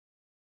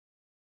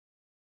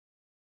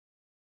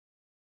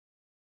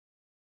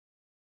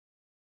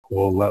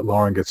we'll let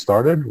Lauren get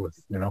started with,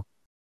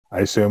 I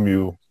assume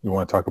you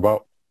want to talk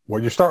about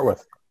what you start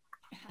with.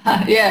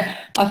 Yeah,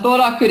 I thought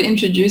I could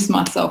introduce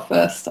myself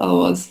first.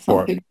 Otherwise,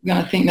 some people are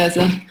going to think there's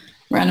a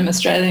random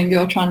Australian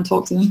girl trying to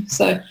talk to them.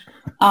 So,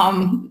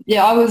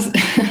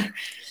 I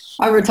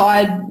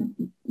retired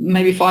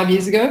maybe 5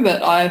 years ago,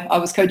 but I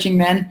was coaching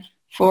men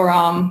for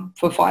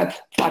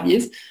 5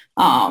 years.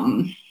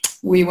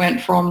 We went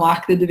from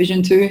like the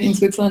Division 2 in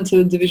Switzerland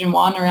to Division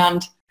 1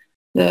 around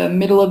the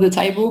middle of the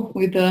table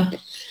with a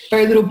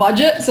very little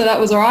budget, so that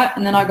was all right.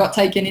 And then I got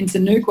taken into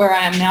NUC, where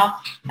I am now,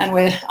 and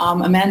where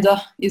Amanda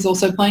is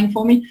also playing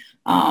for me.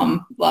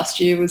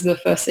 Last year was the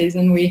first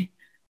season. We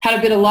had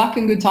a bit of luck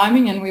and good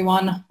timing, and we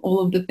won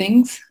all of the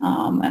things.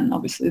 And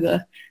obviously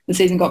the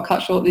season got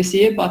cut short this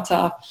year, but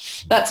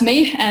that's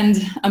me. And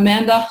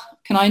Amanda,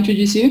 can I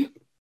introduce you?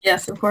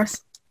 Yes, of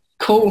course.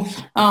 Cool.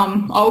 I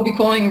will be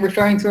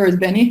referring to her as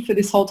Benny for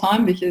this whole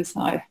time, because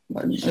I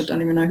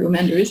don't even know who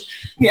Amanda is.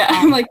 Yeah,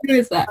 I'm like, who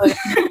is that?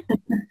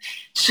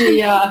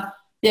 She,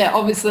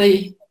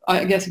 obviously,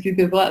 I guess a few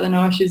people out there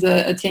know her. She's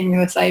a Team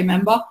USA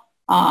member.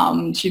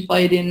 She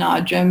played in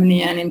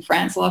Germany and in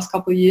France the last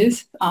couple of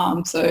years.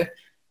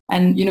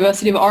 And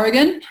University of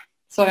Oregon.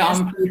 So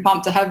I'm pretty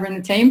pumped to have her in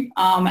the team.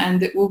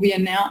 And it will be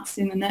announced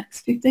in the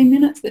next 15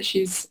 minutes that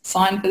she's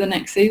signed for the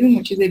next season,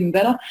 which is even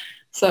better.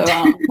 So,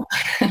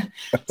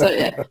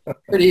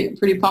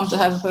 pretty pumped to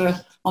have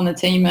her on the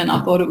team, and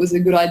I thought it was a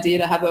good idea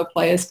to have a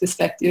player's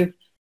perspective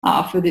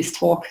for this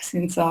talk,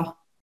 since,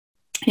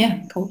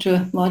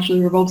 culture largely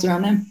revolves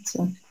around them.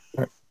 So,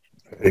 there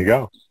you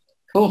go.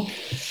 Cool.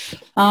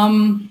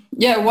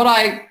 What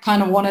I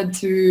kind of wanted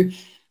to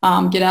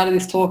get out of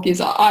this talk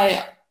is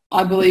I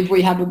believe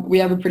we have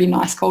a pretty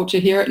nice culture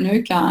here at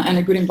NUC and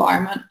a good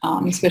environment,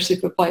 especially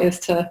for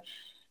players to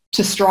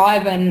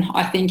strive. And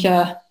I think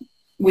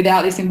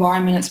without this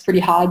environment, it's pretty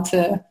hard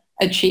to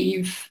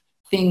achieve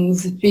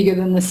things bigger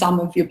than the sum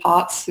of your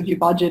parts, of your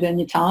budget and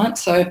your talent.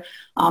 So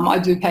I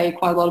do pay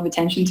quite a lot of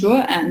attention to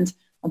it, and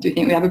I do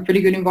think we have a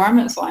pretty good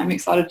environment, so I'm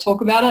excited to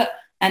talk about it.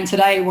 And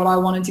today what I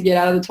wanted to get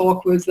out of the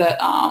talk was that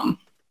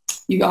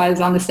you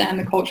guys understand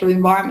the cultural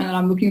environment that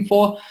I'm looking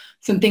for,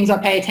 some things I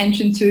pay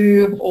attention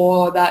to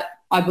or that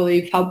I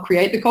believe help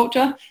create the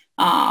culture,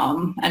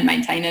 and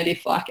maintain it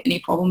if any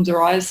problems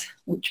arise,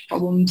 which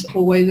problems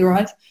always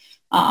arise.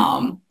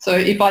 So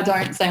if I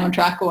don't stay on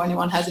track or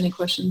anyone has any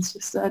questions,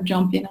 just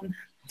jump in and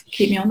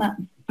keep me on that.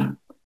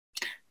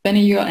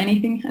 Benny, you got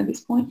anything at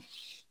this point?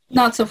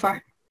 Not so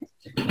far.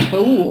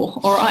 Oh,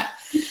 all right.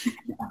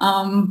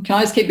 Can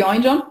I just keep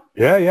going, John?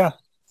 Yeah.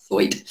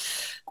 Sweet.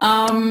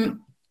 Hi,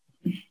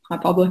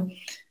 Pablo.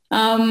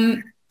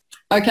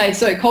 Okay,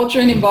 so culture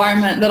and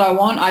environment that I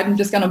want, I'm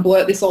just going to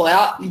blurt this all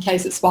out in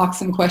case it sparks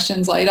some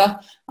questions later.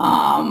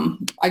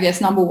 I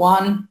guess number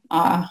one,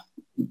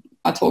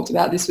 I talked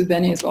about this with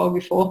Benny as well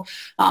before.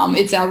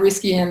 It's our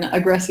risky and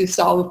aggressive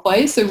style of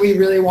play. So we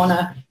really want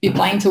to be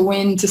playing to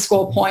win, to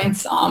score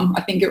points.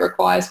 I think it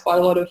requires quite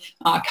a lot of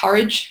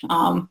courage.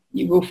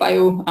 You will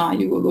fail.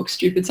 You will look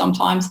stupid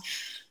sometimes.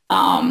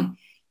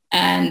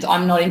 And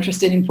I'm not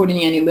interested in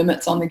putting any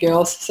limits on the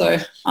girls. So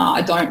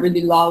I don't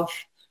really love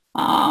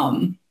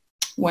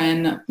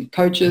when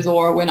coaches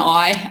or when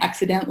I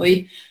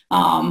accidentally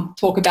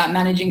talk about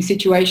managing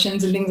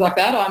situations and things like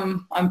that.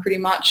 I'm pretty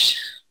much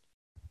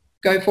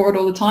go for it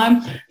all the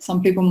time.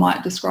 Some people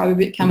might describe a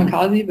bit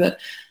kamikaze,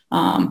 but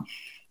I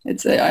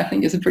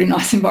think it's a pretty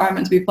nice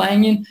environment to be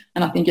playing in,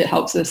 and I think it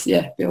helps us,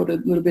 build a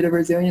little bit of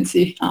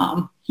resiliency.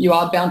 You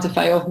are bound to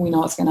fail. We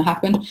know it's going to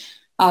happen.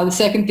 The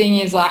second thing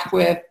is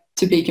we're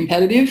to be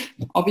competitive,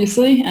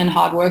 obviously, and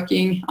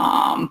hardworking,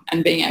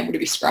 and being able to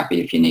be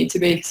scrappy if you need to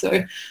be.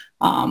 So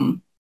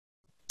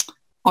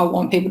I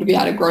want people to be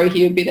able to grow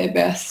here, be their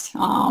best.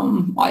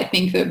 I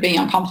think that being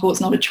uncomfortable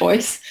is not a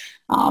choice.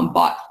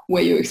 But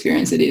where you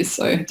experience it is.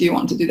 So do you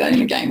want to do that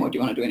in a game, or do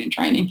you want to do it in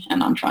training?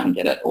 And I'm trying to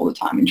get it all the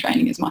time in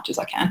training as much as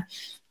I can.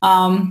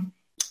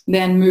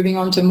 Then moving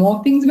on to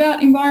more things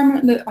about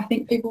environment that I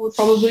think people would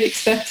probably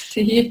expect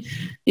to hear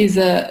is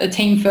a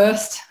team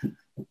first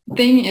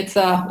thing. It's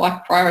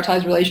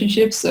prioritize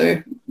relationships.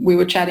 So we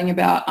were chatting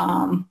about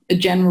a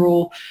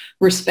general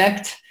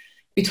respect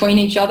between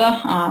each other.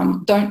 I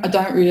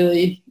don't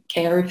really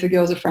care if the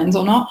girls are friends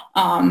or not,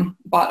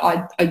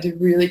 but I do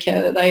really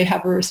care that they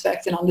have a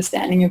respect and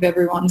understanding of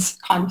everyone's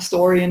kind of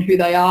story and who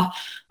they are.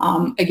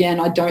 Again,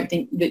 I don't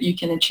think that you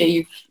can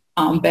achieve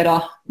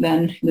better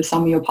than the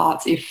sum of your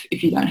parts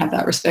if you don't have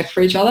that respect for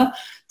each other.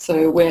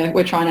 So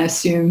we're trying to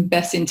assume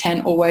best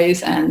intent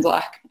always, and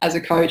as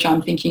a coach,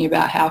 I'm thinking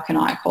about how can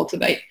I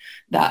cultivate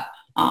that.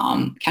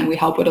 Can we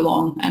help it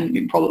along?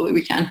 And probably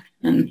we can,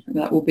 and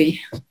that will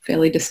be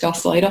fairly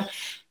discussed later.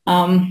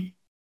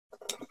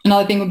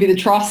 Another thing would be the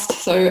trust.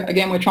 So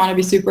again, we're trying to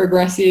be super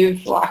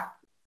aggressive,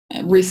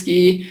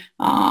 risky.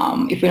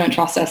 If we don't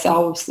trust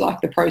ourselves,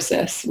 the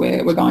process,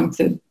 we're going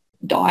to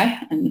die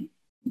and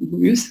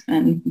lose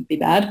and be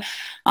bad.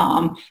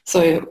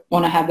 So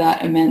want to have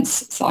that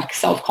immense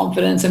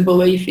self-confidence and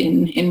belief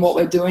in what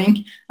we're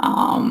doing.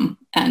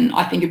 And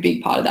I think a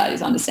big part of that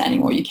is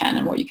understanding what you can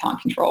and what you can't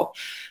control.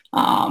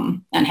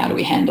 and how do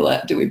we handle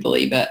it? Do we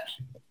believe it?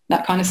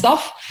 That kind of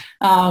stuff.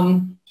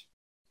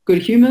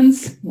 Good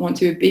humans, want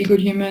to be good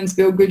humans,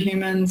 build good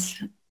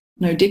humans,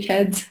 no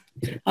dickheads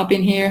up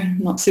in here,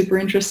 not super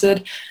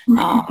interested.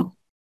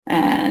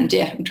 And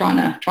yeah, I'm trying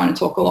to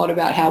talk a lot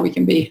about how we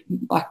can be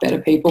like better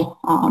people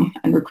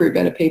and recruit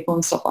better people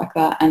and stuff like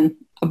that. And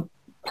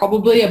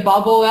probably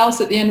above all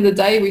else, at the end of the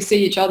day, we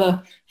see each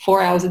other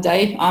 4 hours a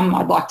day.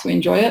 I'd like to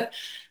enjoy it.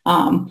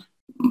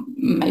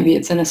 Maybe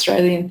it's an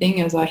Australian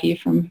thing, as I hear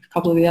from a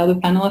couple of the other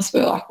panelists,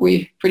 but like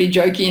we're pretty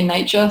jokey in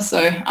nature.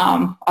 So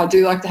I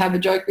do like to have a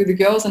joke with the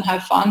girls and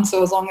have fun.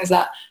 So as long as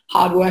that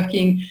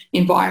hardworking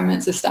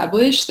environment's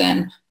established,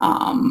 then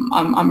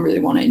I'm really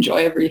want to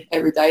enjoy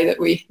every day that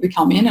we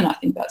come in, and I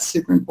think that's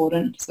super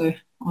important. So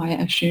I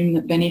assume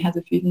that Benny has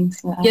a few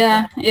things to add.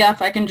 Yeah,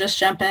 if I can just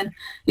jump in.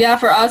 Yeah,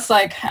 for us,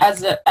 like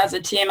as a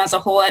team as a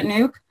whole at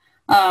NUC,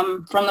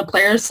 from the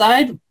players'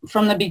 side,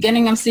 from the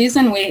beginning of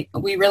season, we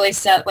really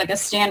set like a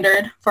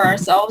standard for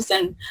ourselves,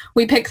 and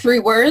we picked 3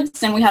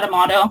 words and we had a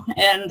motto,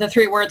 and the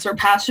 3 words were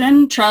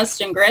passion, trust,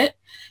 and grit.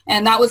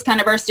 And that was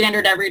kind of our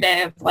standard every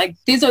day of like,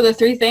 these are the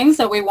 3 things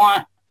that we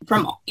want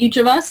from each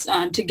of us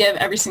to give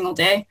every single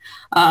day.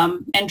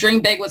 And dream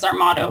big was our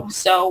motto.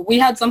 So we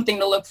had something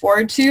to look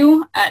forward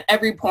to at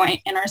every point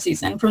in our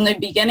season, from the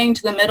beginning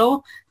to the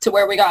middle to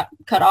where we got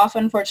cut off,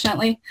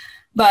 unfortunately.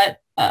 But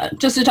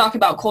just to talk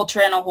about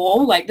culture in a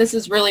whole, like this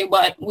is really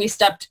what we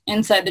stepped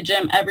inside the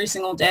gym every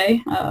single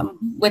day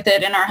with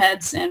it in our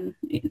heads, and,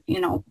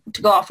 you know,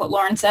 to go off what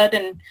Lauren said.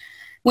 And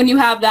when you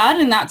have that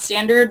and that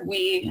standard,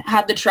 we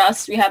had the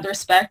trust, we had the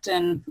respect,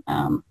 and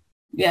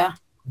yeah,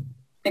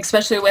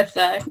 especially with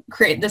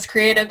this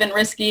creative and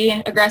risky,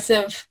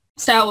 aggressive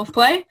style of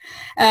play.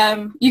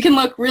 You can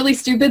look really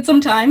stupid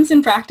sometimes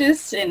in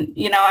practice. And,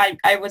 you know,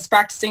 I was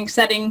practicing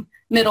setting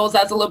middles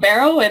as a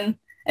libero, and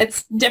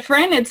it's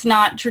different. It's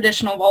not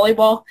traditional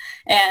volleyball.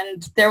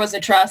 And there was a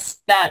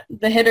trust that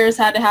the hitters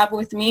had to have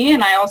with me,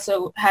 and I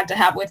also had to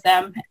have with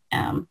them,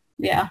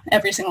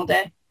 every single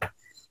day.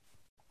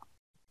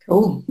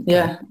 Cool.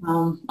 Yeah.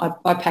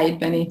 I paid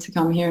Benny to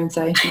come here and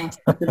say nice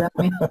stuff about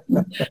me.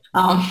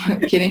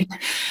 Kidding.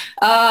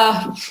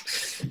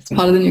 It's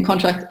part of the new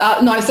contract.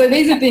 No, so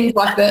these are things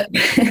like that.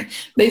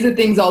 These are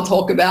things I'll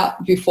talk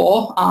about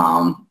before.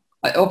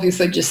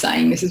 Obviously just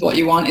saying this is what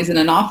you want isn't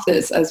enough.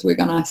 As we're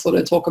going to sort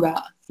of talk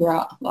about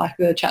throughout like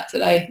the chat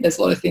today, there's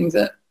a lot of things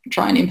that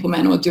try and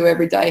implement or do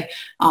every day.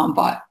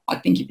 But I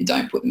think if you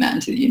don't put them out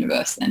into the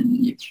universe, then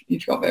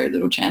you've got very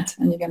little chance,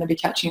 and you're going to be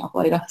catching up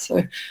later.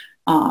 So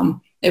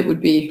it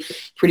would be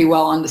pretty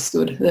well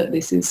understood that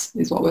this is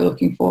what we're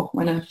looking for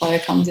when a player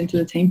comes into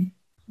the team.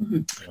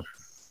 Mm-hmm.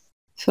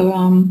 So,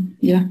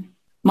 yeah. Am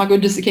I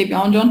good just to keep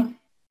going, John?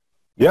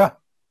 Yeah.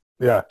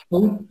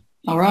 Cool.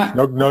 All right.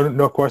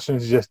 No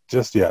questions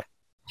just yet.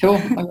 Sure.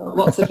 I've got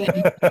lots of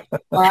things.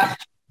 All right.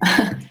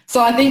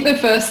 So I think the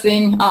first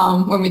thing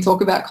when we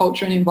talk about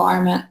culture and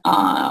environment,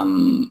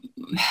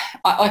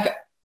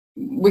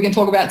 we can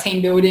talk about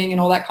team building and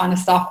all that kind of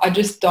stuff. I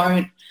just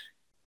don't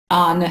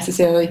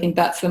necessarily think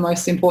that's the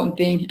most important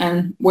thing,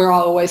 and where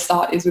I'll always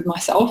start is with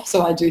myself.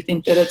 So I do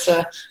think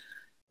that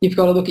you've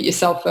got to look at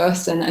yourself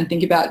first and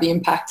think about the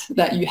impact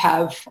that you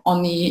have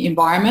on the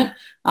environment.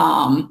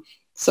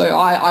 So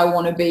I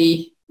want to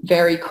be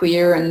very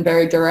clear and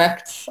very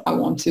direct. I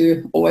want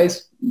to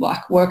always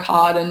like work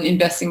hard and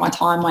investing my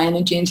time, my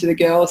energy into the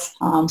girls,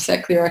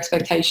 set clear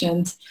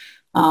expectations.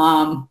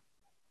 I'm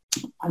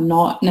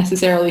not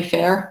necessarily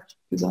fair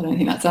because I don't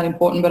think that's that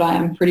important, but I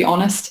am pretty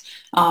honest.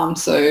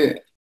 So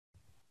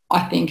I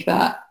think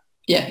that,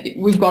 yeah,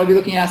 we've got to be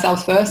looking at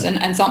ourselves first,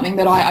 and something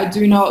that I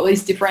do know at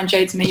least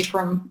differentiates me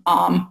from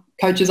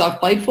coaches I've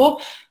played for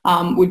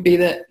would be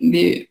that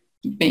the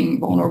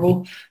being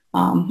vulnerable.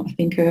 I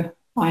think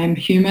I am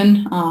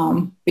human.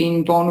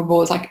 Being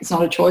vulnerable is like, it's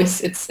not a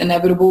choice. It's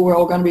inevitable. We're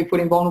all going to be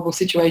put in vulnerable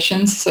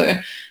situations. So,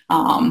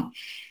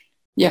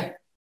 yeah,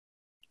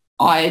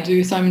 I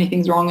do so many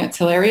things wrong. It's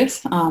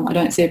hilarious. I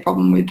don't see a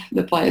problem with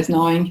the players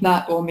knowing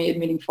that, or me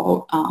admitting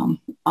fault,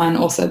 and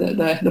also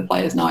the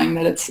players knowing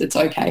that it's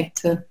okay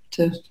to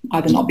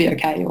either not be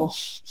okay or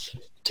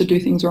to do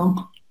things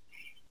wrong.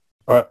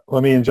 All right,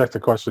 let me inject a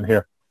question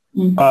here.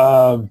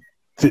 Was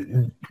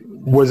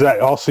that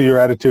also your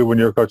attitude when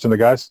you were coaching the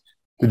guys?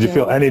 Did you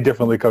feel any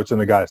differently coaching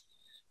the guys?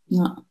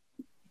 No.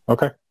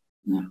 Okay.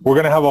 No. We're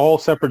going to have a whole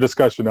separate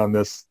discussion on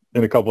this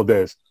in a couple of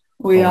days.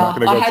 We are.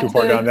 I'm not going to go too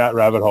far down that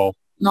rabbit hole.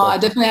 No, I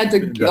definitely had to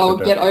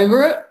get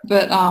over it,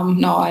 but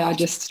no, I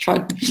just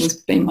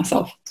was being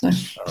myself. So,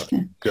 right.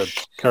 Yeah. Good.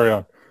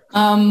 Carry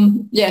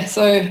on. Yeah,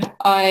 so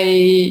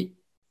I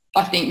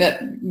think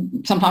that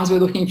sometimes we're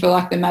looking for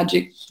like the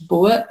magic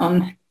bullet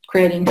on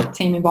creating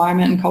team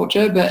environment and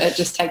culture, but it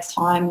just takes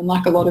time and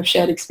like a lot of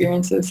shared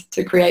experiences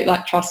to create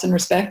like trust and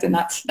respect, and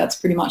that's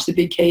pretty much the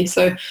big key.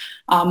 So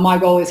my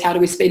goal is, how do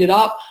we speed it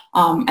up?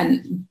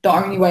 And the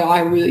only way I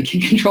really can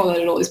control that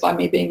at all is by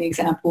me being the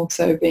example.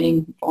 So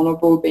being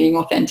vulnerable, being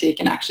authentic,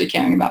 and actually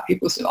caring about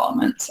people's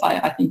developments.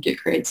 I think it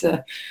creates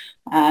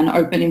an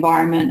open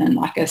environment and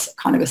like a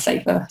kind of a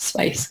safer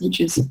space,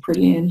 which is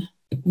pretty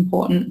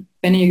important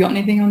Benny, you got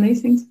anything on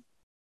these things?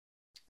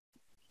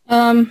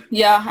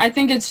 Yeah, I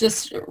think it's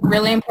just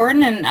really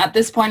important. And at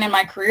this point in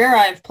my career,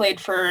 I've played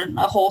for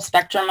a whole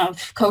spectrum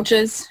of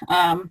coaches.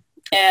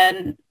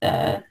 And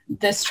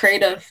this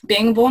trait of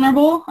being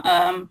vulnerable,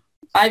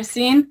 I've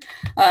seen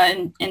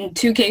in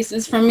 2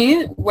 cases from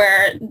me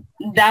where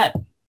that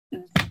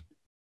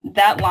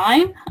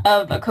line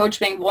of a coach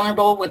being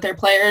vulnerable with their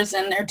players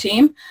and their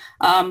team,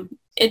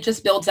 it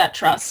just builds that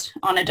trust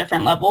on a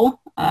different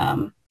level.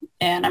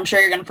 And I'm sure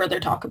you're going to further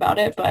talk about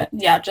it, but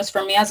yeah, just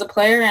for me as a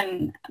player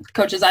and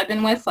coaches I've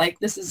been with, like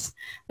this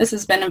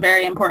has been a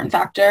very important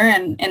factor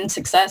in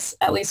success,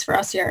 at least for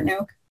us here at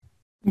NUC.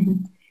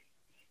 Mm-hmm.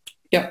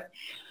 Yep.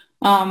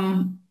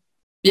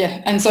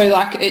 Yeah. And so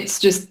like, it's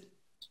just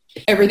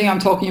everything I'm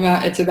talking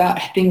about, it's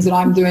about things that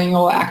I'm doing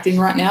or acting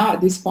right now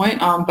at this point.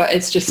 But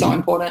it's just so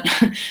important.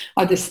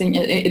 I just think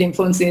it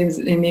influences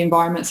in the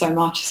environment so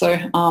much. So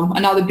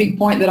another big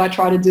point that I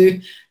try to do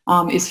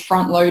is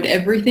front load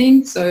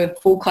everything. So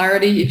full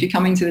clarity. If you're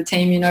coming to the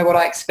team, you know what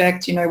I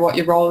expect, you know what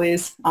your role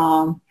is.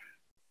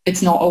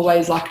 It's not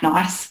always like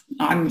nice.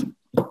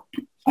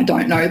 I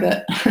don't know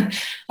that.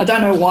 I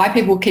don't know why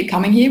people keep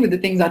coming here with the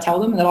things I tell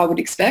them that I would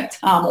expect,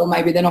 or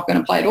maybe they're not going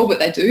to play at all, but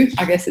they do.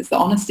 I guess it's the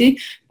honesty.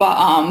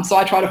 But so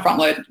I try to front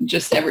load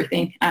just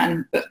everything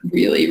and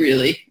really,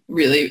 really,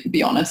 really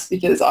be honest,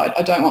 because I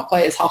don't want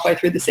players halfway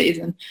through the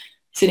season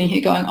sitting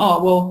here going,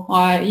 oh, well,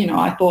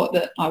 I thought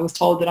that I was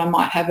told that I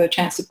might have a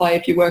chance to play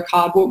if you work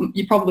hard. Well,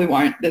 you probably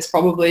won't.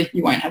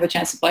 You won't have a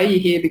chance to play. You're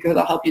here because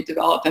I'll help you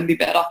develop and be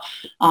better.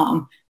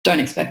 Don't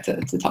expect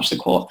to touch the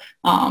court.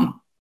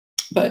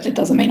 But it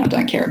doesn't mean I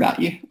don't care about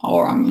you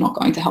or I'm not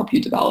going to help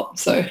you develop.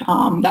 So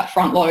that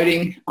front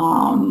loading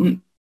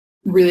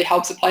really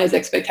helps the players'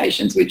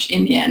 expectations, which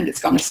in the end,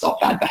 it's going to stop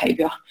bad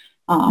behaviour.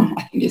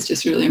 I think it's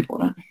just really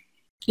important.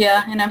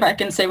 Yeah, and if I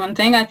can say one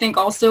thing, I think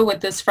also with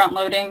this front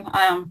loading,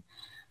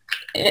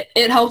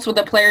 it helps with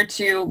the player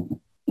to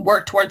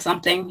work towards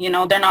something. You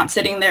know, they're not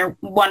sitting there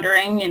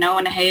wondering, you know,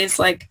 in a haze,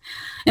 like,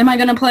 am I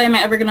going to play? Am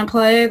I ever going to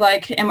play?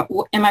 Like, am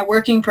I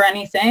working for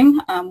anything?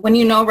 When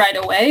you know right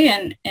away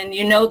and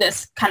you know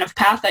this kind of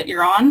path that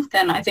you're on,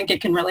 then I think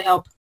it can really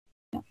help.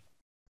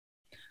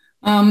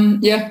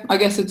 Yeah, I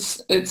guess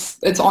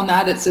it's on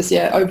that. It's just,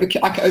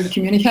 I can over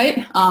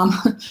communicate.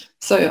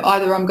 So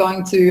either I'm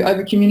going to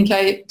over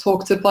communicate,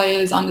 talk to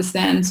players,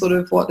 understand sort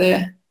of where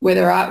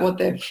they're at, what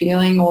they're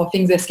feeling or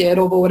things they're scared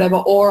of or whatever,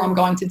 or I'm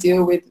going to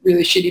deal with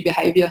really shitty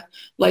behaviour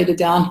later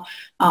down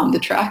the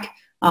track.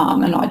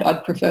 And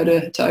I'd prefer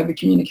to over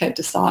communicate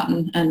to start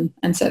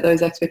and set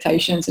those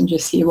expectations and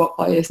just hear what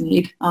players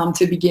need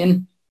to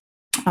begin.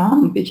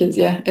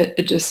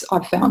 Because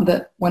I've found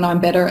that when I'm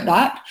better at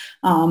that,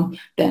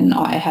 then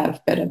I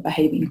have better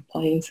behaving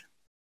players.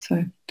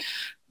 So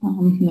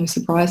no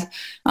surprise.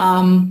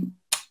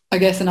 I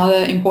guess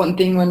another important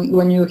thing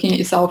when you're looking at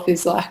yourself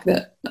is like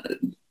that,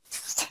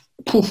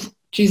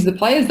 the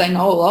players, they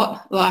know a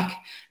lot, like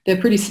they're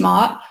pretty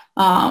smart.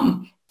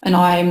 And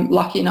I'm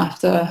lucky enough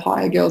to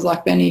hire girls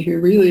like Benny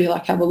who really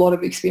like have a lot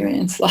of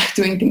experience like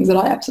doing things that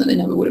I absolutely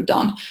never would have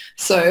done.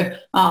 So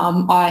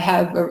I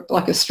have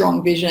a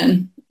strong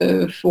vision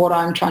of what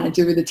I'm trying to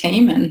do with the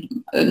team, and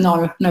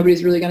no,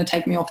 nobody's really going to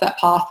take me off that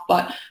path,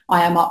 but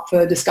I am up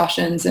for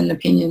discussions and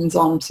opinions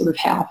on sort of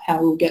how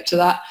we'll get to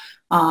that.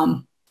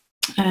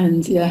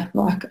 And yeah,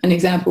 like an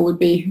example would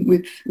be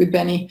with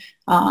Benny.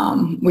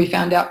 We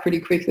found out pretty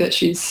quick that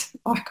she's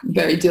like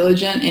very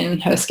diligent in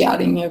her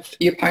scouting of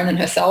the opponent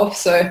herself.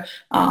 So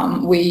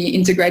we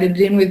integrated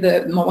it in with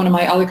one of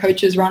my other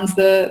coaches runs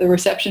the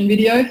reception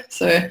video.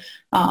 So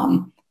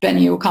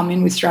Benny will come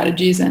in with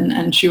strategies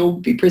and she'll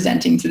be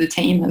presenting to the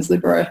team as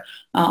libero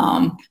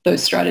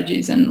those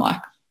strategies, and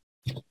like,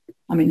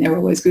 I mean, they're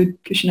always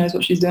good because she knows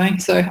what she's doing.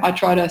 So I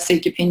try to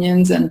seek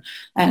opinions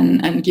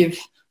and give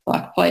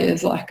like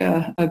players like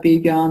a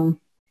big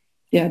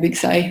big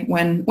say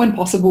when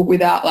possible,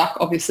 without like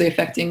obviously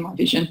affecting my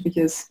vision,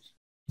 because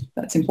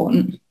that's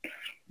important.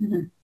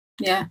 Mm-hmm.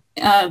 Yeah,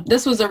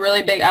 this was a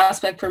really big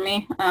aspect for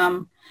me,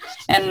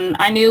 and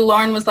I knew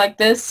Lauren was like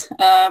this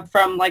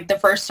from like the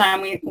first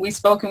time we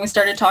spoke and we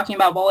started talking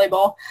about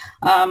volleyball.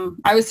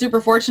 I was super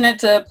fortunate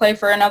to play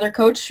for another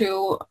coach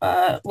who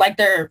liked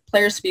their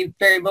players to be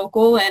very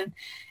vocal,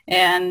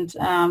 and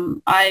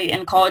I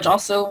in college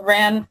also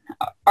ran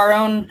our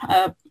own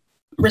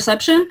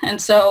reception,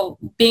 and so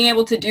being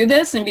able to do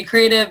this and be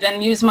creative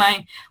and use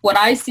what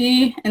I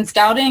see in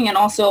scouting, and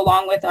also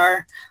along with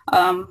our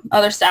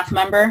other staff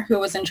member who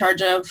was in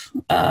charge of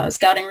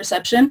scouting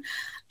reception,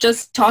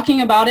 just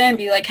talking about it and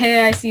be like,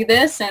 hey, I see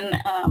this, and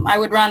I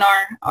would run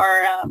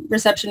our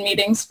reception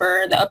meetings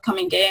for the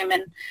upcoming game,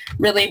 and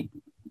really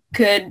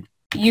could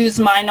use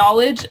my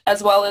knowledge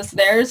as well as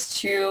theirs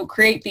to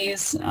create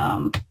these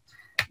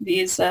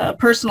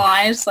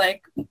personalized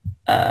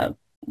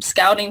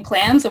scouting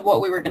plans of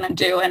what we were going to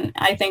do. And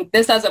I think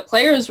this as a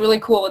player is really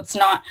cool. It's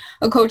not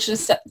a coach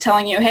just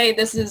telling you, hey,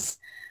 this is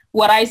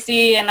what I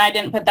see and I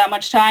didn't put that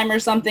much time or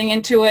something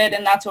into it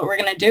and that's what we're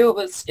going to do.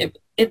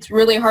 It's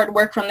really hard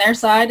work from their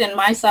side and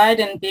my side,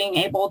 and being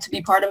able to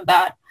be part of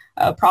that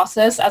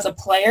process as a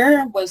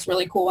player was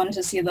really cool, and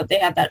to see that they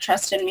had that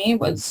trust in me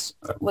was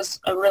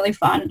a really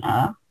fun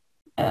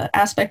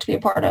aspect to be a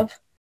part of.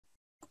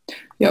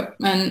 Yep.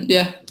 And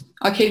yeah,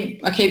 I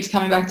keep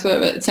coming back to it,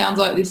 but it sounds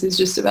like this is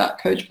just about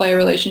coach-player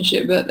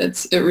relationship, but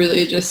it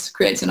really just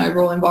creates an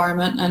overall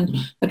environment and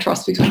a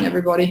trust between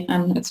everybody,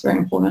 and it's very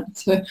important.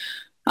 So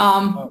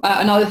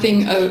another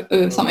thing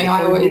of something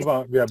I always...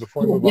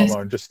 Before we move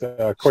on, just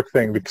a quick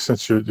thing, because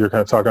since you're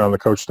kind of talking on the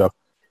coach stuff.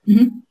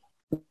 Mm-hmm.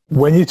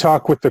 When you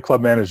talk with the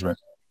club management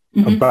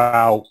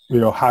about,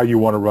 how you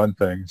want to run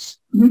things,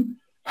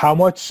 how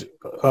much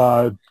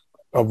of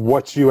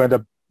what you end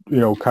up,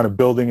 kind of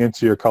building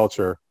into your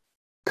culture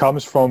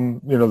comes from,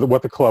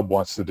 what the club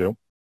wants to do?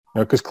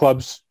 Because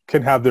clubs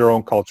can have their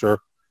own culture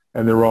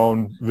and their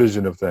own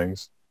vision of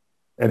things.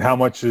 And how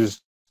much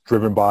is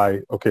driven by,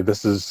 okay,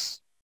 this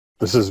is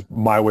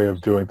my way of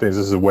doing things.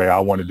 This is the way I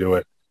want to do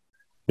it.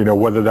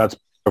 Whether that's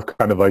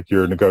kind of like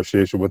your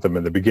negotiation with them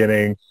in the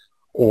beginning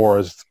or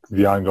as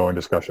the ongoing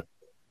discussion.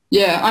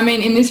 Yeah, I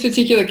mean, in this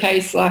particular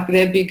case, like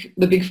the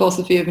big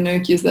philosophy of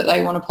NUC is that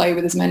they want to play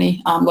with as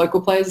many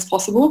local players as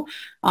possible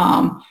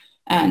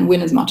and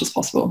win as much as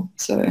possible.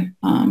 So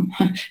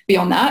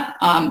beyond that,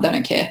 they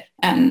don't care.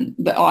 And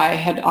I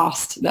had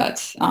asked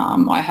that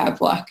I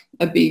have like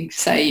a big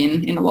say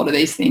in a lot of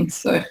these things.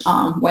 So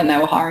when they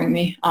were hiring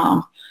me,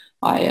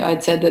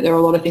 I'd said that there are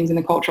a lot of things in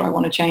the culture I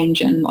want to change,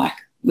 and like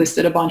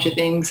listed a bunch of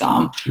things.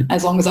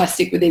 As long as I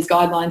stick with these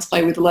guidelines,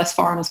 play with the less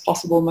foreigners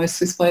possible, most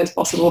Swiss players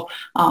possible,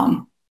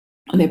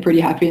 and they're pretty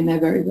happy and they're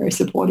very, very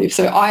supportive.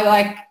 So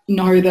I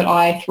know that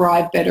I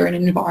thrive better in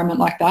an environment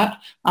like that,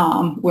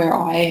 where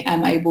I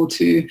am able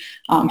to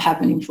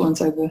have an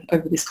influence over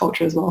this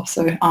culture as well.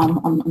 So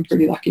I'm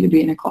pretty lucky to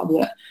be in a club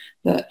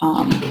that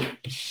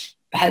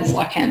has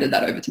like handed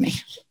that over to me.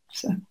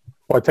 So.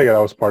 Well, I take it that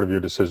was part of your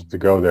decision to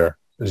go there,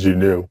 as you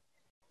knew.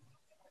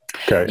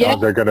 Okay, yeah.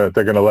 They're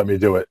gonna let me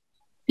do it.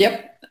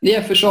 Yep.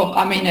 Yeah, for sure.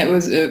 I mean,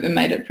 it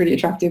made it pretty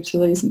attractive to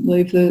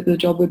leave the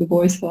job with the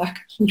boys,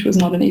 which was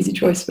not an easy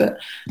choice, but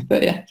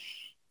yeah,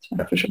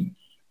 for sure.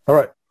 All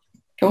right.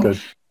 Cool. Good.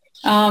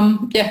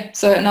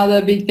 So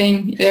another big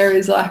thing there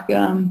is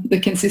the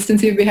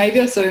consistency of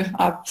behavior. So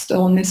I've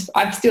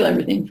steal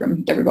everything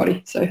from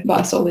everybody. So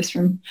but I stole this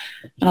from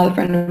another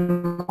friend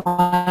of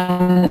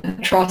mine.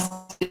 Trust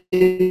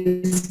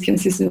is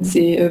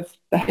consistency of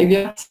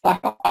behavior. Like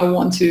I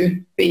want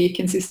to be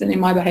consistent in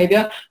my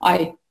behavior.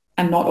 I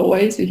am not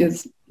always,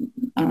 because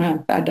I don't know,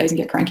 bad days and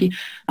get cranky.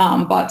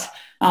 But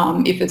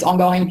if it's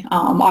ongoing,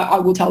 I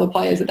will tell the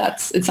players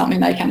that it's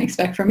something they can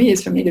expect from me,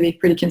 is for me to be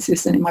pretty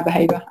consistent in my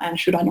behaviour. And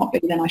should I not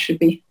be, then I should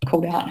be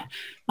called out,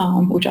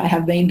 which I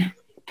have been,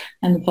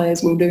 and the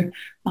players will do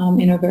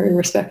in a very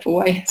respectful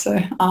way. So,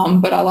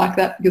 but I like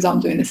that because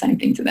I'm doing the same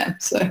thing to them.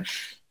 So,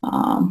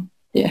 I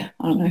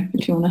don't know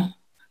if you want to,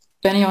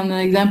 Benny, on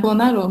the example on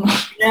that or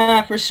not?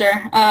 Yeah, for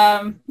sure.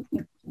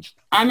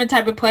 I'm a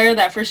type of player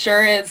that for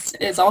sure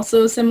is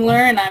also similar,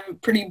 and I'm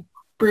pretty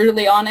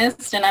brutally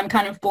honest, and I'm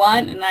kind of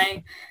blunt,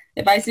 and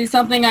if I see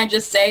something, I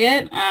just say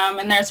it.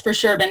 And there's for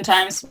sure been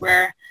times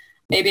where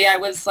maybe I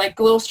was like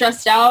a little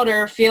stressed out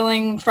or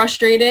feeling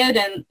frustrated,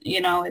 and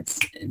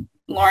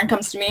Lauren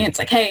comes to me, it's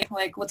like, hey,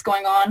 like, what's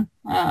going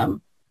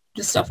on?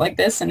 Just stuff like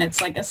this, and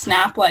it's like a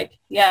snap, like,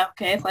 yeah,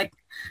 okay, like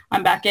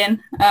I'm back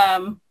in.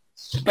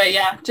 But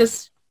yeah,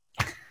 just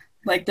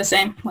like the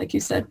same, like you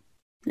said.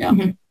 Yeah.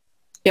 Mm-hmm.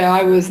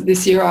 Yeah,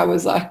 this year I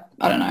was like,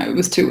 I don't know, it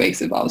was 2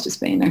 weeks of I was just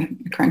being a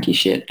cranky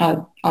shit.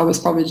 I was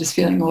probably just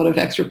feeling a lot of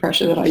extra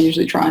pressure that I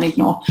usually try and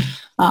ignore.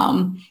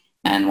 And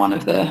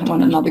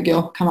another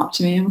girl come up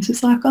to me and was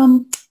just like,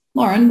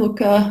 Lauren, look,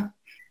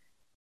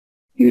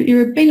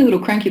 you've been a little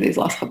cranky these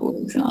last couple of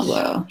weeks. And I was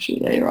like, oh,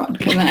 shit, yeah, you're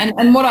right.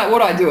 And what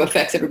I do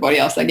affects everybody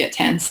else. They get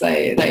tense.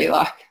 They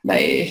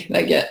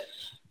get,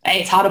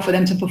 it's harder for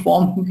them to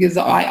perform because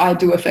I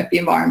do affect the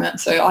environment.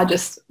 So I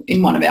just,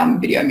 in one of our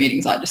video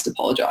meetings, I just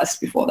apologized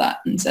before that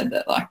and said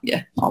that, like,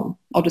 yeah, I'll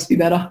just be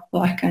better.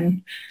 Like,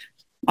 and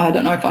I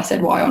don't know if I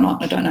said why or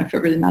not. I don't know if it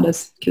really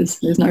matters because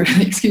there's no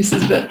really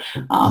excuses, but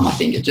I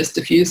think it just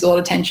diffused a lot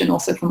of tension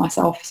also for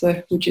myself.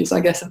 So, which is,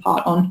 I guess, a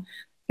part on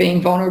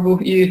being vulnerable.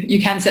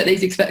 You can set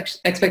these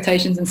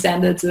expectations and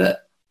standards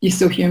that you're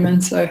still human.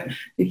 So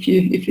if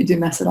you do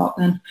mess it up,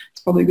 then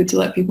it's probably good to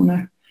let people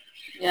know.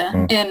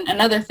 Yeah, and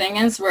another thing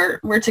is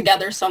we're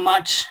together so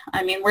much.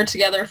 I mean, we're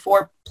together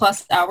 4+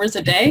 hours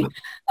a day,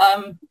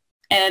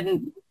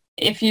 and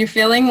if you're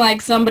feeling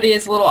like somebody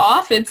is a little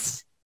off,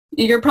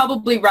 you're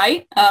probably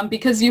right,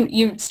 because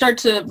you start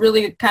to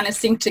really kind of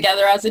sync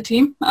together as a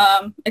team.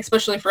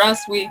 Especially for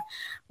us,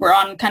 we're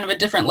on kind of a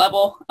different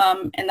level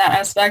in that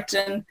aspect.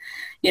 And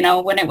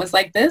when it was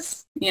like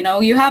this,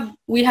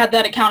 we had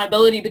that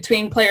accountability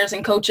between players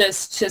and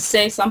coaches to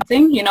say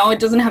something. It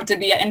doesn't have to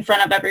be in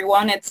front of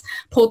everyone. It's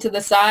pulled to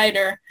the side,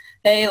 or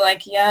hey,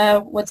 like, yeah,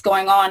 what's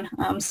going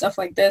on, stuff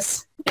like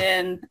this.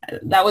 And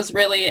that was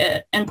really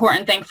an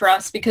important thing for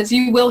us, because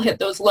you will hit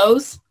those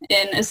lows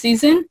in a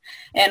season,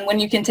 and when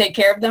you can take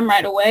care of them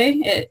right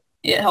away,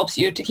 it helps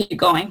you to keep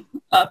going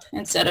up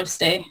instead of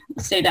stay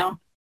down.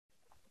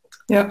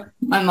 Yeah,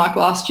 and like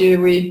last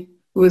year, it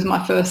was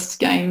my first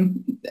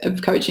game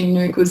of coaching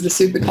NUC was the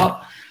Super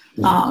Cup,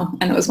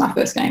 and it was my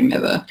first game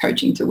ever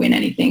coaching to win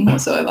anything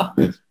whatsoever,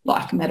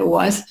 like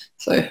medal-wise.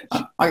 So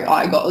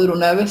I got a little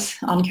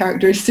nervous,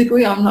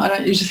 uncharacteristically. I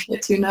don't usually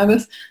get too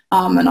nervous,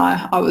 and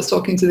I was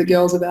talking to the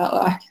girls about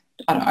like,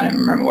 I don't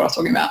remember what I was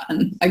talking about.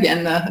 And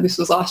again, this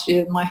was last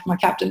year. My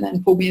captain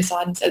then pulled me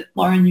aside and said,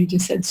 "Lauren, you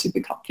just said Super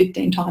Cup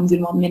 15 times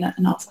in 1 minute."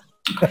 And I was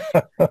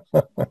like,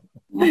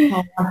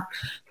 "Oh,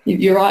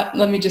 you're right.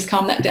 Let me just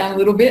calm that down a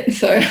little bit."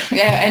 So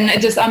yeah, and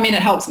it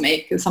helps me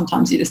because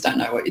sometimes you just don't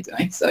know what you're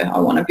doing. So I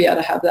want to be able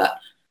to have that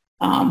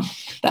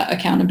that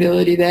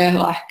accountability there,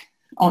 like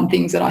on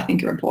things that I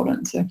think are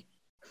important. So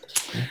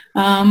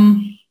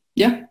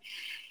yeah,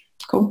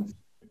 cool.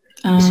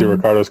 See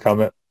Ricardo's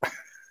comment.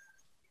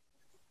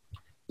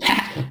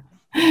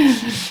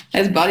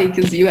 As buddy,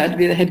 because you had to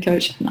be the head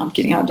coach. No, I'm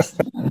kidding.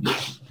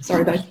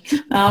 Sorry, babe.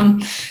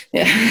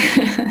 Yeah.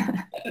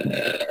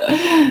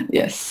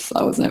 Yes,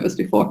 I was nervous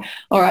before.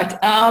 All right.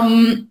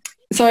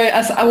 So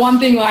as one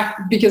thing, like,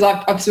 because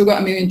I've still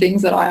got a million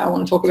things that I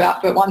want to talk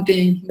about, but one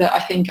thing that I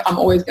think I'm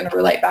always going to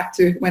relate back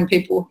to when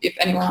if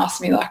anyone asks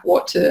me like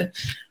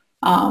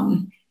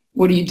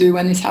what do you do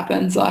when this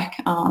happens? Like,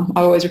 I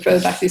always refer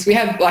back to this. We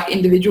have like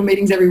individual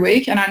meetings every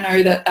week, and I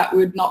know that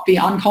would not be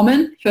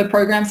uncommon for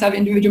programs to have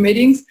individual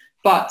meetings,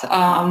 but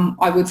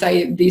I would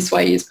say this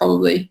way is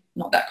probably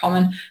not that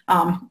common.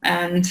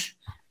 And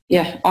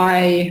yeah,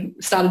 I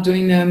started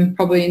doing them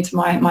probably into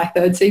my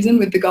third season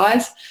with the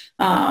guys.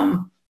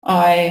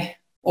 I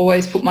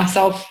always put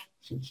myself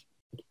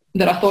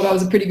that I thought I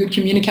was a pretty good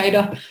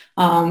communicator.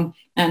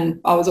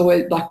 And I was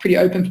always like pretty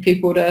open for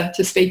people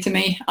to speak to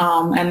me.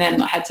 And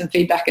then I had some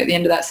feedback at the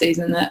end of that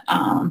season that,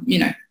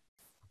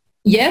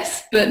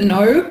 yes, but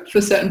no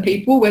for certain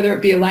people, whether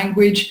it be a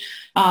language,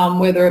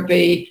 whether it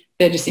be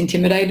they're just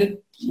intimidated,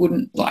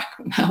 wouldn't like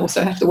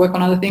also have to work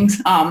on other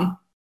things.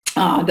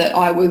 That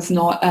I was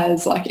not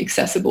as like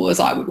accessible as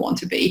I would want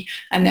to be,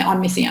 and that I'm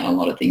missing out on a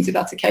lot of things if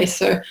that's the case.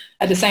 So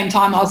at the same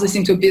time, I was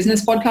listening to a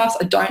business podcast.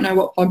 I don't know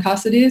what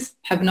podcast it is,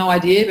 have no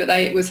idea, but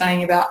they were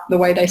saying about the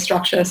way they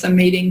structure some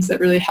meetings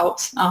that really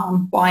helps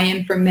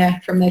buy-in from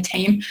their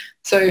team.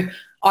 So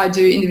I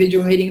do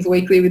individual meetings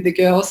weekly with the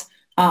girls,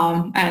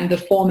 and the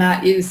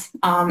format is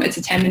it's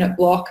a 10-minute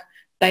block.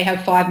 They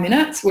have 5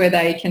 minutes where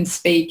they can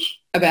speak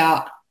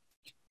about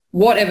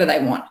whatever they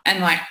want.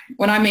 And like,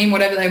 when I mean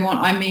whatever they want,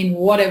 I mean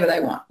whatever they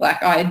want.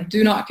 Like, I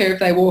do not care if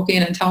they walk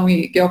in and tell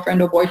me girlfriend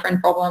or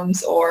boyfriend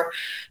problems, or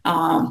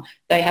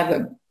they have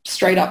a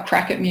straight up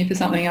crack at me for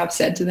something I've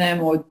said to them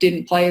or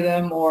didn't play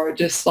them, or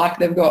just like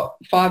they've got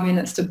 5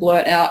 minutes to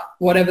blurt out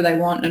whatever they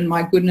want. And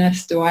my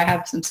goodness, do I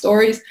have some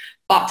stories.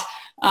 But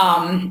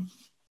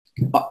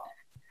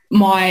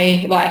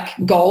my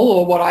like goal,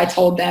 or what I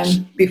told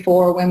them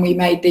before when we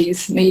made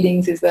these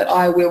meetings, is that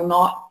I will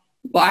not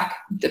like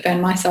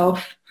defend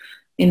myself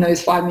in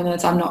those 5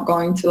 minutes. I'm not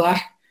going to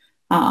like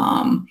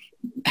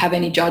have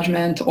any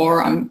judgment,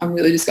 or I'm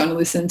really just going to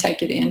listen,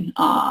 take it in,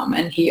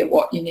 and hear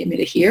what you need me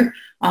to hear.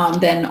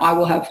 Then I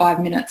will have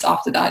 5 minutes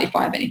after that if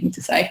I have anything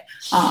to say.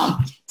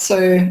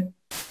 So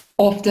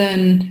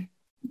often,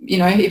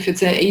 if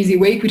it's an easy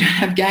week, we don't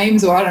have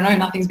games, or I don't know,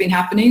 nothing's been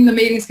happening, the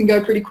meetings can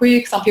go pretty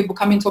quick. Some people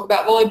come in and talk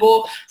about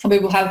volleyball. Some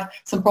people have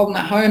some problem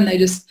at home. They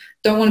just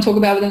don't want to talk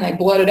about it, and they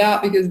blurt it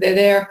out because they're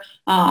there.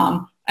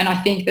 And I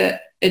think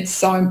that it's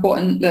so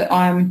important that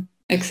I'm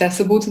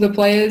accessible to the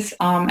players.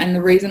 And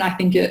the reason I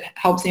think it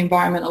helps the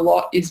environment a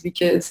lot is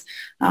because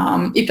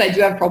if they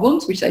do have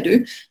problems, which they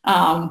do,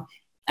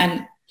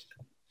 and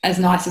as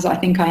nice as I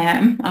think I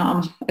am,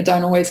 I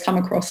don't always come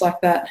across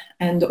like that,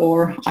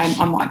 or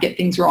I might get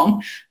things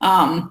wrong.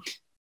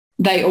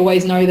 They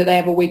always know that they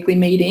have a weekly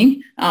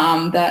meeting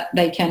that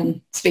they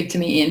can speak to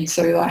me in.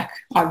 So like,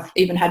 I've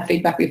even had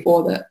feedback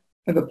before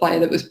of a player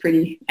that was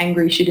pretty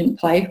angry she didn't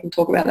play. We'll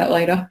talk about that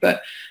later.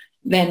 But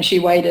then she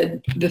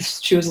waited.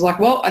 She was like,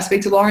 well, I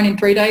speak to Lauren in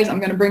 3 days. I'm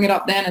going to bring it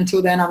up then.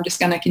 Until then, I'm just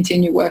going to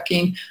continue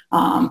working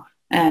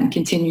and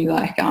continue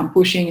like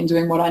pushing and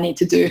doing what I need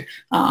to do.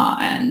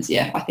 And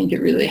yeah, I think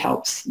it really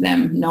helps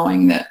them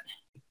knowing that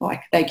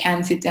like they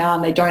can sit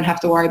down. They don't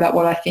have to worry about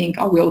what I think.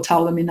 I will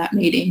tell them in that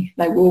meeting.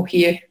 They will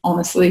hear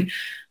honestly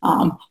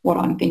what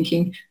I'm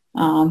thinking.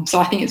 So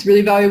I think it's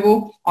really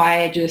valuable.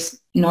 I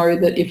just know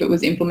that if it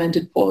was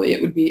implemented poorly,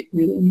 it would be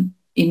really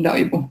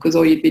invaluable, because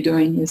all you'd be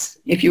doing is,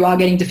 if you are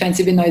getting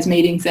defensive in those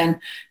meetings, then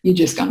you're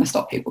just going to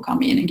stop people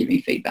coming in and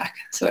giving feedback.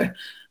 So,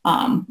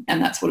 and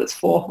that's what it's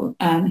for.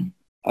 And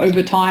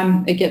over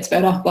time, it gets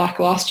better. Like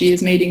last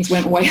year's meetings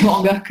went way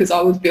longer because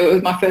it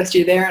was my first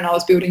year there, and I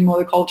was building more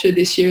the culture.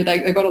 This year,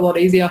 they got a lot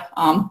easier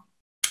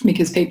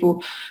because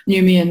people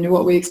knew me and knew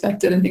what we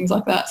expected and things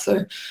like that.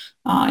 So,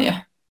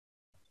 yeah.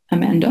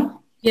 Amanda?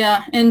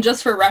 Yeah, and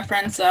just for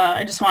reference,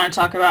 I just want to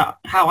talk about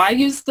how I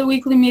use the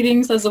weekly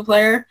meetings as a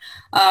player.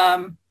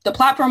 The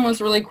platform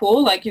was really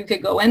cool. Like, you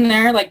could go in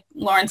there, like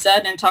Lauren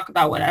said, and talk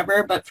about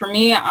whatever. But for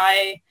me,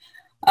 I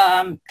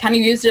kind of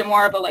used it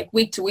more of a like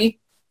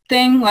week-to-week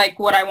thing, like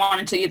what I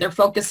wanted to either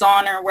focus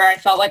on or where I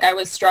felt like I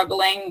was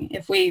struggling.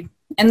 If we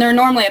and they're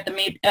normally at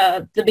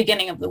the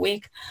beginning of the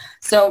week.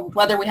 So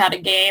whether we had a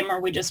game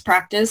or we just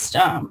practiced,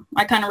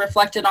 I kind of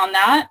reflected on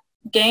that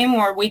game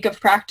or week of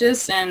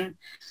practice and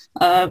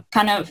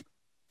kind of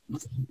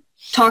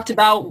talked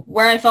about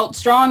where I felt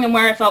strong and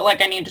where I felt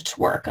like I needed to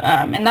work.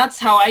 And that's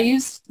how I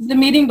used the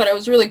meeting, but it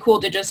was really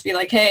cool to just be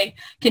like, hey,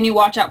 can you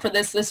watch out for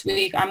this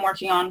week? I'm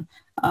working on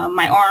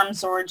my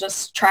arms, or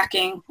just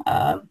tracking,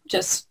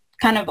 just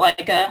kind of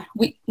like a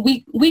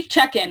week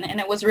check-in. And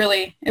it was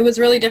really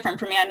different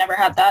for me. I never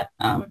had that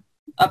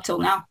up till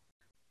now.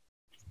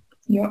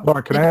 Yeah.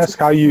 Lauren, can I ask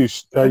how you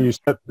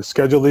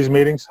schedule these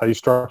meetings, how you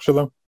structure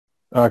them?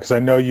 Because I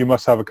know you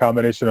must have a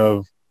combination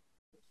of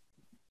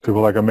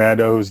people like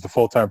Amanda, who's the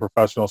full-time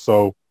professional,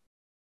 so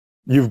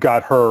you've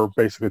got her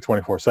basically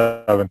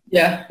 24/7.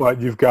 Yeah. But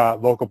you've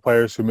got local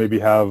players who maybe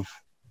have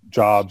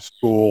jobs,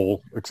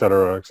 school, et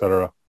cetera, et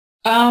cetera.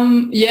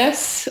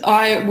 Yes,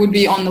 I would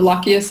be on the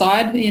luckier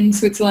side in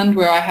Switzerland,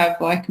 where I have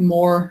like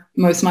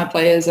most of my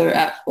players are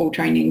at all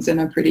trainings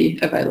and are pretty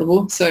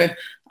available. So,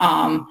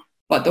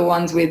 but the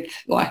ones with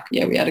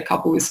we had a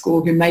couple with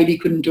school who maybe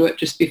couldn't do it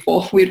just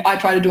before. I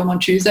try to do them on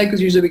Tuesday,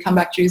 because usually we come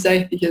back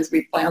Tuesday because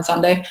we play on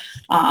Sunday.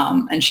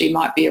 And she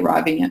might be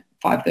arriving at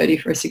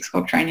 5:30 for a 6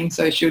 o'clock training,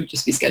 so she would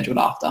just be scheduled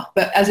after.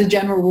 But as a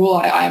general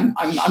rule,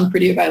 I'm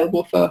pretty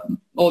available for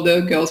all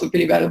the girls were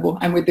pretty available.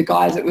 And with the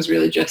guys, it was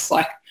really just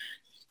like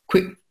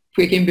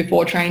quick in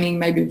before training,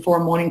 maybe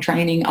before a morning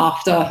training,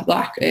 after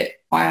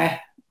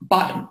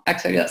but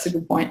actually that's a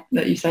good point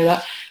that you say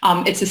that.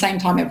 It's the same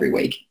time every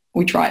week.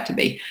 We try it to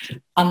be,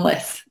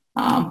 unless,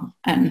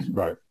 and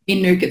right.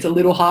 In NUC it's a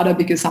little harder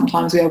because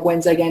sometimes we have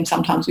Wednesday games,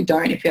 sometimes we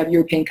don't if we have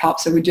European Cup,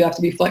 so we do have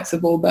to be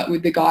flexible. But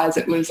with the guys,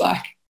 it was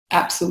like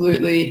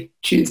absolutely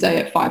Tuesday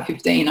at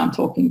 5:15, I'm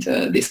talking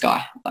to this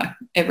guy like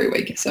every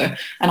week. So,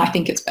 and I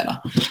think it's better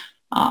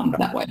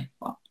that way.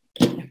 But,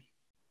 yeah.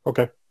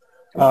 Okay.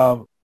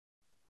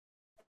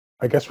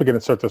 I guess we can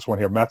insert this one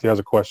here. Matthew has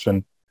a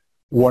question,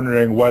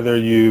 wondering whether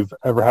you've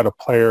ever had a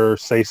player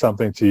say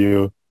something to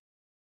you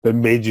that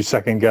made you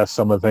second guess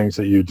some of the things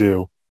that you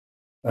do,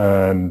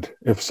 and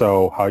if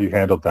so, how you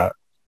handled that.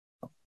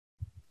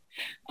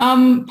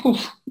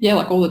 Yeah,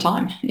 like all the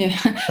time. Yeah,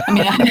 I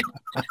mean,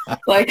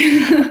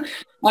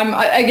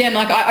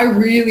 I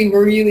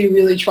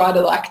really try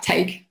to like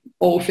take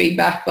all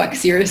feedback like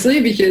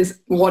seriously, because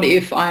what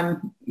if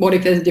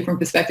there's a different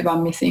perspective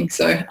I'm missing?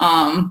 So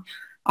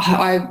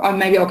I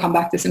maybe I'll come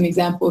back to some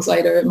examples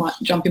later. It might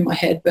jump in my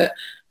head, but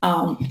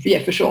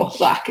yeah, for sure.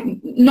 Like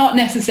not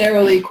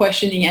necessarily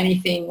questioning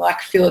anything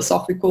like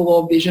philosophical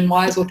or vision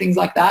wise or things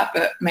like that,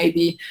 but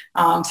maybe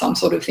some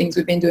sort of things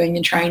we've been doing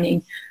in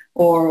training,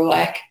 or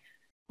like,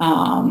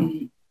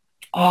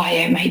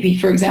 maybe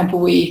for example,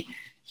 we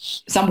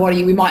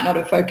might not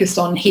have focused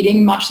on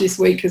hitting much this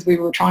week because we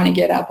were trying to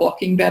get our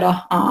blocking better.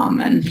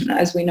 And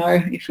as we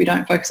know, if we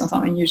don't focus on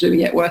something, usually we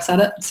get worse at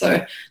it.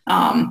 So,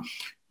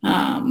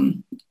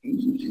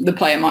 the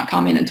player might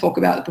come in and talk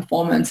about the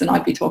performance, and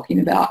I'd be talking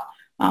about,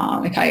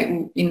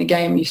 okay, in the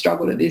game you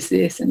struggled at this,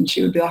 and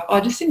she would be like, I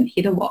just didn't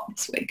hit a lot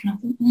this week. And I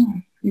thought,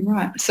 you're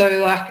right. So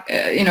like,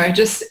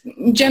 just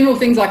general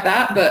things like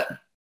that. But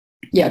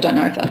yeah, I don't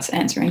know if that's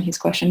answering his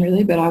question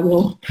really, but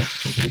we'll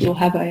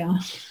have a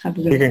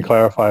bit. You can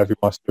clarify if you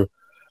want to.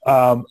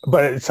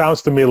 But it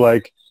sounds to me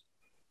like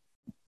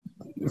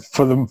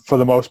for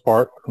the most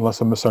part,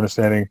 unless I'm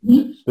misunderstanding,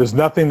 there's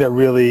nothing that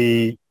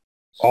really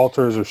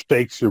alters or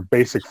shakes your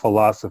basic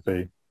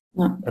philosophy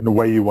and the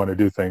way you want to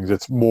do things.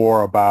 It's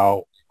more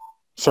about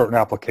certain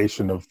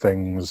application of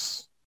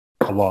things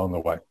along the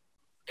way.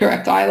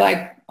 Correct.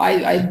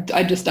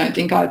 I just don't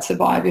think I'd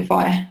survive if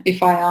I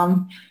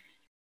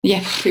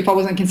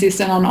wasn't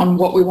consistent on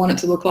what we want it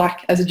to look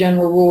like as a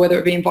general rule, whether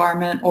it be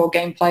environment or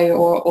gameplay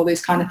or all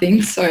these kind of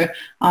things. So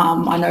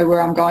I know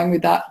where I'm going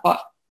with that, but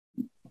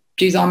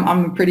geez,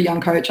 I'm a pretty young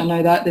coach. I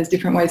know that there's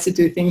different ways to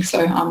do things.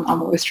 So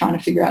I'm always trying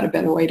to figure out a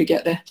better way to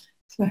get there.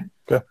 So,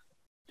 okay.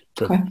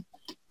 Good. Okay.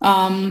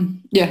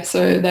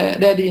 So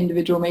they're the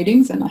individual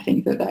meetings, and I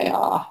think that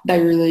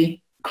they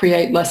really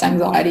create less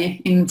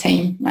anxiety in the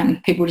team,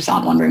 and people just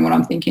aren't wondering what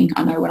I'm thinking.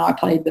 I know when I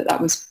played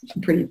that was a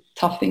pretty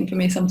tough thing for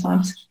me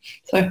sometimes.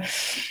 So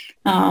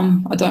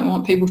I don't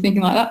want people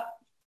thinking like that.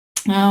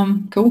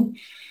 Cool.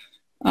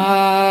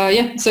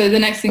 So the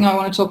next thing I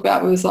want to talk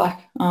about was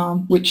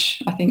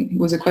which I think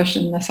was a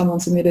question that someone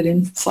submitted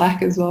in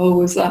Slack as well,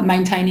 was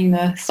maintaining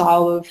the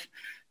style of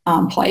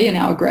play and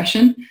our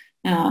aggression.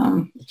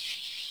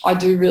 I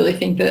do really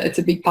think that it's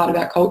a big part of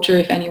our culture.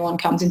 If anyone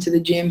comes into the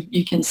gym,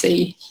 you can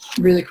see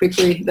really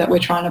quickly that we're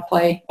trying to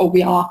play, or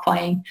we are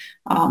playing,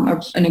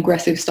 an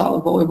aggressive style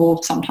of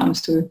volleyball,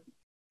 sometimes to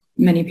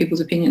many people's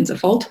opinions a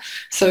fault.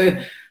 So,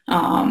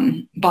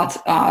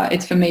 but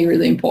it's for me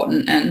really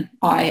important, and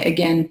I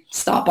again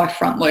start by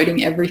front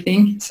loading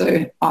everything.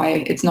 So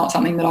it's not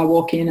something that I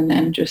walk in and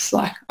then just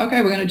like,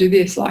 okay, we're going to do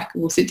this. Like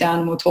we'll sit down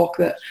and we'll talk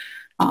that.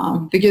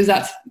 Because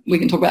we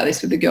can talk about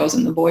this with the girls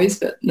and the boys,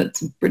 but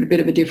that's a bit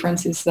of a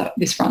difference, is that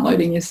this front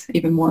loading is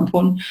even more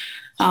important.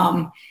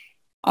 I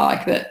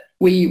like that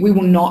we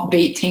will not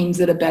beat teams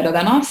that are better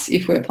than us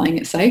if we're playing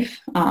it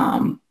safe.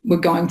 We're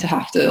going to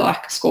have to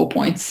like score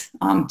points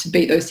to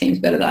beat those teams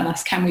better than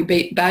us. Can we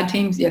beat bad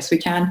teams? Yes, we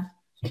can.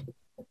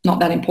 Not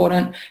that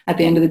important. At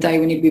the end of the day,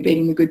 we need to be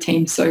beating the good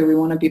teams, so we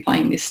want to be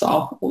playing this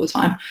style all the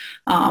time.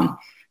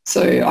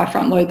 So I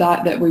front load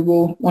that we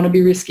will want to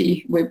be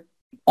risky. We're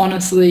going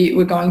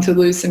to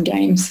lose some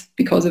games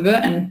because of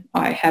it, and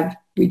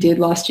we did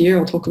last year.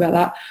 I'll talk about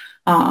that.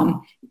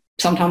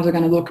 Sometimes we're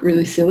going to look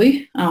really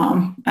silly.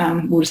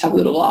 We'll just have a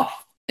little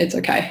laugh. It's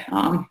okay.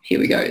 Here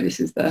we go. This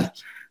is the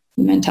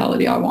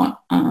mentality I want.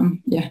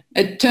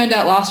 It turned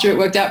out last year it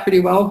worked out pretty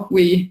well.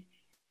 We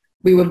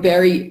were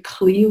very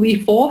clearly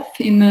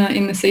fourth in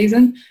the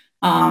season.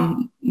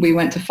 We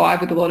went to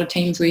 5 with a lot of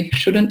teams we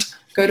shouldn't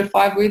go to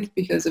 5 with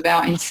because of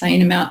our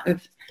insane amount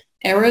of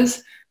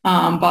errors.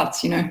 But,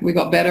 we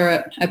got better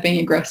at being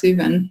aggressive,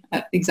 and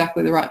at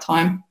exactly the right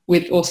time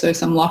with also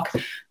some luck.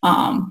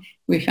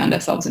 We found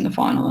ourselves in the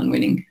final and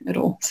winning it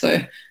all. So,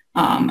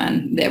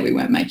 and there we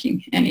weren't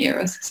making any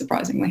errors,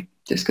 surprisingly,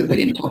 just because we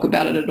didn't talk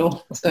about it at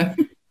all. So,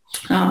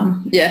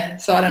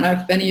 so I don't know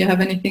if any of you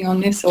have anything on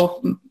this or...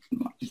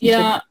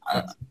 Yeah,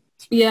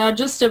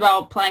 just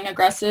about playing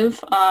aggressive.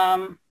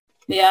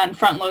 And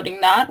front loading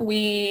that.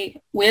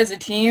 We as a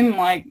team,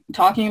 like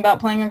talking about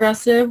playing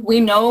aggressive, we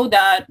know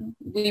that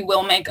we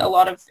will make a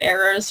lot of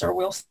errors, or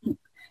we'll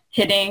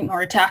hitting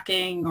or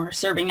attacking or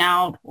serving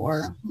out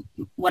or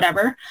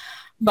whatever.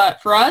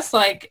 But for us,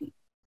 like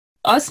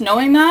us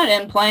knowing that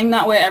and playing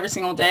that way every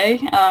single day,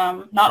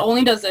 not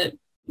only does it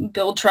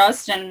build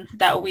trust and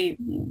that we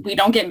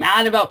don't get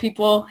mad about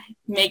people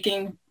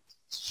making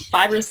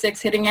 5 or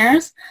 6 hitting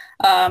errors,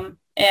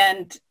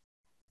 and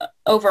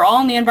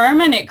overall in the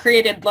environment, it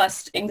created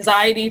less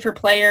anxiety for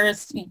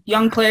players,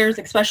 young players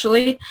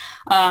especially,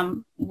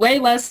 way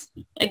less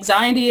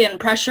anxiety and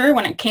pressure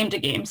when it came to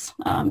games,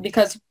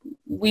 because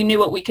we knew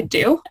what we could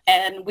do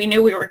and we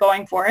knew we were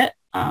going for it.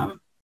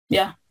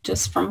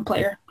 Just from a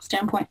player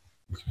standpoint.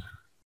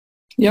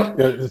 Yep.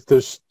 Yeah,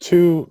 there's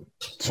two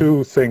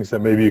things that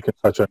maybe you can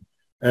touch on,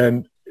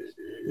 and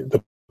the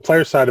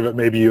player side of it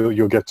maybe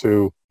you'll get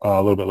to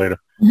a little bit later.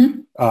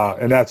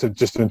 Mm-hmm. And that's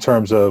just in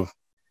terms of,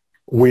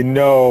 we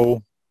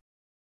know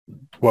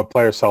what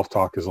player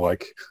self-talk is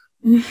like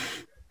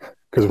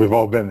because we've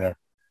all been there.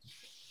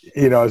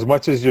 As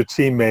much as your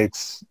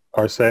teammates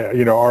are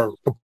are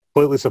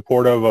completely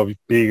supportive of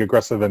being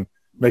aggressive and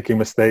making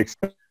mistakes,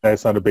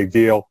 it's not a big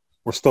deal.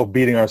 We're still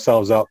beating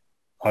ourselves up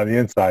on the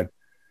inside.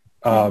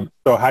 So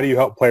how do you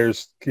help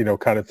players,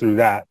 kind of through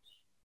that?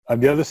 On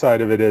the other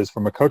side of it is,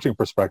 from a coaching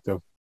perspective,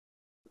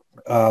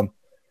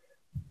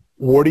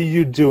 what are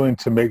you doing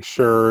to make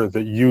sure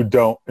that you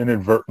don't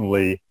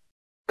inadvertently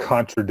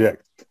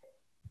contradict,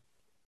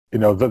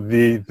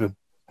 the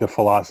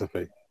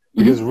philosophy?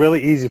 Because it's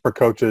really easy for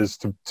coaches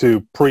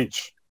to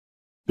preach,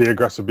 be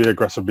aggressive,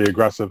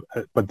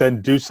 but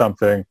then do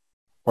something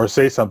or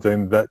say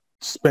something that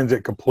spins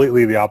it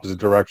completely the opposite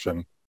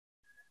direction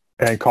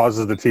and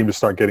causes the team to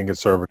start getting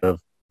conservative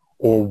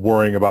or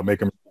worrying about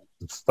making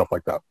stuff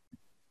like that.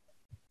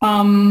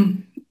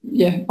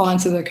 I'll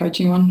answer the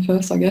coaching one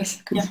first, I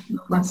guess, because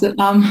that's it.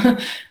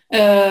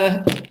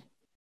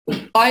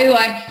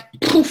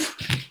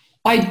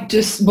 I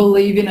just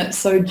believe in it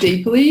so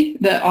deeply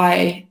that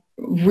I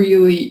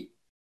really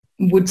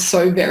would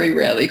so very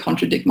rarely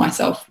contradict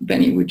myself.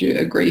 Benny, would you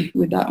agree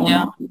with that one?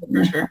 Yeah,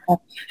 for sure.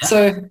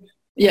 So,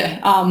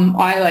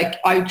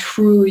 I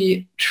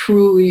truly,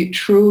 truly,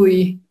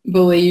 truly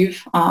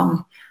believe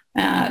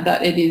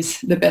that it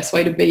is the best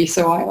way to be.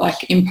 So I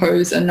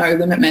impose a no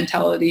limit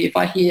mentality. If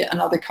I hear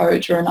another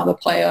coach or another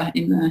player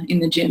in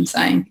the gym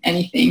saying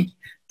anything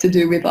to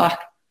do with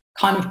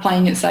kind of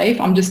playing it safe,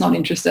 I'm just not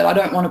interested. I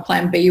don't want a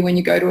plan B when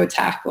you go to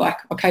attack,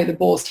 okay, the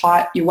ball's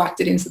tight, you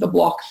whacked it into the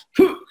block.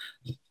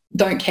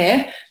 Don't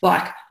care.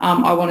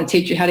 I want to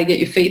teach you how to get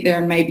your feet there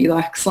and maybe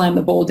slam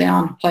the ball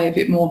down, play a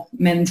bit more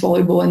men's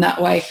volleyball in that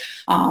way,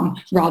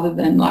 rather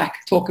than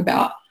talk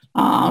about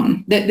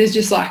there's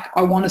just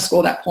I want to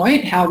score that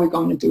point. How are we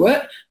going to do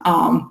it?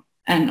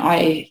 And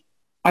I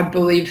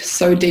believe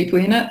so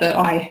deeply in it that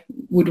I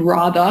would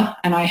rather,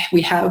 and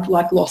we have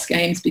lost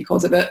games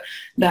because of it,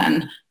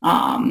 than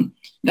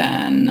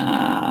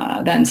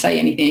say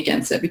anything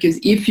against it. Because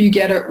if you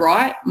get it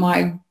right,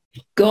 my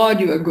God,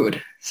 you are good.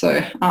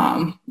 So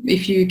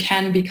if you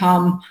can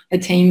become a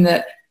team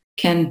that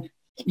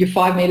you're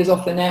 5 meters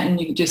off the net and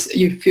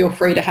you feel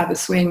free to have a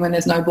swing when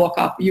there's no block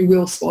up, you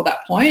will score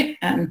that point.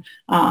 And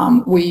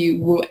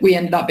we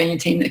ended up being a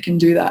team that can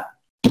do that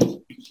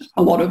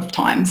a lot of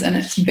times, and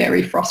it's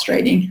very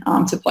frustrating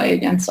to play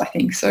against, I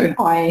think. So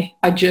I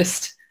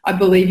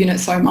believe in it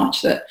so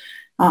much that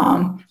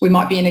we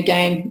might be in a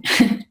game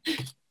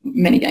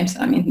many games.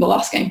 I mean, the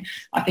last game,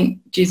 I think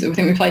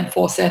we played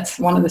 4 sets.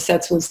 One of the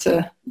sets was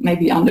to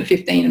maybe under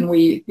 15, and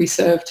we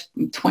served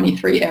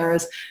 23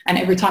 errors. And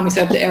every time we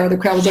served the error, the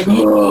crowd was like,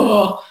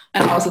 oh,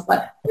 and I was just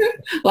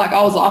like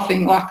I was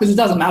laughing, because it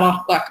doesn't matter.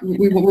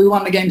 We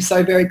won the game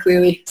so very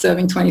clearly,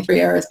 serving 23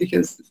 errors,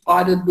 because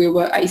either we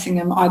were acing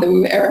them, either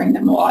we were erroring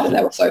them, or either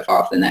they were so far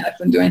off the net they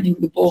couldn't do anything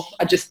with the ball.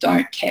 I just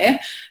don't care.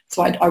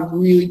 So I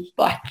really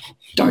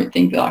don't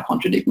think that I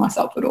contradict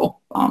myself at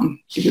all,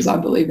 because I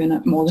believe in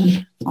it more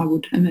than I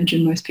would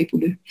imagine most people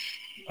do.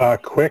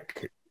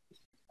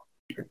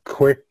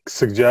 Quick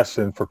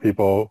suggestion for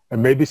people,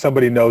 and maybe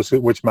somebody knows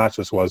which match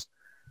this was,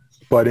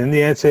 but in the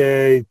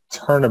NCAA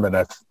tournament,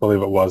 I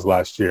believe it was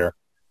last year,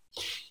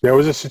 there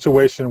was a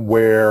situation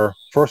where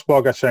first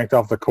ball got shanked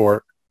off the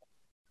court.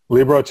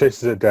 Libero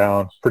chases it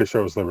down. Pretty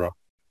sure it was Libero.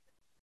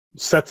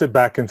 Sets it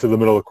back into the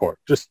middle of the court.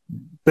 Just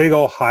big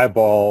old high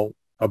ball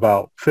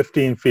about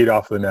 15 feet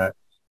off the net.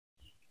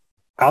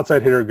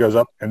 Outside hitter goes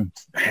up and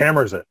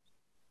hammers it.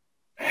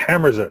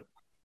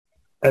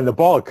 And the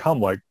ball had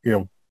come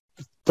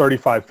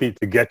 35 feet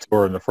to get to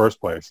her in the first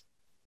place,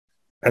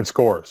 and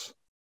scores.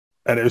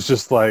 And it was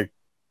just like,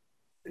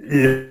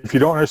 if you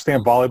don't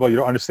understand volleyball, you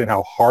don't understand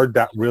how hard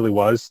that really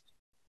was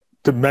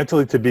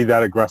mentally to be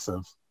that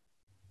aggressive,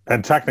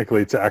 and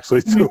technically to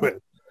actually do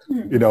it.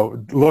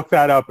 Look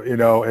that up.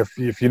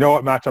 If you know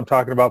what match I'm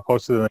talking about,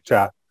 post it in the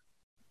chat.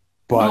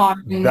 But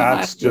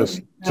that's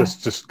just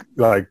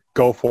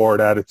go for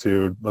it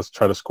attitude. Let's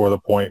try to score the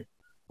point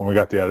when we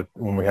have the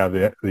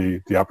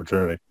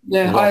opportunity.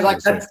 Yeah,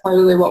 that's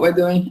totally what we're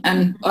doing.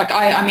 And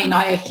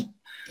I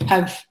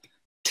have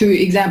 2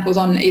 examples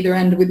on either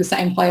end with the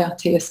same player,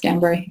 Tia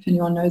Scambray, if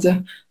anyone knows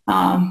her.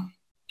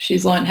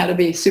 She's learned how to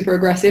be super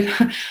aggressive.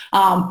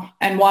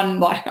 And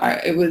one,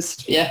 it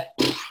was,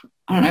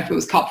 I don't know if it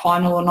was cup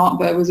final or not,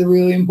 but it was a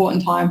really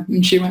important time.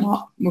 And she went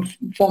up with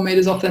 4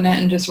 meters off the net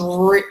and just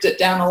ripped it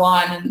down the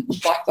line, and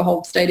the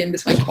whole stadium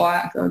just went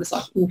quiet. So I was just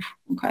like, oof,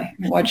 okay,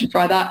 why'd you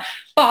try that?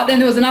 But then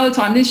there was another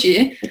time this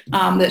year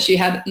that she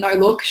had no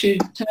look. She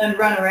turned,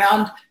 ran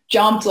around,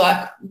 jumped,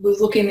 was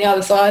looking the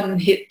other side,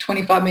 and hit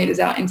 25 meters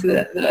out into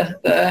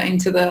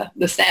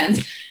the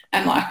stands.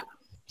 And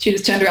she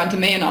just turned around to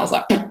me, and I was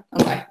like,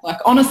 okay.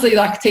 Honestly,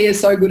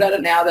 Tia's so good at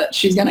it now that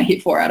she's going to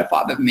hit 4 out of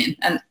 5 of them in.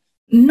 And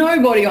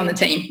nobody on the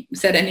team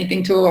said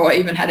anything to her or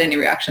even had any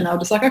reaction. They were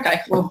just like,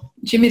 okay, well,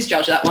 she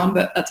misjudged that one,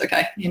 but that's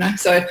okay,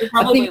 So we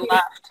probably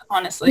laughed,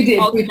 honestly. We did.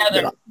 All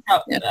together.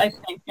 I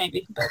think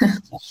maybe.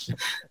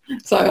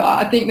 So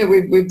I think that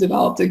we've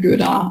developed a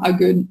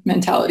good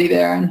mentality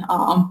there, and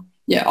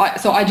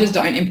so I just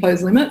don't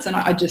impose limits, and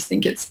I just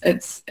think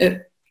it's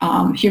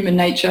human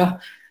nature,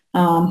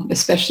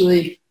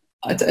 especially.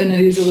 And it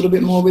is a little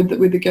bit more with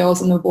the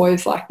girls and the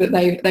boys,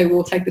 that they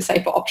will take the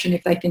safer option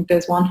if they think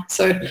there's one.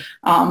 So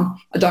I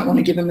don't want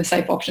to give them a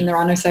safe option. There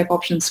are no safe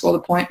options. Score the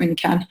point when you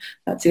can.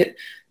 That's it.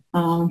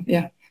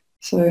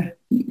 So,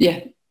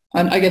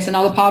 and I guess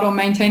another part on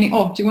maintaining.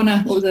 Oh, do you want to,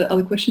 what was the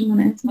other question you want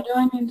to answer? What do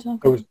I mean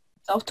to?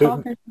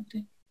 Self-talk or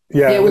something?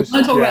 Yeah, we're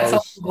going to talk about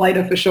self-talk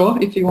later for sure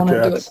if you want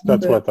to do it.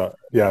 That's what I thought.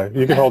 Yeah,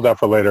 you can hold that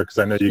for later because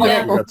I know you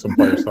got some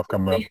player stuff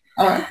coming up.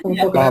 All right.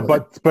 We'll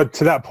but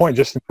to that point,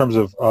 just in terms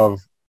of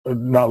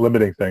not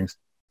limiting things,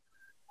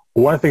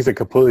 one of the things that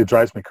completely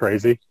drives me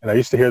crazy, and I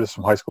used to hear this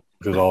from high school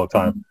coaches all the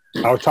time,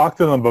 I would talk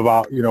to them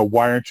about,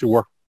 why aren't you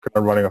working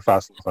on running a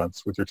fast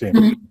offense with your team?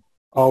 Mm-hmm.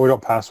 Oh, we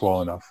don't pass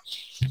well enough.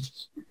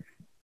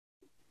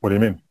 What do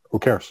you mean? Who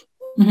cares?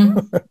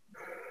 Mm-hmm.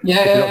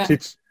 If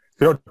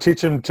you don't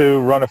teach them to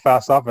run a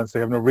fast offense, they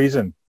have no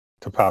reason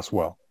to pass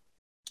well.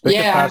 They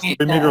can pass the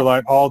 3-meter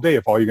line all day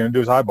if all you're going to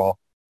do is high-ball.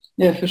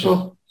 Yeah, for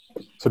sure.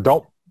 So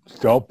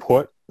don't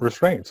put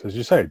restraints, as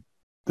you say.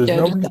 There's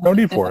no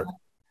need for it.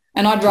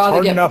 And I'd rather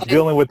it's hard enough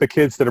dealing with the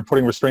kids that are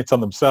putting restraints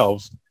on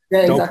themselves.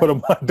 Yeah, don't put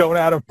them. Don't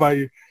add them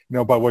by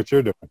what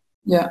you're doing.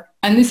 Yeah,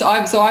 and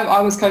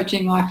I was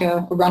coaching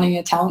running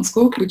a talent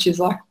school, which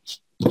is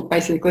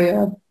basically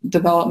a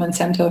development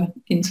center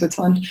in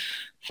Switzerland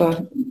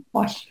for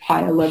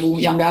higher level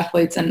young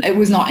athletes, and it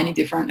was not any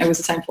different. It was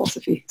the same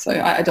philosophy, so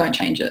I don't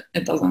change it.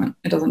 It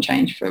doesn't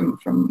change from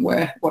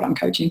what I'm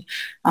coaching,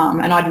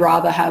 and I'd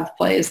rather have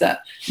players that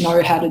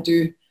know how to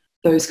do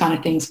those kind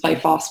of things, play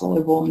fast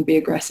volleyball and be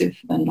aggressive,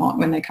 than not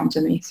when they come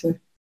to me. So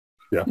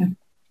yeah.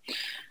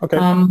 Okay.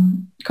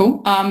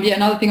 Cool.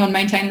 Another thing on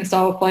maintaining the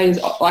style of play is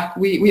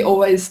we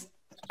always,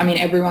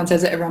 everyone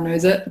says it, everyone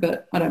knows it,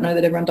 but I don't know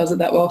that everyone does it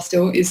that well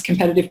still, is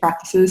competitive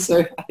practices.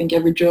 So I think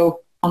every drill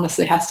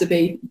honestly has to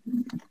be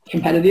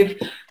competitive.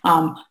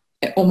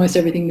 Almost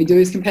everything we do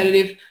is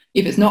competitive.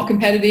 If it's not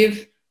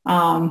competitive,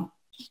 I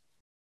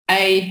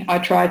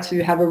try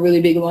to have a really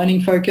big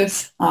learning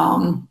focus,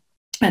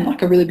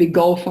 and a really big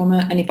goal from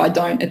it. And if I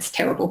don't, it's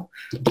terrible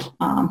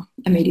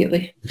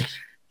immediately.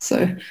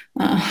 So,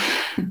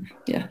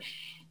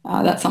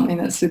 that's something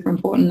that's super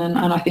important. And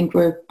I think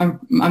we're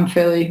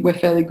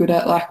fairly good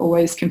at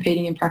always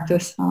competing in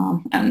practice,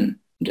 and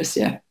just,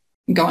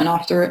 going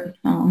after it.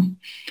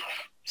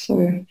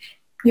 So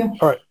Yeah.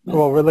 All right.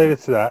 Well, related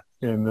to that,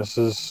 and this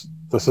is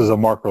a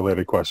Mark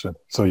related question,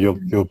 so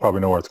you'll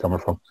probably know where it's coming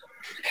from.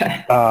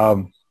 Okay.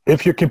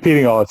 If you're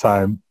competing all the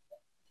time,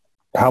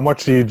 how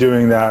much are you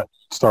doing that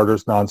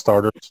starters,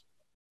 non-starters,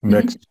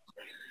 mixed?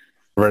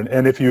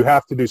 And if you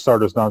have to do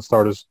starters,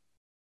 non-starters,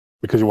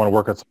 because you want to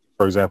work at,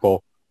 for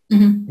example,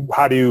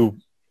 how do you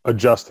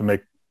adjust to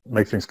make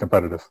things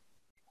competitive?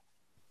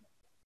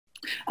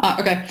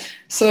 Okay,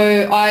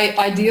 so I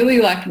ideally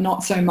like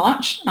not so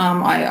much.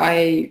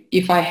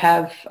 If I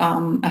have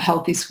a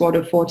healthy squad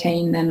of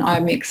 14, then I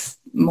mix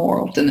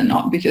more often than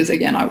not, because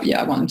again, I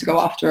want them to go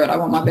after it. I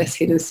want my best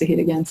hitters to hit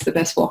against the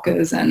best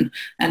blockers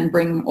and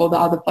bring all the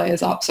other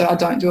players up. So I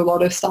don't do a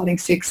lot of starting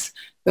six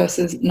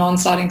versus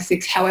non-starting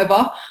six.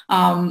 However,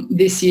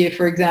 this year,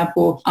 for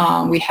example,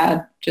 we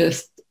had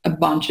just a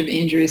bunch of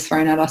injuries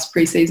thrown at us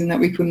pre-season that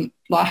we couldn't,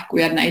 like,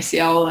 we had an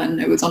ACL and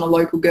it was on a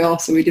local girl,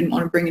 so we didn't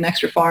want to bring an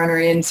extra foreigner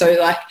in. So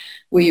like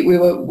we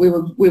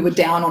were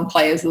down on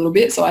players a little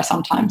bit. So I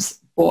sometimes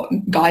brought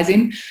guys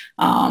in,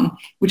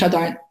 which I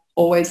don't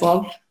always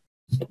love,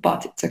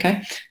 but it's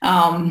okay.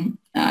 And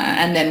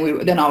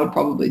then I would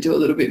probably do a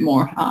little bit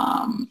more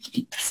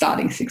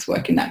starting six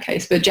work in that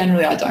case. But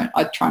generally I don't.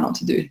 I try not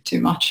to do too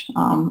much.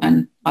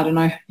 And I don't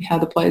know how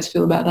the players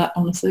feel about that,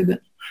 honestly, but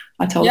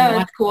I tell them. Yeah,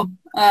 that's cool.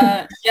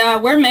 Yeah,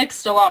 we're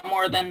mixed a lot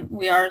more than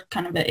we are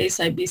kind of an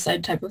A-side,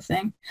 B-side type of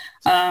thing.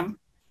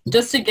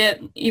 Just to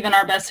get even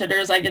our best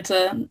hitters, I get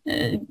to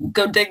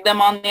go dig them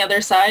on the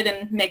other side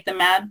and make them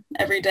mad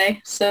every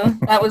day. So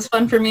that was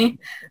fun for me.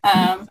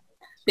 But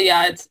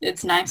yeah,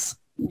 it's nice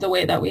the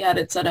way that we had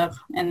it set up,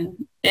 and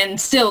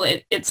still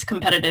it's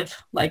competitive.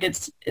 Like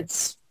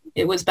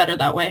it was better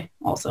that way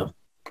also.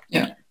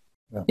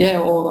 Yeah,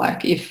 or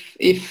like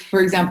if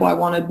for example I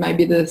wanted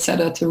maybe the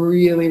setter to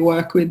really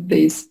work with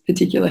these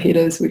particular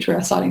hitters, which were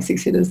our starting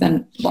six hitters,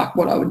 then like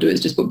what I would do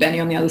is just put Benny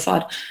on the other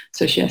side,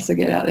 so she has to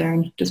get out there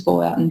and just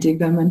ball out and dig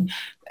them. And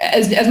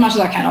as much as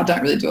I can, I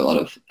don't really do a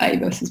lot of A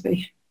versus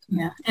B.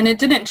 Yeah, and it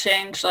didn't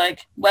change,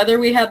 like whether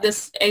we had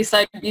this A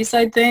side, B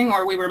side thing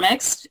or we were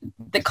mixed,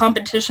 the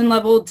competition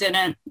level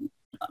didn't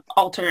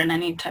alter in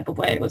any type of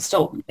way. It was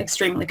still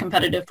extremely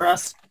competitive for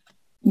us.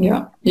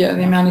 Yeah,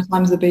 the amount of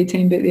times the B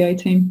team beat the A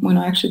team when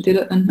I actually did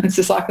it, and it's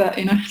just like that,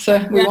 you know.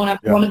 So we want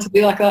it to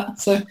be like that.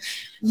 So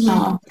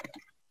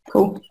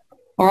cool.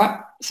 All right.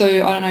 So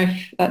I don't know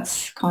if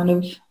that's kind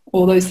of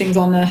all those things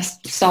on the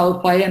style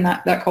of play and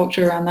that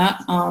culture around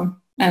that.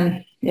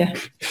 And yeah,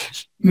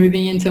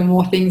 moving into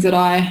more things that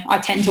I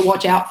tend to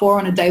watch out for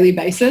on a daily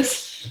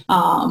basis.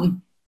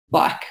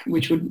 Like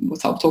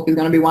self-talk is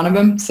going to be one of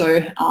them.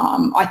 So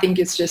I think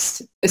it's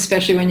just,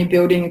 especially when you're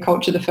building a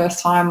culture the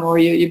first time, or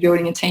you're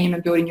building a team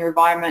and building your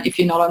environment, if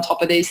you're not on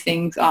top of these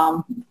things,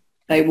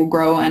 they will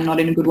grow, and not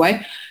in a good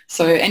way.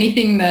 So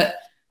anything that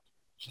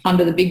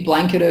under the big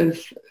blanket of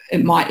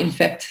it might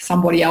infect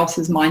somebody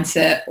else's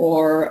mindset,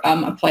 or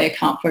a player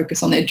can't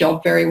focus on their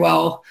job very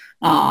well,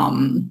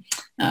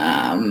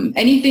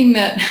 anything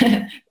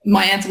that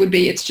my answer would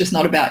be, it's just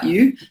not about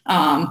you.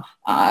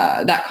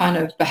 That kind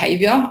of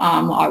behavior,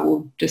 I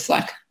will just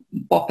like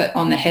bop it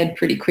on the head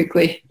pretty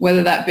quickly,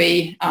 whether that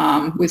be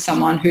with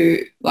someone who,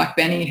 like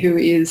Benny, who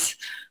is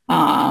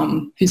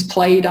who's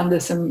played under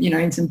some,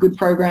 in some good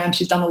programs.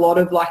 She's done a lot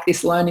of like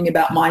this learning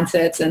about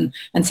mindsets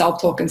and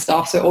self-talk and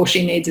stuff. So all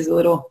she needs is a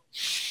little,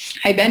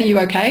 hey, Benny, you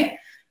okay?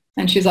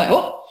 And she's like,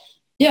 oh,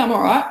 yeah, I'm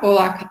all right. Or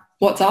like,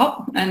 what's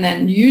up? And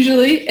then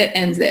usually it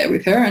ends there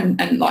with her.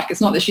 And like,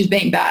 it's not that she's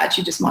being bad.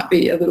 She just might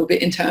be a little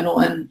bit internal,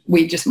 and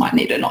we just might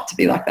need her not to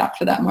be like that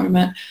for that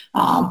moment.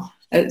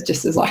 It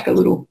just is like a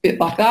little bit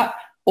like that.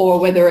 Or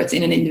whether it's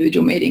in an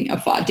individual meeting, a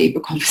far deeper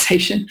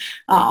conversation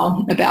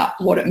about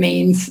what it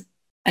means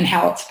and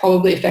how it's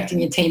probably affecting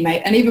your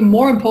teammate. And even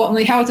more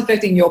importantly, how it's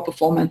affecting your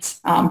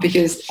performance,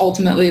 because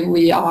ultimately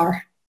we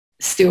are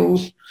still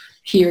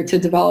here to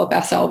develop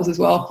ourselves as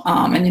well.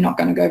 And you're not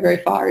going to go very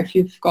far if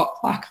you've got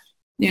like,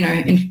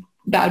 in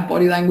bad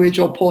body language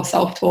or poor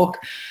self-talk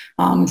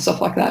and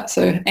stuff like that.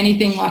 So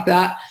anything like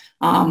that,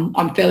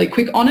 I'm fairly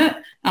quick on it,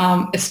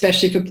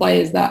 especially for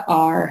players that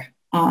are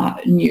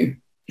new.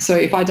 So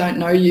if I don't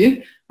know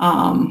you,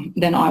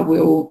 then I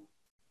will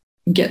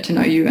get to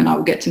know you, and I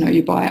will get to know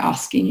you by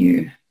asking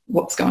you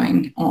what's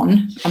going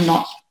on. I'm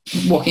not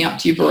walking up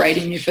to you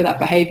berating you for that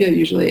behavior.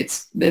 Usually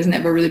there's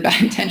never really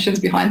bad intentions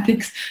behind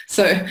things.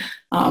 So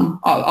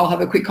I'll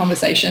have a quick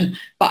conversation,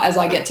 but as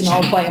I get to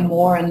know a player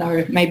more and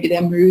know maybe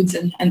their moods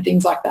and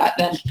things like that,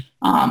 then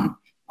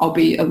I'll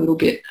be a little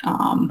bit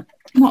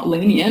not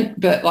lenient,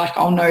 but like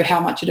I'll know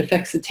how much it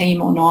affects the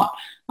team or not.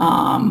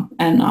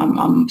 And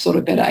I'm sort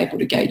of better able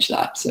to gauge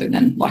that. So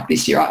then like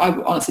this year, I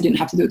honestly didn't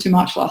have to do it too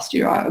much. Last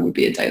year, it would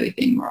be a daily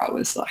thing where I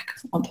was like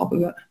on top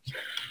of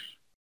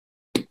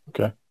it.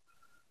 Okay.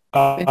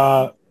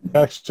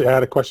 Actually, I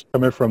had a question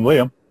come in from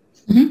Liam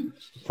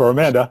for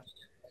Amanda.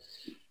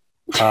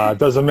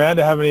 Does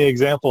Amanda have any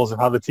examples of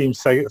how the team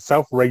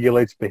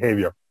self-regulates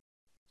behavior?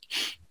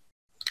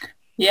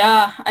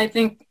 Yeah, I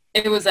think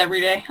it was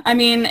every day. I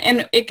mean,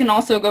 and it can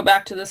also go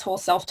back to this whole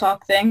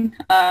self-talk thing.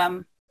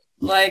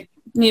 Like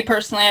me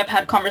personally, I've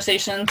had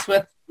conversations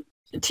with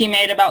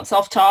teammate about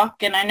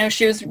self-talk, and I know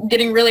she was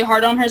getting really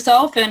hard on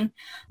herself, and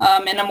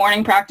in a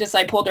morning practice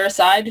I pulled her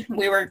aside.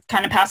 We were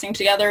kind of passing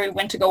together. We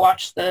went to go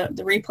watch the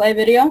replay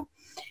video,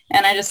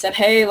 and I just said,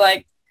 hey,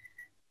 like,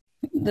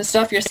 the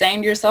stuff you're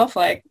saying to yourself,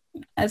 like,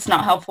 it's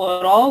not helpful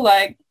at all.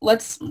 Like,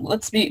 let's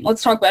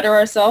talk better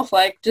ourselves,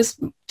 like, just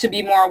to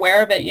be more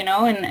aware of it, you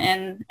know,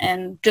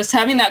 and just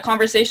having that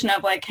conversation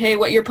of like, hey,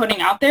 what you're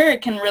putting out there,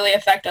 it can really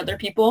affect other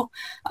people.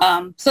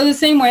 So the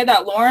same way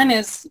that Lauren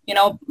is, you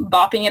know,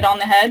 bopping it on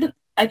the head,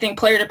 I think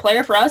player to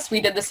player for us,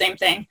 we did the same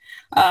thing.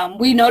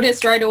 We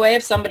noticed right away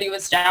if somebody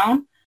was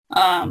down,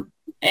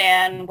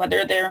 and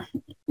whether they're,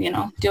 you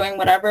know, doing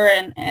whatever,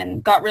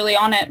 and got really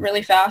on it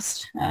really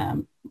fast.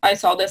 I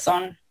saw this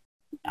on,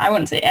 I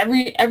wouldn't say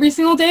every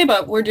single day,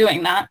 but we're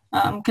doing that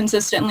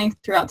consistently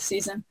throughout the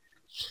season.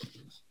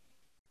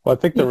 Well, I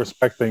think the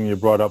respect thing you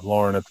brought up,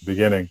 Lauren, at the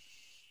beginning,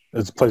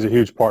 plays a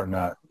huge part in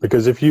that.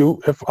 Because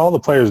if all the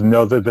players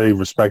know that they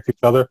respect each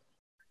other,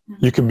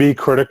 you can be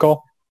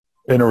critical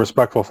in a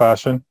respectful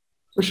fashion.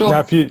 For sure.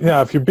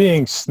 Now, if you're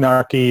being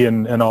snarky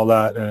and all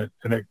that,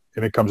 and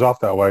it comes off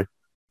that way,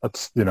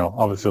 that's, you know,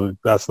 obviously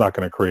that's not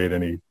going to create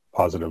any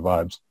positive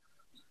vibes.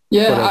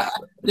 Yeah,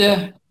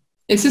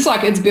 it's just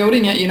like, it's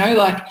building it, you know,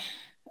 like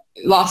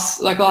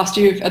last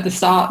year at the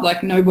start,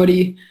 like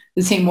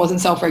the team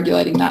wasn't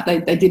self-regulating that. They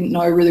didn't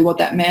know really what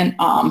that meant.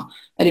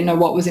 They didn't know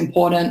what was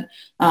important.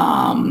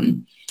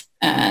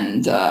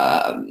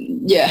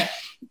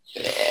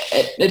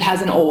 It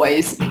hasn't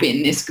always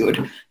been this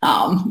good.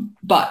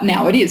 But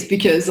now it is,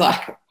 because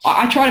like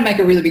I try to make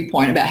a really big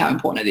point about how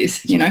important it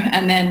is, you know,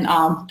 and then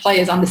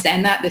players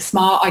understand that. They're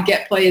smart. I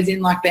get players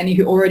in like Benny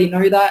who already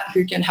know that,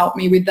 who can help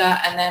me with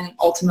that. And then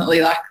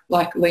ultimately,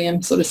 like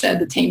Liam sort of said,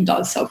 the team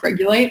does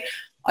self-regulate.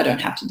 I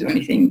don't have to do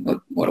anything.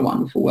 What a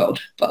wonderful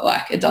world. But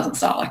like, it doesn't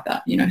start like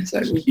that, you know,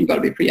 so you've got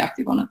to be pretty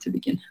active on it to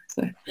begin.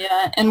 So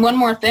yeah. And one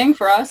more thing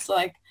for us,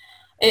 like,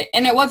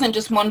 it wasn't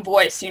just one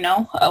voice, you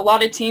know. A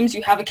lot of teams,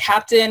 you have a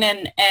captain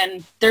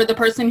and they're the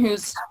person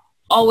who's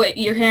always,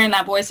 you're hearing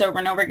that voice over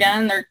and over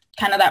again. They're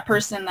kind of that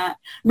person that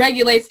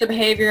regulates the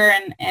behavior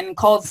and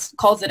calls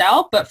it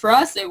out. But for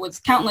us, it was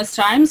countless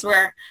times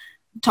where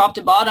top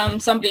to bottom,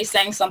 somebody's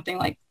saying something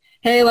like,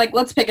 hey, like,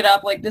 let's pick it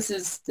up. Like, this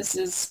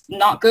is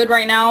not good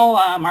right now.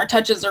 Our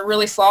touches are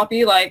really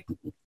sloppy. Like,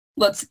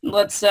 let's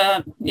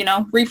you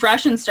know,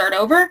 refresh and start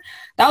over.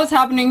 That was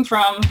happening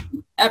from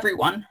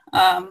everyone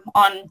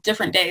on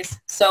different days.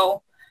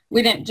 So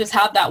we didn't just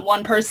have that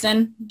one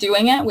person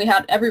doing it. We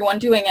had everyone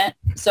doing it.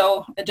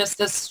 So it just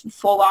this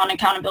full-on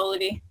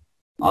accountability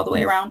all the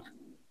way around.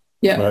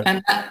 Yeah, right.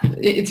 And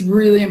it's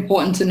really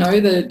important to know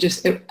that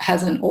it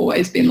hasn't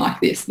always been like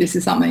this. This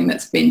is something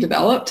that's been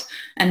developed,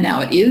 and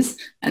now it is,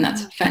 and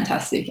that's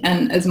fantastic.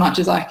 And as much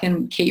as I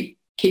can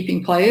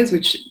keeping players,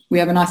 which we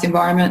have a nice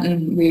environment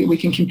and we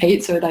can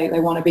compete, so they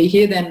want to be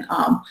here, then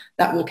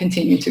that will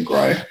continue to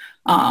grow.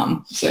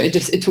 So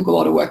it took a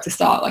lot of work to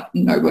start. Like,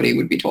 nobody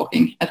would be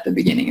talking at the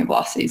beginning of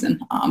last season,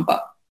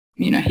 but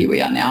you know, here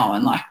we are now,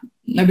 and like,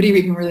 nobody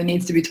even really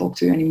needs to be talked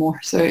to anymore.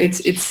 So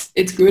it's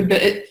good,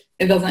 but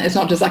it's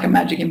not just like a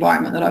magic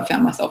environment that I've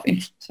found myself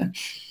in. So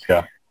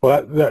yeah,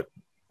 well, that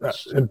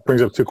it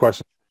brings up two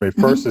questions for me.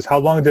 First is, how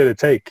long did it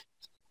take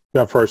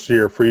that first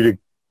year for you to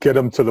get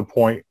them to the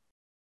point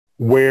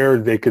where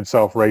they could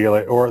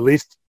self-regulate, or at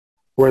least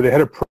where they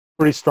had a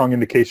pretty strong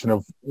indication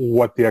of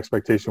what the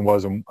expectation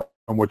was and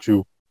what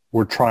you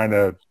were trying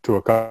to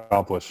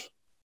accomplish?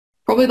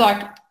 Probably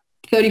like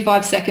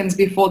 35 seconds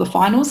before the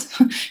finals,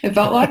 it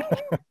felt like.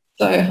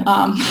 So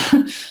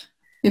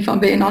if I'm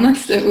being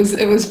honest, it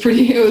was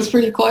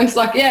pretty close.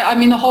 Like, yeah, I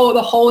mean, the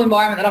whole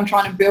environment that I'm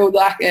trying to build,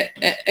 like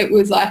it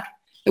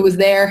was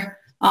there,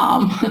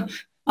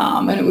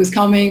 and it was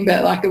coming,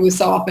 but like, it was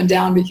so up and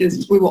down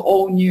because we were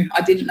all new.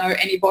 I didn't know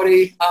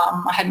anybody.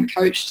 I hadn't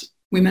coached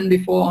women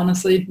before,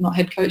 honestly, not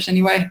head coached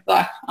anyway.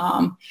 Like,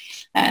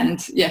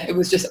 and yeah, it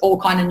was just all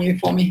kind of new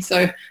for me.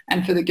 So,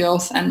 and for the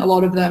girls, and a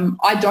lot of them,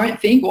 I don't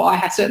think, well,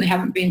 I certainly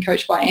haven't been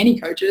coached by any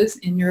coaches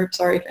in Europe.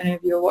 Sorry if any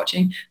of you are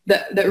watching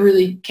that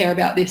really care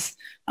about this.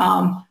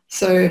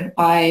 So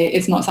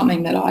it's not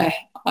something that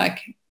I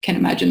can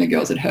imagine the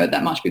girls had heard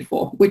that much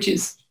before, which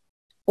is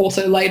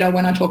also later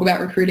when I talk about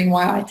recruiting,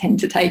 why I tend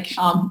to take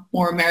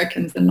more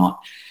Americans than not.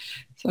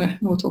 So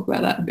we'll talk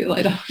about that a bit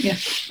later. Yeah.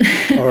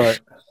 All right.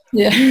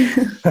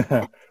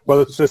 Yeah.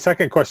 Well, the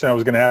second question I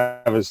was going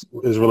to have is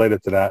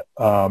related to that,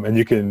 and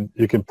you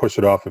can push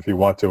it off if you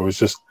want to. It was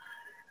just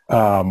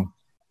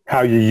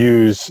how you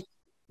use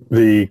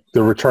the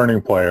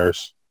returning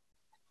players,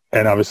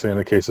 and obviously in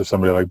the case of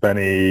somebody like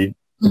Benny,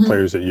 the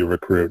players that you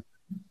recruit,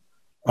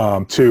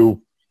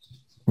 to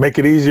make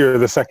it easier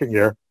the second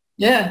year.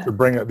 Yeah. To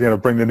bring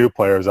the new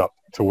players up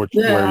to where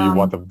you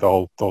want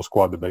the whole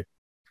squad to be.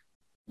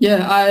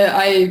 Yeah,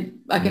 I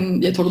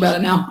can talk about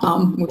it now.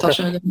 We'll touch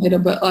on it later,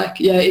 but like,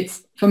 yeah,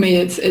 it's for me,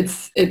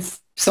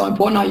 it's so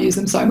important. I use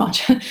them so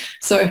much.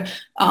 So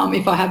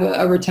if I have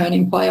a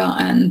returning player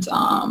and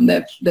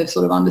they've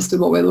sort of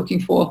understood what we're looking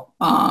for,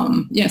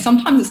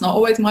 sometimes it's not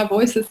always my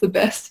voice that's the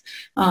best.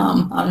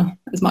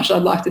 As much as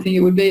I'd like to think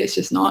it would be, it's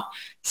just not.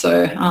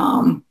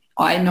 So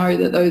I know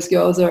that those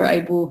girls are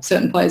able,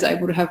 certain players are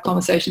able to have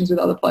conversations with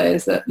other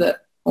players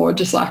that or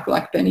just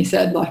like Benny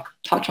said, like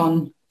touch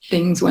on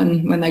things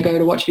when they go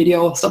to watch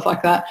video or stuff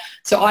like that.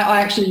 So I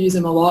actually use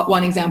them a lot.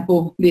 One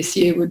example this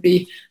year would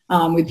be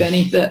with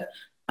Benny that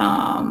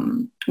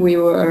we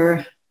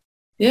were,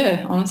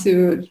 honestly,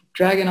 we were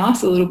dragging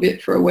us a little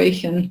bit for a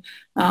week and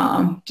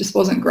just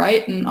wasn't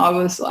great. And I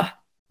was like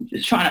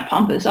just trying to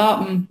pump us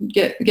up and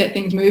get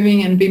things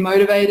moving and be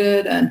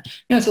motivated. And,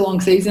 it's a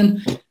long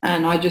season.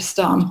 And I just,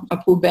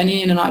 I pulled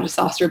Benny in and I just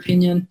asked her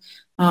opinion.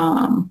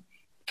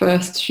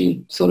 First,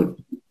 she sort of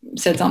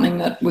said something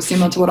that was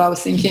similar to what I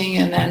was thinking.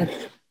 And then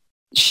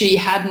she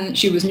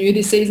was new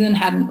this season,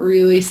 hadn't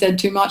really said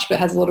too much, but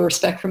has a lot of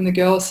respect from the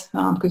girls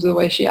because of the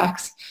way she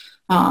acts.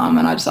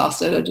 And I just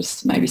asked her to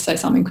just maybe say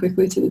something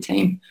quickly to the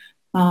team.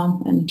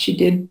 And she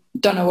did.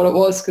 Don't know what it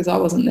was because I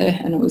wasn't there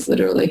and it was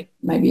literally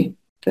maybe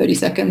 30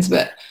 seconds,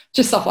 but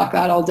just stuff like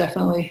that I'll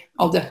definitely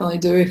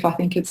do if I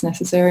think it's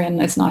necessary. And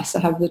it's nice to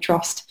have the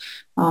trust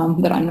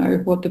that I know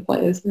what the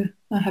players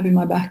are having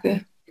my back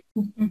there.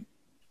 Mm-hmm.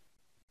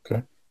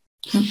 Okay.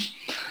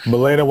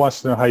 Milena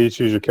wants to know how you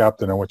choose your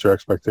captain and what your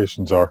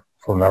expectations are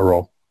from that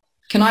role.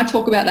 Can I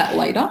talk about that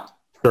later?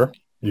 Sure.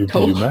 You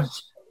may.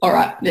 All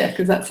right. Yeah,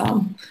 because that's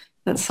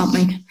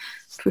something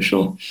for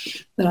sure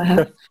that I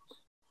have.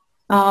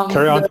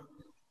 Carry on.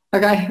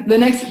 Okay. The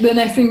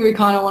next thing we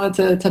kind of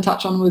wanted to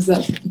touch on was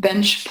that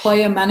bench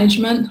player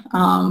management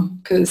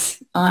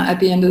because at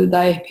the end of the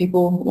day,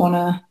 people want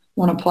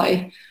to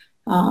play.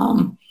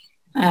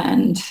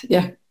 And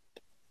yeah.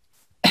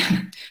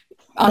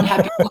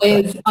 Unhappy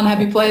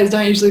players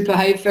don't usually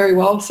behave very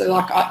well. So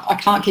like I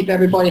can't keep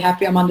everybody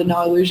happy. I'm under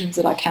no illusions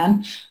that I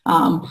can.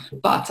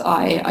 But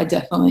I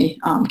definitely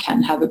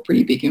can have a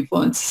pretty big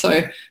influence.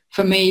 So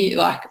for me,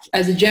 like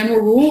as a general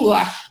rule,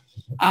 like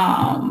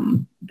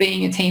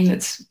being a team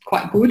that's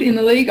quite good in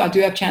the league, I do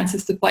have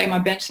chances to play my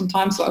bench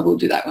sometimes. So I will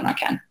do that when I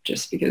can,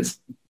 just because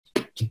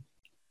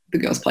the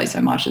girls play so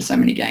much. There's so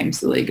many games.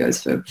 The league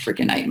goes for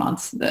freaking 8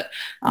 months that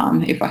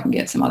if I can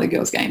get some other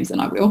girls' games, then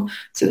I will.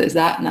 So there's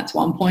that, and that's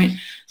one point,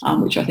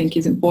 which I think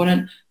is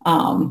important.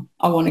 I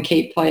want to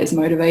keep players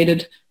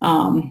motivated.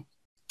 But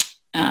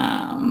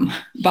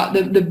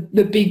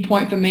the big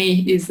point for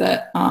me is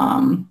that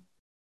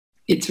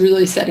it's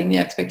really setting the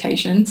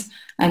expectations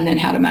and then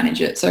how to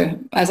manage it. So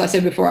as I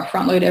said before, I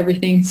front load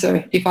everything.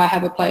 So if I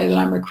have a player that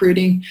I'm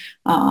recruiting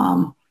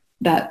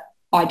that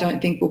I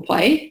don't think will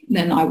play,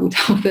 then I will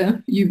tell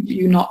them,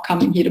 you're not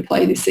coming here to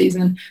play this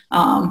season.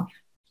 No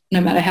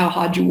matter how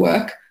hard you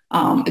work,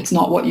 it's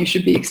not what you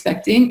should be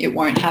expecting. It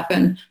won't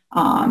happen.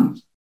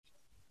 Can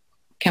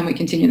we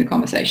continue the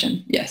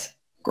conversation? Yes,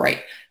 great.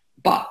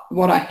 But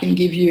what I can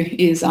give you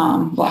is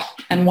I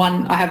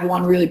have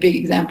one really big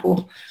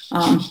example.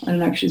 I don't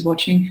know if she's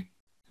watching.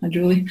 Hi,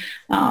 Julie.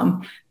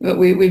 But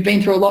we've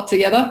been through a lot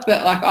together,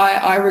 but like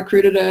I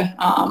recruited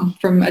her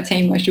from a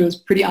team where she was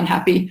pretty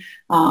unhappy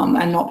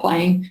and not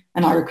playing,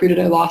 and I recruited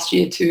her last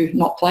year to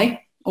not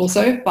play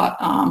also, but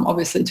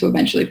obviously to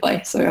eventually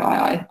play. So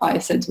I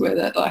said to her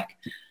that like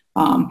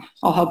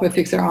I'll help her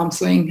fix her arm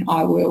swing.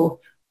 I will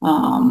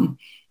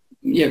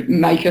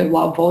make her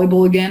love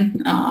volleyball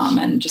again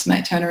and just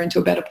turn her into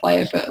a better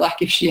player. But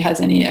like if she has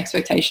any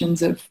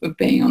expectations of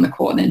being on the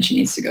court, then she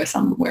needs to go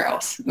somewhere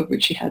else, of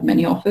which she had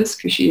many offers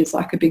because she is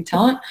like a big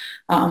talent.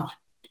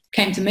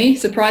 Came to me,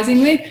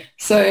 surprisingly.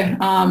 So,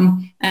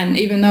 and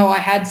even though I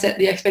had set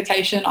the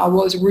expectation, I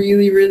was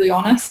really, really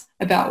honest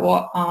about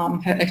what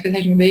her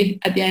expectation would be.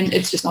 At the end,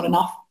 it's just not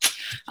enough.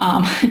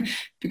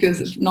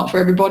 Because it's not for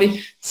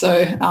everybody.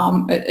 So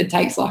it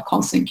takes like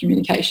constant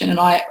communication. And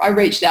I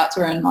reached out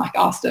to her and like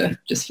asked her,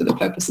 just for the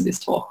purpose of this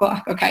talk,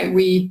 like, okay,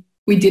 we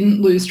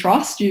didn't lose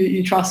trust.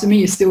 You trusted me.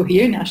 You're still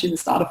here. Now she's a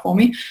starter for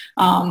me.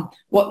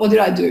 What did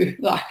I do?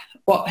 Like,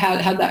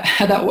 how'd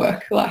that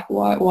work? Like,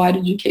 why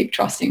did you keep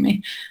trusting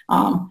me?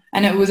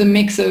 And it was a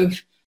mix of,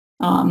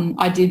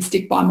 I did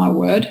stick by my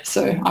word.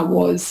 So I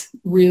was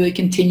really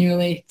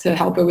continually to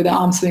help her with her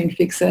arm swing,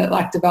 fix it,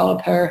 like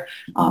develop her,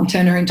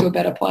 turn her into a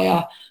better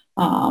player.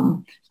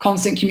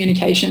 Constant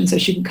communication, so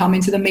she could come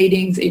into the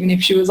meetings even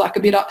if she was like a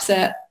bit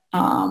upset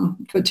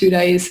for 2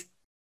 days.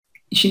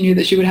 She knew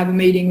that she would have a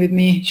meeting with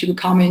me. She would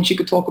come in, she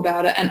could talk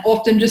about it, and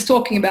often just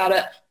talking about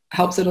it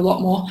helps it a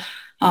lot more.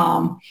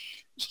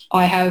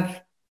 I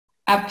have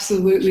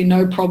absolutely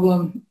no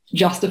problem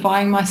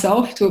justifying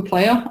myself to a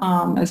player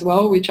as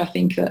well, which I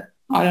think that,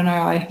 I don't know,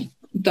 I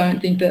don't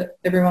think that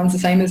everyone's the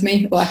same as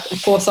me. Like,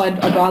 of course,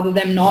 I'd rather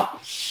them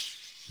not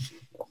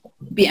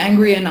be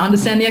angry and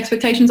understand the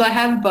expectations I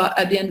have, but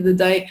at the end of the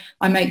day,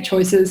 I make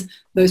choices.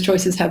 Those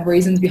choices have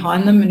reasons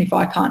behind them, and if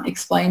I can't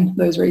explain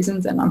those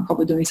reasons, then I'm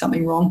probably doing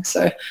something wrong.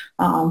 So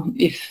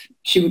if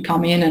she would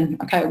come in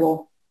and, okay,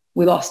 well,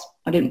 we lost,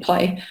 I didn't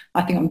play,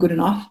 I think I'm good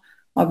enough,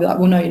 I'll be like,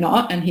 well, no, you're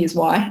not, and here's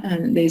why,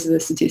 and these are the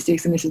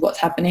statistics, and this is what's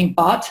happening,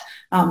 but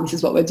this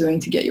is what we're doing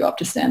to get you up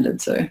to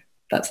standard. So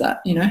that's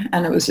that,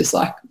 and it was just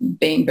like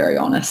being very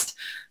honest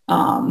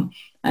and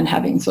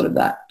having sort of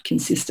that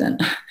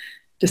consistent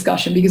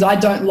discussion, because I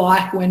don't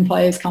like when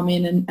players come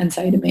in and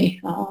say to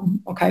me,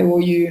 okay,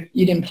 well, you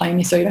didn't play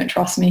me, so you don't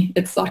trust me.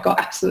 It's like got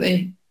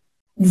absolutely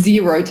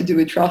zero to do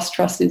with trust.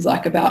 Trust is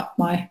like about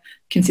my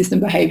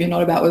consistent behavior,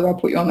 not about whether I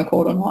put you on the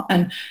court or not.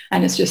 And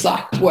it's just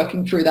like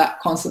working through that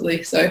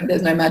constantly. So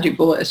there's no magic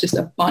bullet. It's just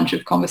a bunch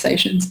of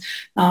conversations.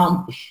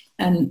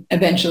 And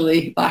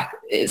eventually, like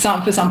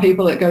for some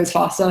people, it goes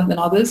faster than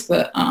others.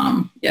 But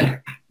yeah,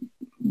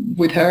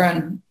 with her,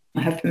 and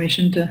I have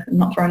permission to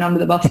not thrown under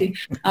the bus here.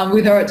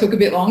 With her, it took a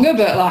bit longer,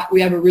 but like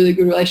we have a really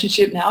good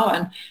relationship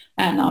now,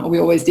 and we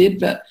always did.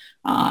 But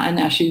and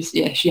now she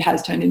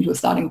has turned into a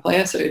starting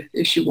player. So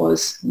she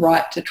was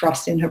right to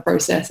trust in her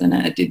process, and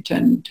it did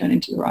turn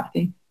into the right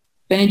thing.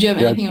 Benny, do you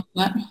have anything on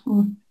that?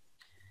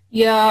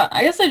 Yeah,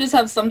 I guess I just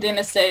have something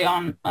to say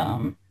on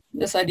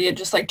this idea,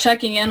 just like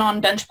checking in on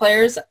bench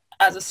players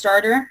as a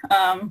starter.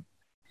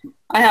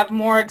 I have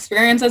more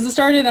experience as a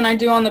starter than I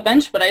do on the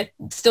bench, but I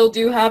still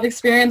do have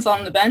experience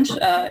on the bench,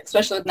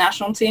 especially with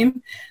national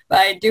team. But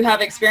I do have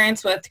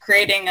experience with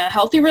creating a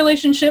healthy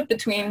relationship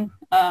between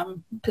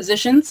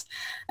positions.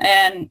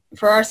 And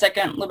for our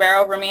second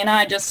libero, Romina,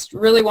 I just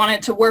really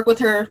wanted to work with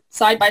her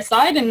side by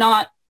side and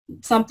not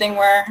something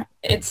where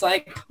it's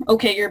like,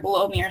 okay, you're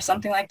below me or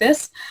something like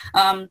this.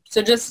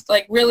 So just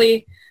like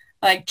really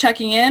like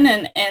checking in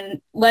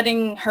and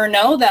letting her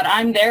know that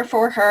I'm there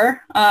for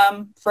her,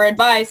 for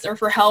advice or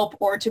for help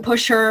or to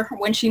push her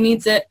when she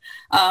needs it.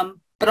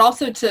 But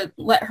also to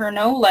let her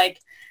know like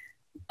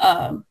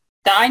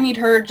that I need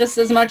her just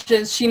as much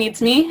as she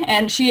needs me.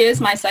 And she is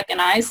my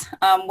second eyes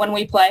when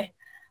we play.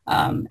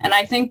 And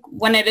I think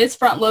when it is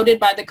front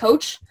loaded by the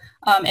coach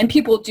and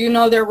people do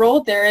know their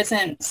role, there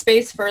isn't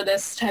space for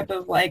this type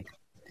of like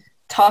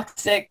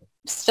toxic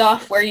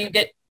stuff where you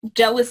get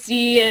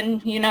jealousy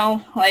and, you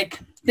know, like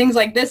things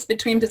like this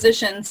between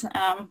positions.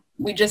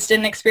 We just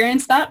didn't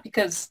experience that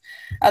because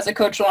as a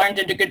coach, Lauren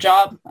did a good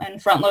job in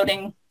front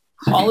loading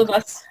all of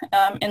us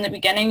in the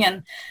beginning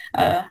and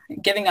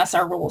giving us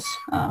our roles.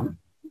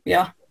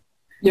 Yeah.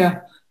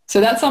 So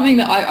that's something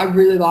that I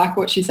really like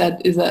what she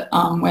said, is that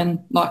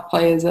when like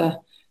players are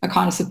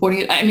kind of supporting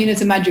it. I mean,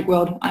 it's a magic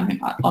world. I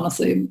mean,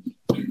 honestly,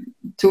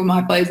 two of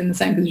my players in the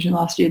same position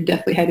last year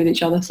definitely hated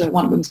each other. So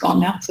one of them's gone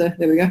now. So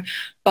there we go.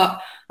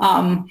 But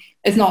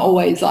it's not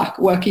always like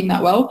working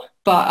that well.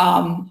 But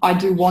I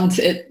do want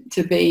it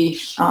to be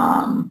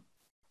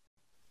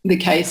the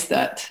case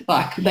that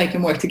like they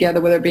can work together,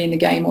 whether it be in the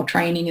game or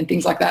training and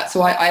things like that.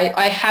 So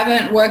I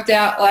haven't worked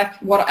out like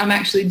what I'm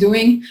actually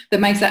doing that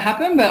makes that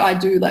happen, but I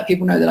do let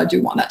people know that I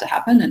do want that to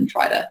happen and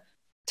try to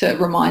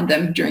remind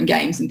them during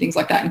games and things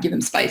like that and give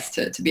them space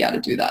to be able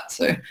to do that.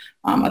 So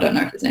I don't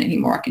know if there's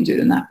anything more I can do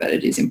than that, but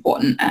it is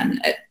important, and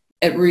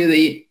it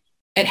really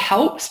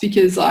helps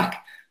because like,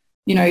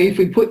 you know, if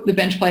we put the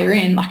bench player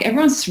in, like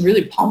everyone's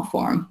really pumped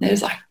for him. They're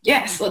just like,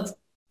 yes, let's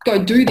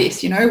go do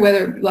this, you know,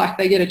 whether like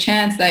they get a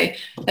chance, they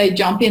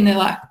jump in, they're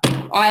like,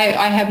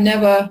 I have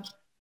never,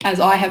 as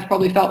I have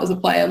probably felt as a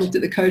player, looked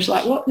at the coach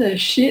like, what the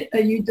shit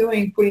are you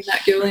doing putting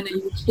that girl in? Are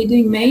you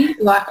kidding me?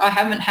 Like I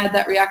haven't had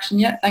that reaction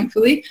yet,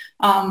 thankfully,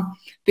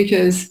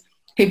 because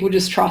people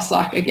just trust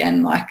like,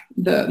 again, like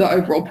the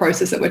overall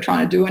process that we're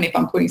trying to do. And if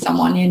I'm putting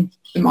someone in,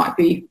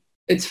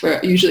 it's for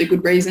usually a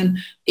good reason,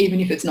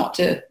 even if it's not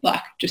to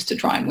like just to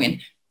try and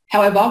win.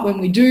 However, when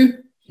we do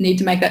need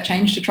to make that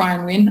change to try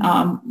and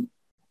win,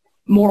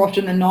 more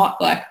often than not,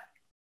 like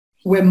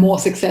we're more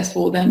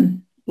successful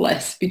than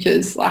less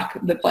because like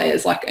the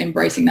players like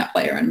embracing that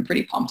player and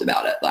pretty pumped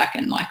about it, like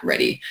and like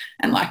ready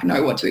and like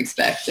know what to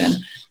expect,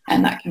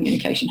 and that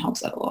communication helps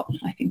that a lot,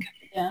 I think.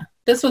 Yeah,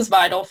 this was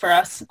vital for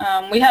us.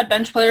 We had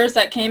bench players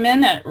that came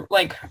in at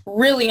like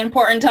really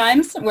important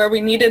times where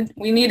we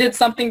needed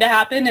something to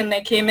happen, and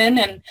they came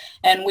in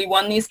and we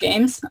won these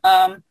games.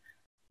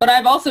 But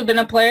I've also been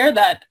a player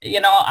that, you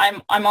know,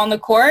 I'm on the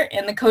court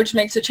and the coach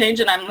makes a change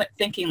and I'm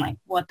thinking like,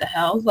 what the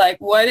hell? Like,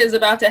 what is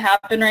about to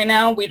happen right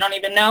now? We don't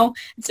even know.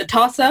 It's a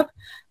toss-up.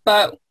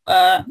 But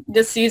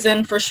this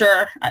season, for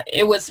sure,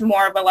 it was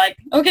more of a like,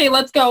 okay,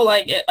 let's go,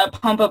 like a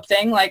pump-up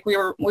thing. Like we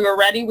were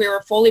ready. We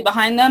were fully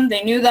behind them.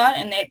 They knew that,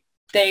 and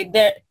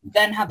they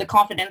then had the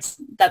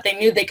confidence that they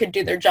knew they could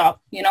do their job,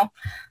 you know?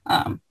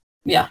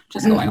 Yeah,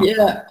 just going on.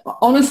 Yeah,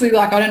 honestly,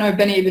 like I don't know if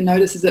Benny even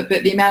notices it,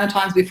 but the amount of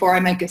times before I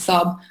make a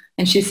sub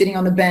and she's sitting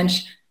on the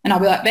bench and I'll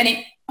be like,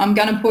 Benny, I'm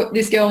going to put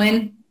this girl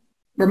in,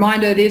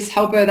 remind her this,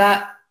 help her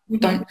that,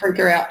 don't freak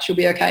her out, she'll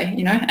be okay,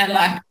 you know? And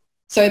like,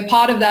 so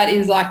part of that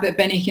is like that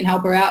Benny can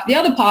help her out. The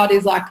other part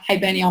is like, hey,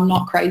 Benny, I'm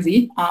not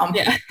crazy.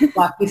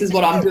 Like this is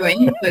what I'm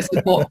doing,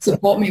 so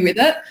support me with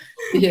it,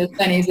 because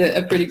Benny's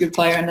a pretty good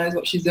player and knows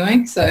what she's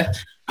doing. So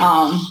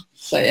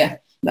yeah,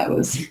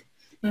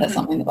 that's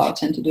something that I'll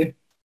tend to do.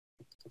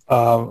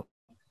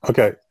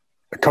 Okay,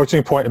 a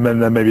coaching point and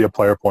then maybe a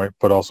player point,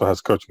 but also has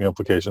coaching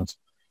implications.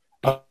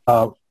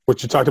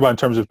 What you talked about in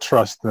terms of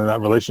trust and that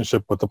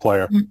relationship with the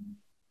player.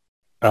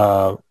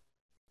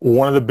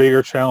 One of the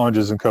bigger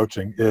challenges in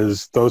coaching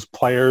is those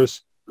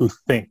players who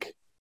think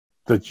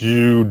that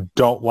you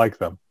don't like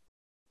them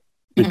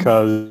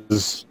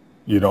because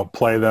you don't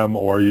play them,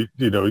 or you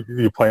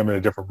play them in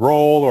a different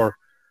role, or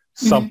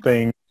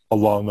something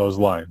along those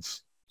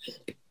lines.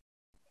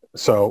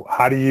 So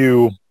how do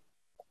you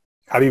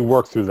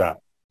work through that?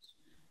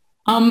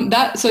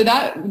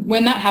 That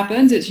when that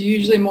happens, it's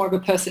usually more of a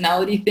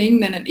personality thing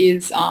than it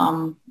is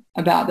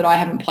about that I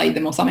haven't played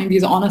them or something,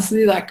 because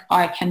honestly, like,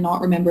 I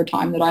cannot remember a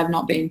time that I've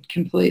not been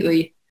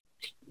completely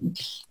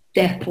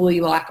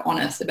deathly like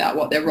honest about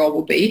what their role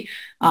will be,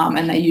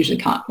 and they usually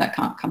can't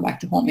come back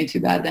to haunt me too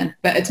bad then.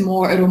 But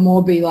it'll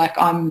more be like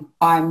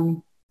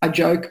I'm a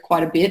joke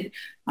quite a bit,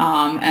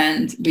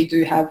 and we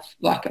do have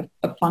like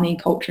a funny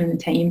culture in the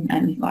team,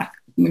 and like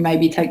we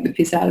maybe take the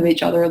piss out of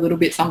each other a little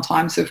bit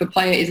sometimes. So if a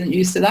player isn't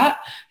used to that,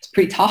 it's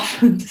pretty tough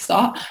to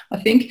start,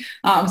 I think.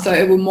 So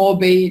it will more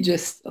be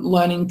just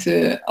learning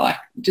to, like,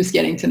 just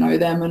getting to know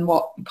them and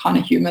what kind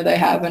of humor they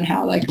have and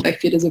how like they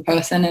fit as a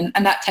person.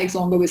 And that takes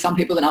longer with some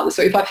people than others.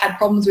 So if I've had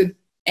problems with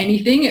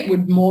anything, it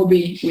would more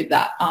be with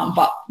that.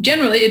 But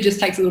generally it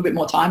just takes a little bit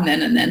more time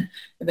then, and then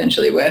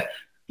eventually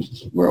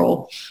we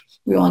all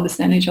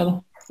understand each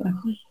other. So.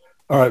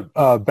 All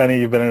right, Benny,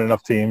 you've been in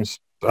enough teams,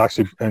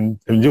 actually, and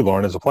you,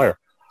 Lauren, as a player,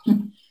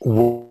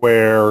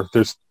 where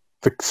there's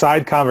the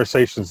side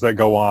conversations that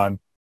go on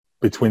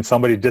between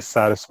somebody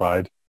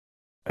dissatisfied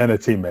and a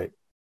teammate,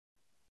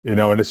 you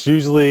know, and it's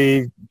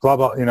usually blah,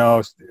 blah, you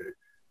know,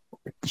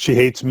 she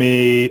hates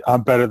me,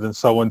 I'm better than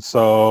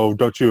so-and-so,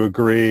 don't you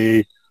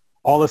agree?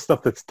 All this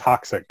stuff that's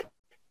toxic.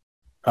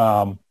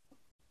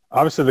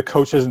 Obviously, the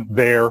coach isn't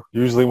there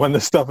usually when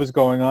this stuff is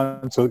going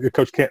on, so the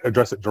coach can't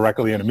address it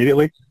directly and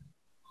immediately.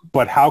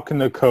 But how can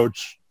the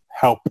coach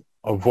help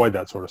avoid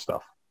that sort of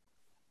stuff?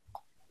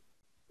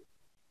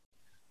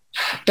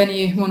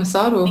 Benny, you want to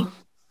start? Or?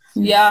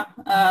 Yeah,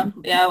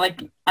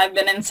 like I've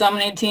been in so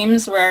many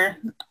teams where,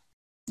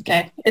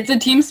 okay, it's a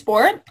team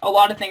sport. A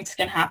lot of things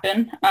can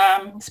happen,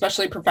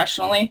 especially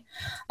professionally.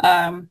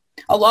 A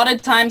lot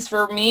of times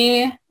for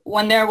me,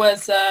 when there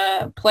was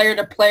a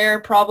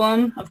player-to-player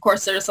problem, of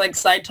course, there's like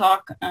side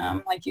talk,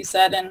 like you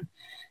said,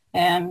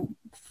 and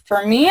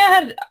for me, I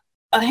had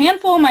a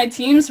handful of my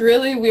teams,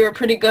 really, we were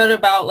pretty good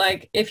about,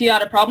 like, if you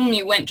had a problem,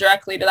 you went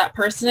directly to that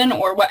person,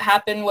 or what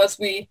happened was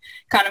we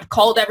kind of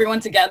called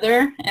everyone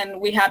together and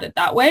we had it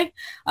that way.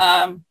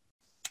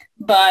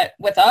 But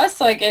with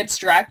us, like, it's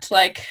direct,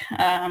 like,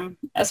 I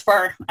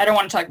don't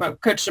want to talk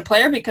about coach to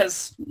player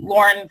because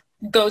Lauren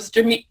goes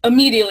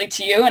immediately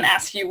to you and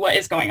asks you what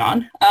is going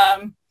on.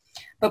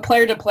 But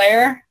player to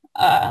player,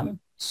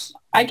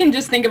 I can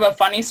just think of a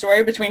funny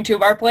story between two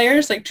of our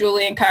players, like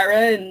Julie and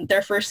Kyra in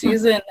their first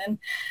season. And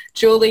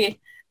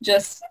Julie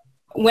just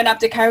went up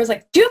to Kyra, was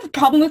like, do you have a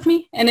problem with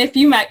me? And if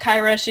you met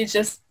Kyra, she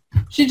just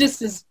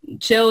is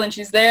chill and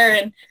she's there.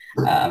 And,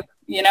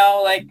 you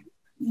know, like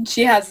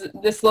she has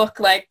this look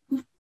like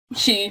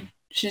she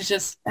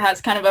just has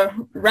kind of a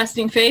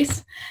resting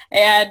face.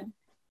 And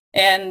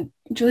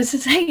Julie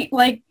says, hey,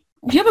 like,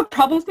 do you have a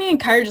problem with me? And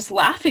Kyra just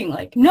laughing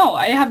like, no,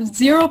 I have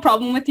zero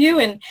problem with you.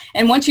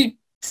 And once you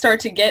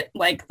start to get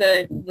like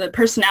the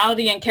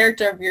personality and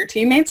character of your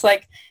teammates,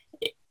 like,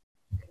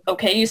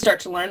 okay, you start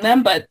to learn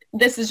them. But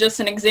this is just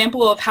an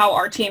example of how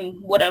our team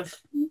would have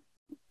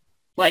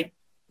like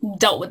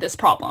dealt with this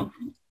problem.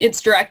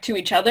 It's direct to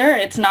each other.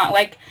 It's not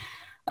like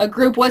a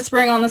group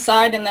whispering on the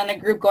side and then a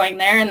group going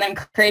there and then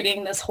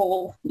creating this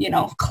whole, you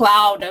know,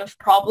 cloud of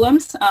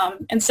problems.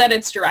 Instead,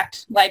 it's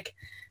direct. Like,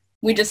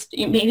 we just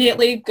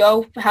immediately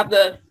go have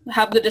the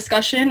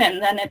discussion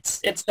and then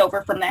it's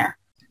over from there.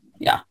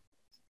 Yeah.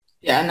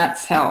 Yeah, and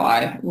that's how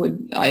I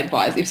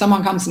advise. If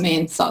someone comes to me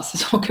and starts to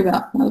talk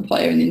about another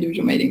player in the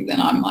individual meeting,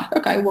 then I'm like,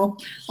 okay, well,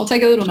 I'll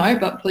take a little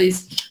note, but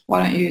please,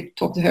 why don't you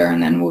talk to her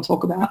and then we'll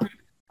talk about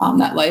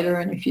that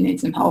later. And if you need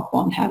some help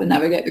on how to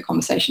navigate the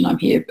conversation, I'm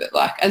here. But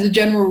like, as a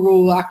general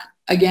rule, like,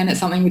 again, it's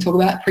something we talk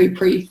about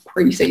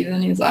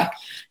pre-season is like,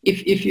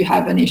 if you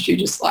have an issue,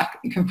 just like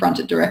confront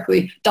it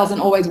directly. Doesn't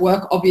always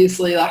work,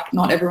 obviously. Like,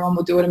 not everyone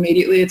will do it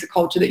immediately. It's a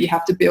culture that you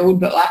have to build,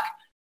 but like,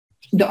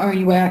 the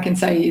only way I can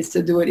say is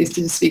to do it is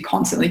to just be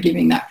constantly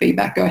giving that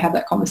feedback, go have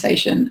that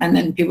conversation, and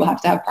then people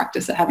have to have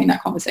practice at having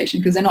that conversation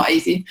because they're not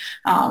easy,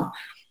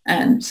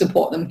 and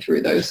support them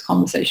through those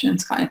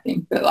conversations kind of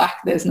thing. But like,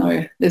 there's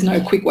no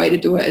quick way to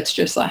do it. It's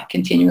just like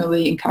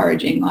continually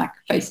encouraging like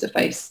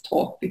face-to-face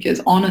talk, because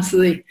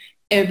honestly,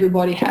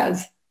 everybody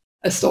has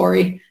a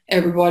story.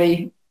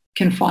 Everybody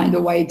can find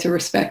a way to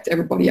respect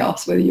everybody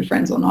else, whether you're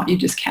friends or not. You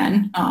just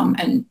can,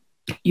 and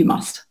you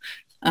must.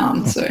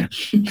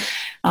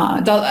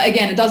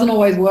 Again, it doesn't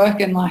always work,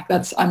 and like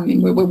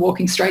we're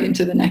walking straight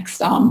into the next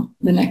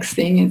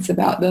thing. It's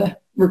about the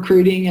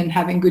recruiting and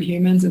having good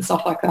humans and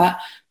stuff like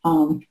that.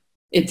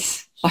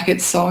 It's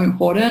so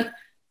important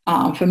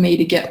for me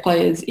to get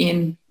players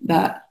in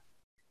that.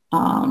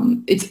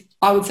 It's,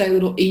 I would say, a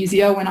little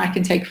easier when I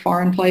can take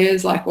foreign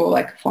players,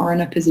 or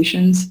foreigner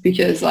positions,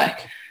 because I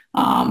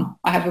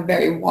have a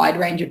very wide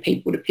range of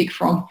people to pick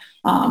from.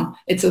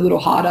 It's a little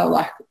harder,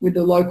 like with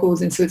the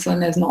locals in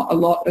Switzerland, there's not a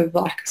lot of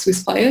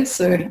Swiss players.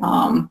 So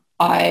the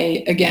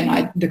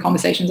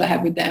conversations I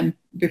have with them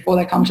before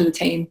they come to the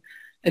team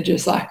are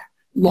just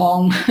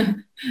long,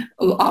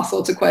 ask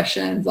lots of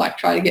questions,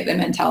 try to get their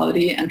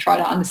mentality and try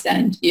to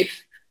understand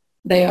if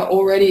they are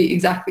already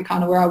exactly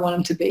kind of where I want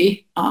them to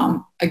be.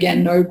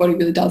 Again, nobody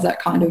really does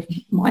that kind of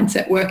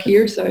mindset work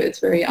here, so it's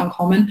very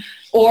uncommon.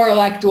 Or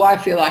like, do I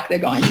feel like they're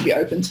going to be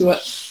open to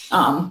it?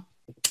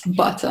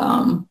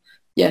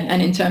 Yeah,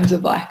 and in terms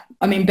of like,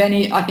 I mean,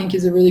 Benny, I think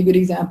is a really good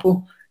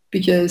example,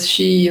 because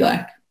she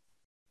like,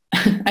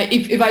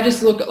 if I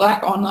just look at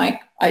like on like,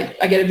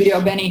 I get a video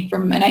of Benny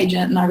from an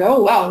agent and I go,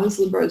 oh wow, this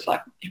little bro's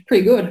like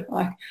pretty good.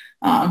 Like,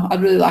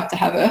 I'd really like to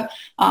have her.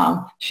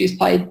 She's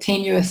played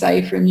Team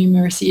USA for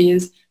numerous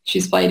years.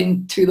 She's played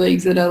in 2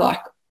 leagues that are like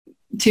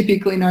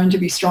typically known to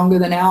be stronger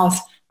than ours.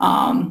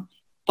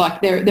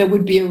 Like there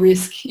would be a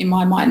risk in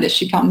my mind that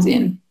she comes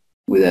in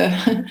with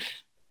a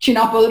chin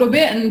up a little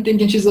bit and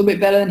thinking she's a little bit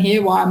better than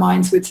here. Why am I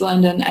in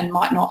Switzerland and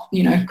might not,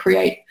 you know,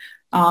 create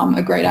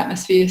a great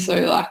atmosphere? So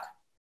like,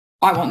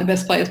 I want the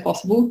best players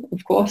possible,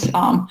 of course.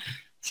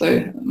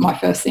 So my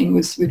first thing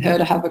was with her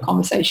to have a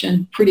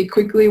conversation. Pretty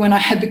quickly when I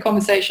had the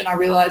conversation, I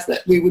realised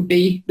that we would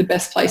be the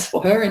best place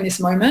for her in this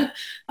moment.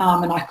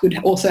 And I could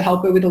also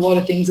help her with a lot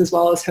of things, as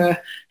well as her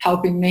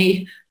helping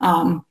me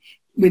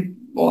with,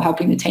 or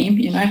helping the team,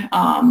 you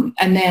know.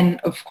 And then,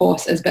 of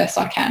course, as best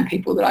I can,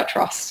 people that I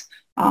trust,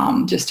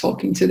 just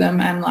talking to them,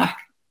 and like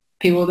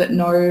people that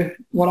know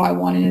what I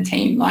want in a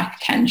team. Like,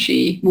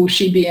 will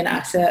she be an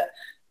asset?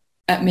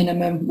 At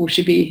minimum, will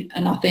she be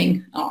a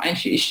nothing?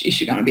 And is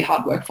she going to be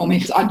hard work for me?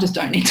 Because I just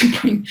don't need to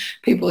bring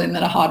people in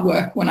that are hard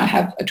work when I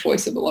have a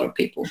choice of a lot of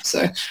people.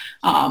 So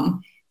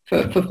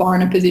for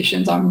foreigner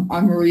positions,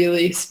 I'm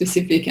really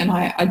specific, and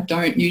I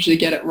don't usually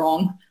get it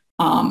wrong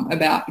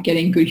about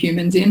getting good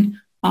humans in.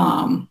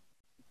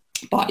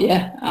 But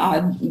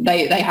yeah,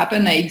 they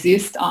happen, they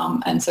exist,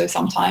 and so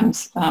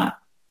sometimes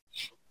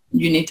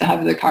you need to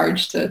have the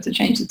courage to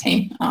change the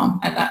team,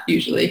 and that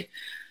usually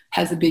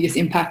has the biggest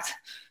impact.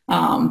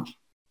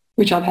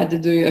 Which I've had to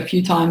do a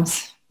few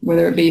times,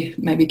 whether it be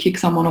maybe kick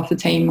someone off the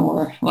team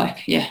or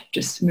like, yeah,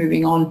 just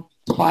moving on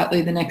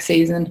quietly the next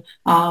season.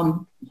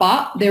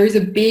 But there is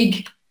a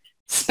big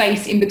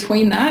space in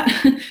between that.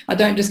 I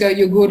don't just go,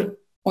 you're good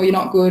or you're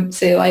not good,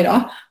 see you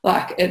later.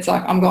 Like, it's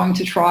like, I'm going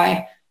to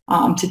try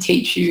to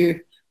teach you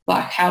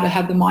like how to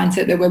have the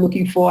mindset that we're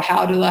looking for,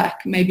 how to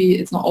like, maybe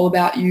it's not all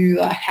about you,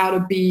 like how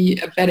to be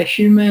a better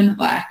human.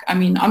 Like, I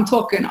mean, I'm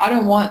talking, I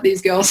don't want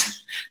these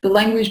girls, the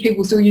language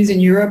people still use in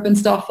Europe and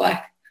stuff, like,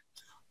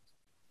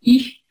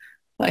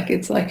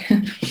 it's like,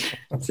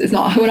 it's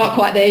not, we're not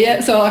quite there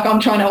yet. So like, I'm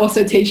trying to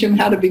also teach them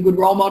how to be good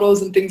role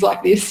models and things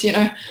like this, you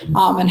know,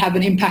 and have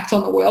an impact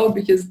on the world,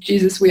 because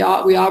Jesus, we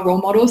are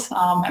role models,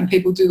 and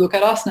people do look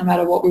at us no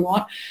matter what we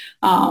want.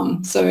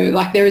 So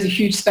like, there is a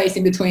huge space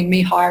in between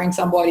me hiring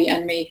somebody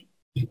and me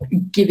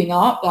giving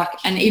up. Like,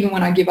 and even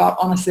when I give up,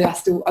 honestly, I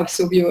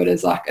still view it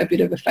as like a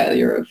bit of a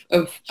failure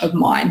of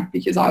mine,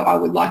 because I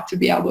would like to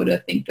be able to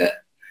think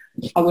that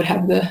I would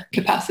have the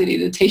capacity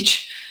to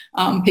teach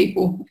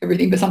people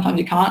everything, but sometimes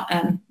you can't,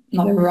 and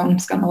not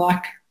everyone's going to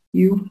like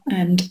you,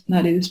 and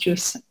that is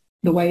just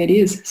the way it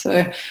is.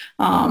 So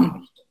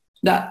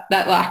that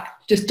like,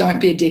 just don't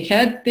be a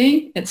dickhead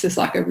thing, it's just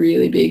like a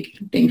really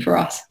big thing for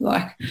us.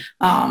 Like,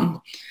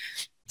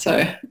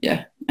 so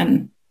yeah,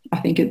 and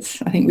I think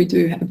we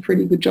do a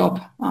pretty good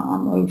job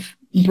of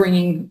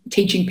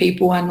teaching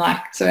people. And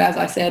like, so as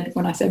I said,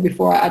 when I said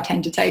before, I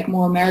tend to take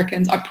more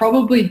Americans. I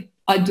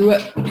do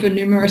it for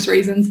numerous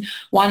reasons.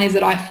 One is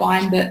that I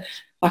find that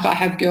like, I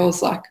have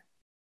girls like,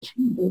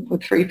 we're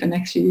 3 for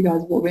next year, you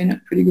guys have all been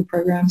at pretty good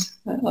programs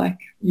at like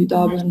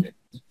UW and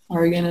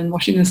Oregon and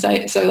Washington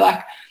State. So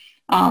like,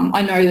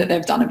 I know that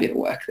they've done a bit of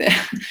work there.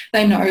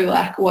 They know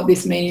like what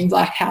this means,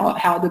 like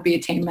how to be a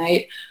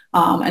teammate,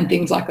 and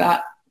things like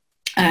that.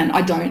 And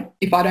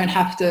if I don't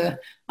have to,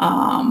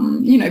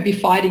 you know, be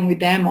fighting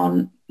with them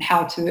on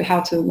how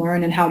to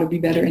learn and how to be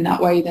better in that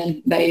way,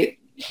 then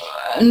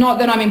not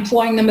that I'm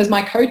employing them as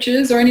my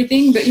coaches or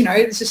anything, but, you know,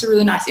 it's just a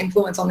really nice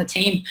influence on the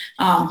team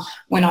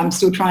when I'm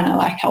still trying to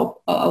like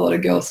help a lot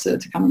of girls to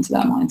come into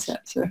that mindset.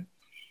 So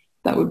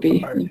that would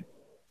be.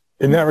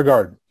 In that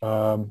regard,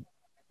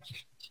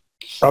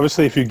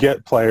 obviously if you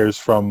get players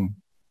from,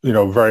 you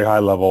know, very high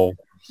level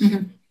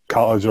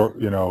college or,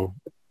 you know,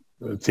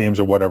 teams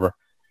or whatever,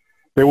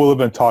 they will have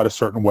been taught a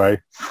certain way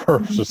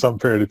for some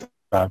period of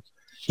time.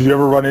 Did you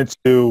ever run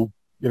into,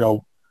 you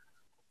know,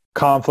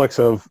 conflicts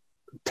of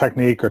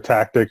technique or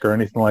tactic or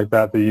anything like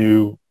that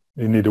you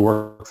need to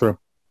work through?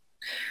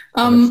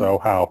 And if so,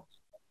 how?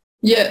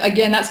 Yeah,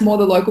 again, that's more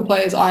the local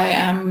players. I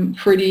am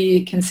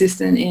pretty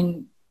consistent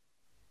in,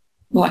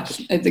 like,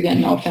 it's,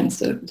 again, no offense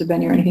to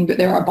Benny or anything, but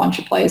there are a bunch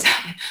of players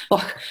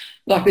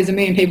like there's a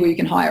million people you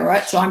can hire,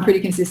 right? So I'm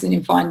pretty consistent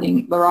in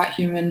finding the right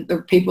human,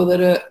 the people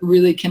that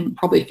really can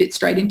probably fit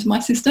straight into my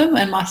system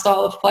and my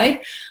style of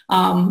play,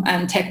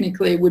 and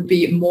technically would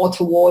be more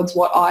towards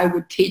what I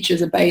would teach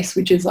as a base,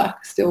 which is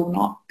like still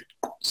not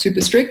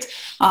super strict,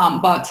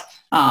 but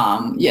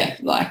yeah,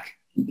 like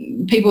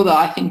people that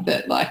I think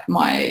that like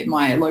my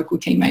local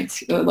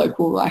teammates,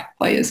 local like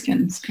players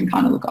can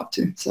kind of look up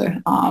to. So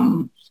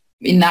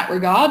in that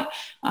regard,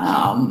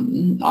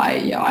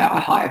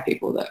 I hire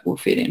people that will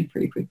fit in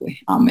pretty quickly.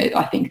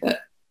 I think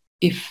that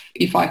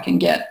if I can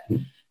get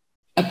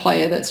a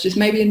player that's just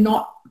maybe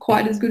not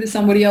quite as good as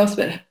somebody else,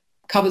 but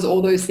covers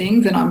all those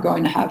things, and I'm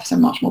going to have so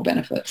much more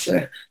benefit.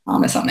 So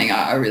it's something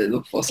I really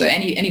look for. So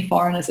any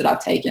foreigners that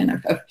I've taken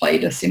have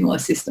played a similar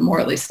system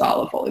or at least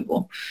style of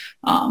volleyball.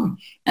 And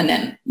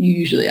then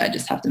usually I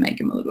just have to make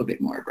them a little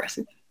bit more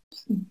aggressive.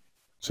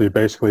 So you're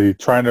basically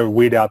trying to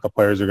weed out the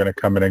players who are going to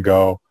come in and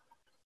go,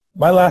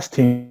 my last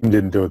team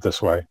didn't do it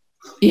this way.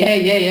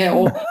 Yeah.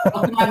 Or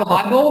can I have a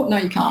high ball? No,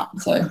 you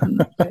can't. So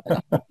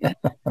yeah.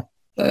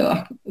 So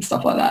like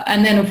stuff like that.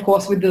 And then of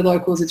course with the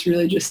locals, it's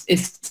really just,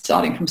 it's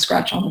starting from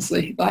scratch,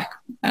 honestly. Like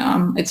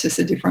it's just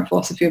a different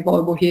philosophy of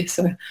volleyball here.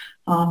 So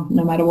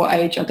no matter what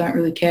age, I don't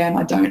really care. And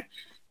I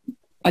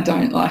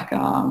don't like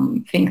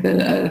think that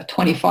a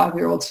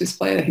 25-year-old Swiss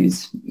player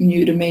who's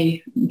new to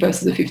me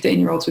versus a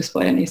 15-year-old Swiss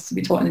player needs to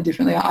be taught any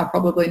differently. I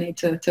probably need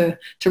to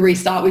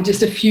restart with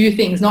just a few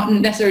things, not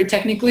necessarily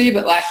technically,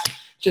 but like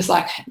just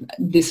like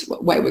this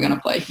way we're going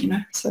to play, you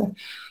know. So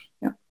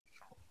yeah.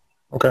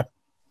 Okay.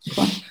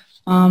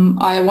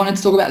 I wanted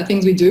to talk about the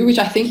things we do, which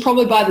I think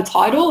probably by the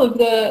title of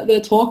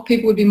the talk,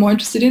 people would be more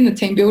interested in, the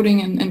team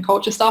building and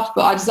culture stuff.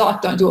 But I just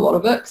don't do a lot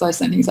of it because I just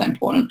don't think it's that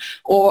important,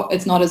 or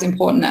it's not as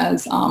important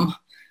as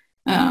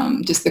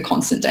just the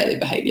constant daily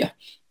behaviour.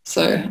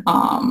 So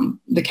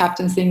the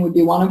captain's thing would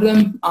be one of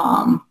them.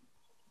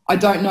 I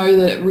don't know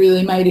that it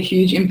really made a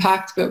huge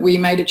impact, but we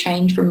made a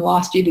change from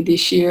last year to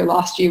this year.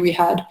 Last year we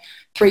had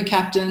 3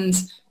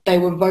 captains. They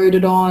were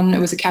voted on. It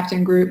was a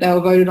captain group. They were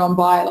voted on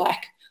by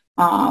like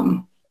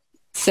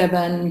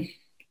 7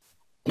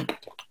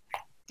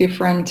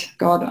 different,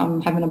 God,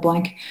 I'm having a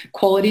blank,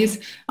 qualities.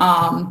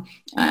 And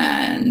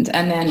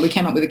then we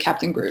came up with a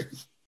captain group.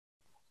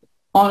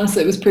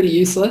 Honestly, it was pretty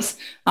useless.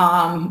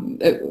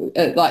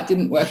 It like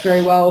didn't work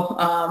very well.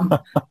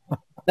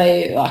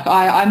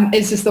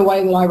 It's just the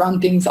way that I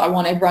run things. I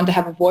want everyone to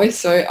have a voice.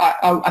 So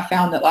I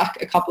found that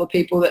like a couple of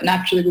people that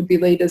naturally would be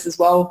leaders as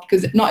well,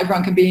 because not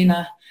everyone can be in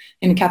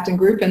a captain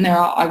group, and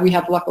we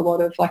have like a lot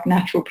of like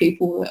natural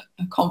people that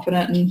are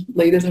confident and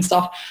leaders and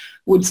stuff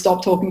would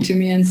stop talking to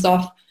me and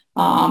stuff.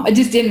 It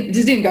just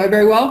didn't go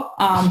very well.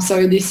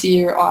 So this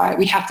year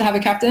we have to have a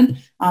captain.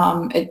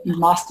 You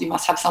must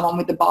have someone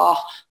with the bar.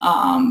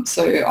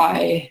 So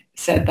I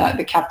said that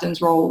the captain's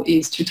role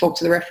is to talk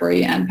to the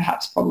referee and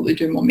perhaps probably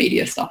do more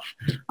media stuff.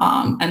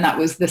 And that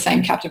was the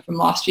same captain from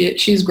last year.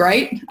 She's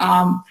great.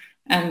 And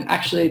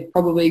actually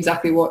probably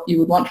exactly what you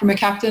would want from a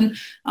captain.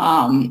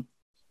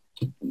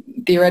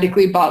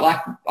 Theoretically, but like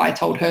I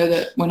told her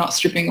that we're not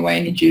stripping away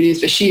any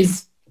duties, but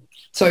she's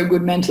so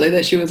good mentally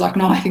that she was like,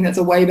 no, I think that's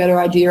a way better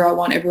idea. I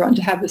want everyone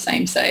to have the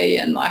same say.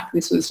 And like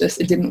this was just,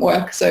 it didn't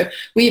work. So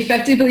we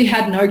effectively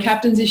had no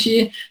captains this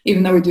year,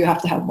 even though we do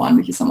have to have one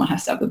because someone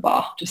has to have the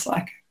bar, just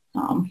like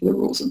for the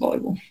rules of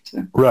volleyball.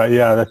 So. Right.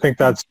 Yeah. I think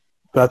that's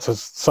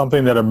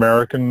something that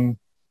American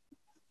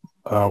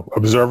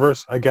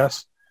observers, I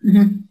guess,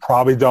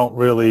 probably don't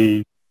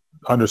really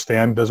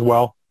understand as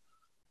well.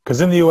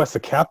 Because in the U.S., the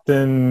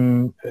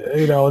captain,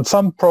 you know, in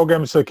some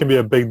programs it can be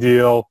a big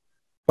deal,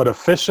 but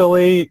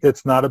officially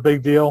it's not a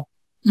big deal.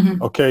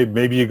 Okay,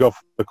 maybe you go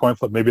for the coin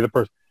flip, maybe the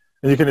person,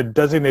 and you can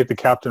designate the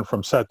captain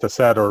from set to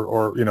set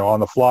or you know, on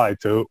the fly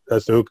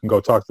as to who can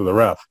go talk to the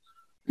ref.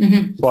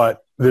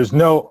 But there's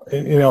no,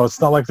 you know, it's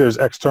not like there's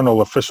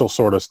external official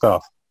sort of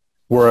stuff.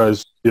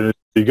 Whereas you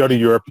go to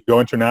Europe, you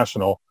go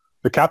international,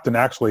 the captain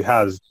actually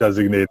has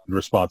designated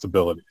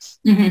responsibilities.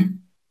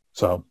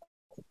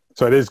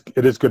 So it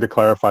is good to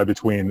clarify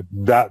between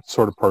that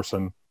sort of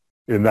person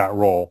in that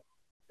role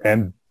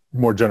and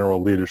more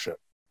general leadership.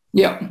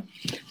 Yeah.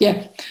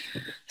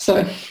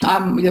 So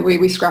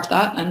we scrapped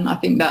that, and I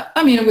think that,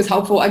 I mean, it was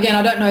helpful. Again,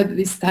 I don't know that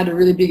this had a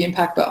really big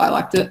impact, but I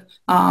liked it.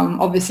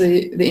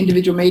 Obviously, the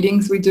individual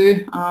meetings we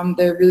do,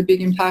 they're a really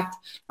big impact.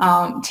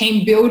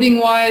 Team building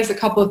wise, a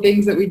couple of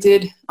things that we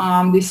did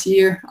this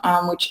year,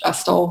 which I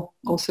stole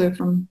also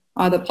from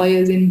either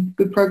players in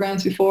good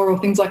programs before or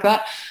things like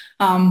that.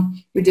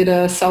 We did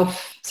a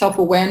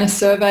self-awareness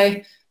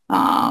survey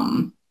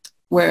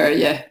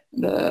where,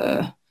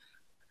 the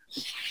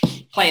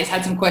players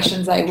had some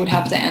questions they would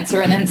have to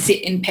answer and then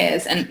sit in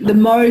pairs. And the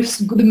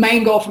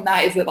main goal from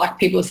that is that like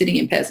people are sitting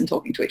in pairs and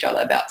talking to each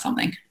other about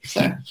something.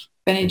 So,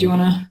 Benny, do you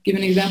want to give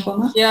an example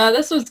on that? Yeah,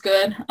 this was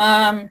good.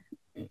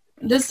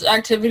 This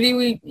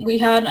activity we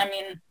had, I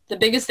mean, the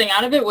biggest thing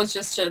out of it was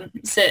just to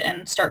sit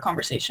and start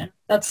conversation.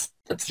 That's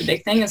the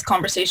big thing, is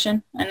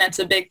conversation. And that's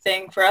a big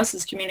thing for us,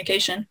 is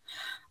communication.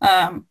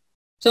 So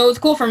it was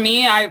cool for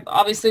me. I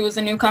obviously was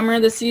a newcomer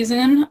this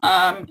season.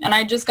 And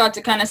I just got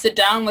to kind of sit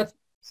down with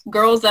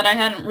girls that I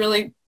hadn't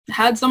really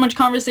had so much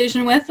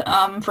conversation with.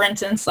 For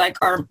instance, like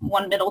our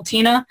one middle,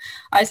 Tina,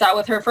 I sat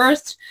with her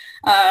first.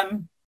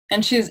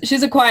 And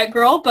she's a quiet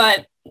girl,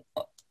 but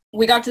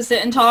we got to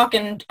sit and talk,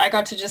 and I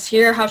got to just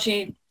hear how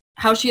she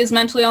is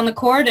mentally on the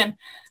court, and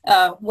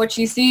what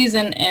she sees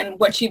and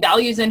what she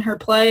values in her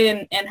play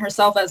and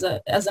herself as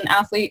an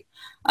athlete.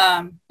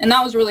 And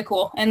that was really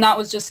cool. And that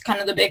was just kind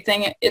of the big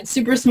thing. It's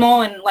super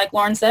small, and like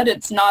Lauren said,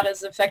 it's not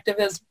as effective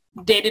as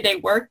day-to-day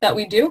work that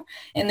we do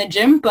in the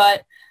gym,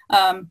 but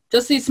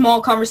just these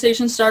small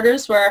conversation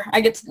starters where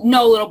I get to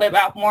know a little bit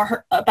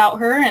about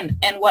her and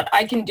what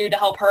I can do to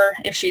help her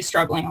if she's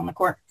struggling on the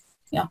court.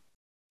 Yeah.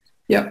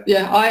 Yep.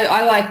 Yeah.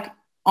 I like,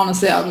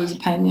 honestly, I was a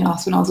pain in the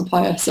ass when I was a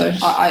player. So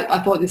I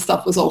thought this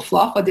stuff was all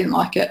fluff. I didn't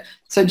like it.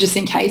 So just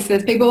in case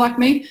there's people like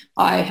me,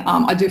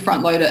 I do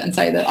front load it and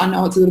say that I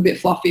know it's a little bit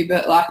fluffy,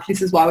 but like,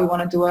 this is why we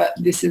want to do it.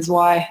 This is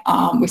why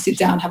we sit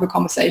down and have a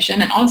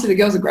conversation. And honestly, the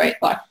girls are great.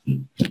 Like,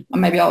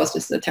 maybe I was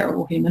just a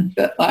terrible human,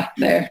 but like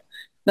they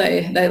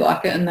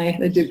like it and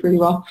they do pretty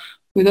well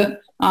with it.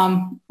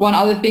 One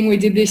other thing we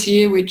did this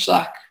year, which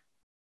like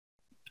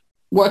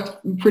worked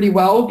pretty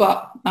well,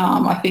 but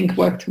I think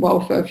worked well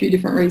for a few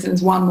different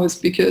reasons. One was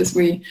because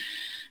we'd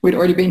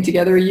already been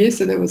together a year,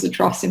 so there was a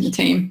trust in the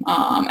team.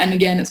 And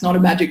again, it's not a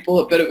magic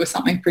bullet, but it was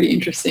something pretty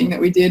interesting that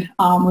we did.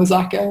 Was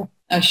like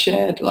a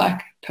shared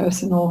like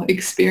personal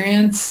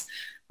experience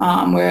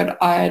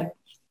where I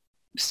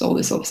stole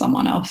this off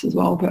someone else as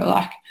well, but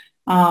like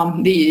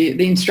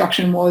the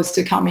instruction was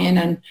to come in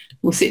and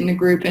we'll sit in a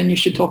group and you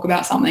should talk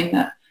about something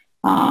that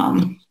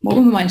what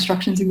were my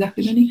instructions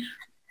exactly, Benny?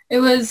 It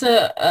was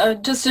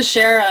just to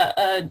share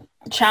a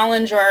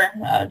challenge or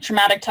a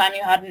traumatic time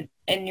you had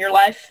in your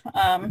life,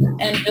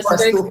 and just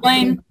to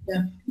explain,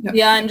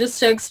 and just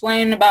to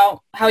explain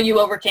about how you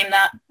overcame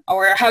that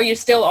or how you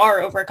still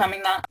are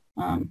overcoming that.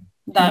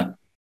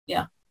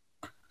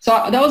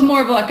 So that was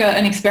more of like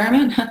an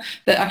experiment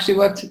that actually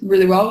worked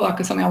really well,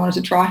 like something I wanted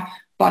to try.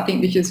 But I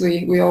think because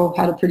we all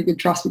had a pretty good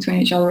trust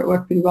between each other, it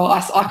worked pretty well. I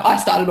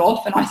started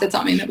off and I said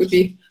something that would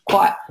be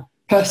quite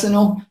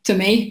personal to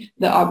me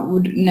that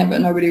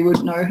nobody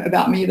would know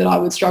about me, that I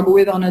would struggle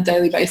with on a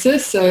daily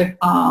basis. So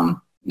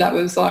that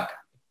was like,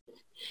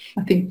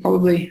 I think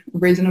probably a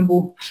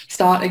reasonable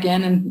start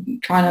again,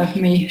 and trying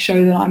to me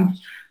show that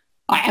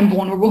I am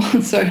vulnerable.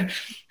 So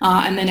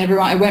and then it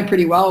went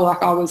pretty well.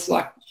 Like I was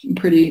like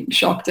pretty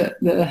shocked at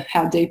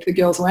how deep the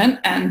girls went.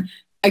 And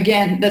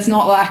again, that's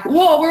not like,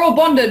 whoa, we're all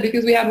bonded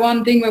because we had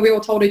one thing where we all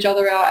told each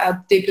other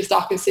our deepest,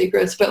 darkest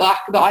secrets. But like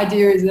the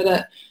idea is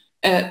that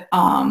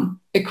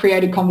it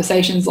created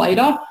conversations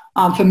later.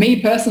 For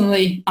me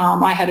personally,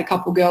 I had a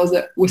couple girls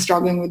that were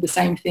struggling with the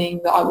same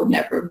thing that I would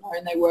never have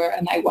known they were,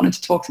 and they wanted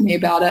to talk to me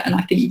about it. And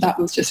I think that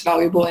was just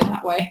valuable in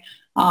that way.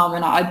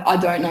 And I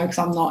don't know because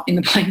I'm not in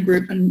the playing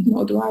group, and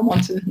nor do I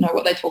want to know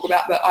what they talk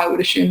about, but I would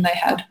assume they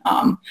had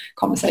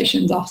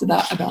conversations after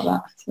that about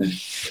that.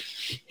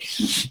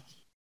 So.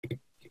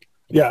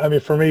 Yeah, I mean,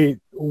 for me,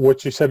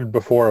 what you said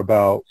before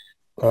about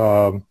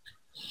the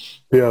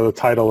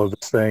title of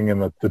this thing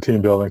and the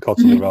team building,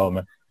 culture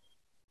development,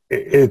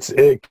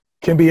 it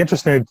can be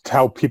interesting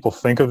how people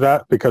think of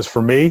that, because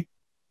for me,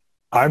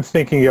 I'm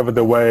thinking of it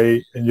the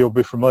way, and you'll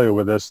be familiar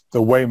with this,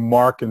 the way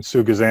Mark and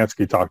Sue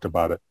Gazansky talked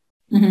about it,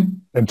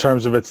 in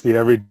terms of it's the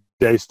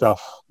everyday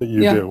stuff that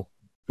you do,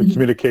 the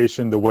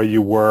communication, the way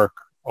you work,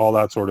 all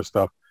that sort of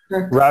stuff,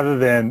 rather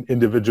than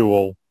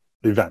individual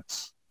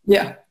events.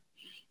 Yeah.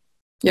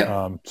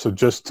 Yeah. So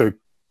just to,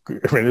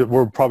 I mean,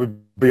 we're probably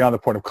beyond the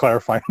point of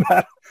clarifying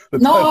that.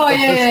 No,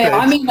 yeah.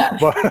 I mean, I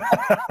thought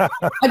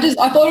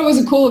it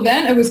was a cool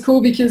event. It was cool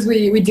because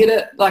we did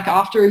it like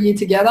after a year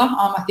together.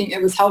 I think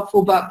it was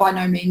helpful, but by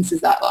no means is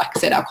that like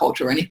set our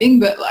culture or anything,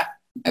 but like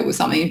it was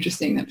something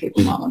interesting that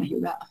people might want to hear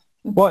about.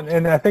 Well,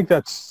 and I think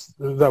that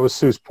was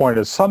Sue's point,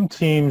 is some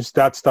teams,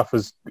 that stuff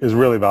is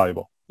really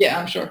valuable. Yeah,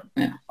 I'm sure.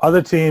 Yeah.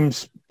 Other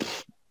teams,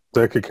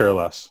 they could care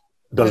less.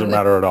 It doesn't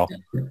matter at all.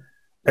 Yeah.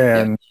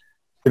 And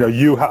you know,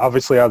 you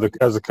obviously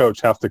as a coach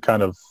have to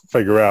kind of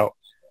figure out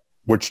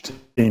which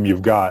team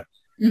you've got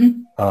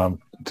to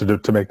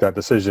make that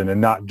decision, and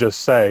not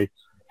just say,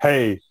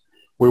 hey,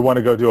 we want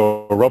to go do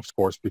a ropes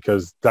course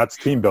because that's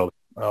team building.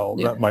 Well,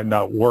 that might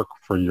not work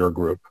for your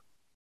group,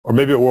 or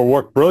maybe it will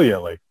work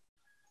brilliantly.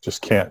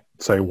 Just can't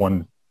say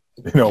one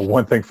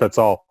thing fits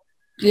all.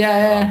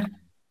 Yeah.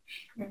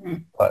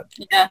 But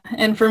yeah,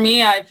 and for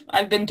me,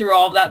 I've been through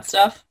all of that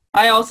stuff.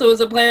 I also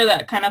was a player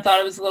that kind of thought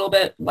it was a little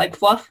bit like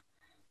fluff.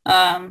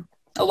 A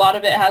lot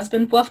of it has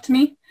been fluff to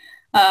me.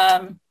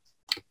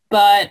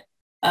 But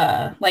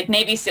like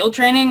Navy SEAL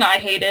training, I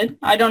hated.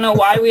 I don't know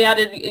why we had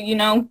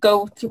to,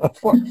 go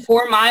through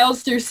 4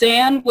 miles through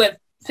sand with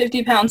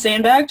 50-pound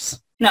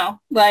sandbags. No,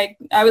 like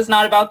I was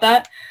not about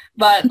that.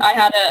 But I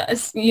had a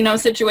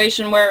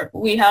situation where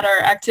we had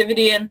our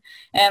activity, and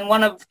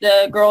one of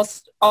the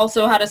girls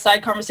also had a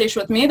side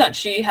conversation with me that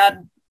she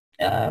had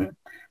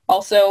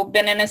also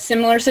been in a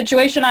similar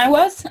situation I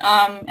was,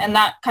 and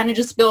that kind of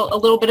just built a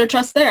little bit of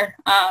trust there.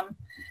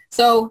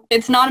 So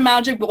it's not a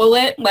magic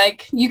bullet.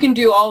 Like, you can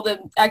do all the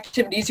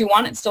activities you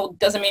want. It still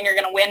doesn't mean you're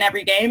going to win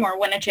every game or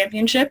win a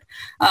championship,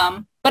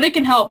 but it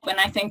can help. And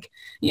I think,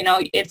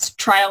 it's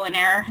trial and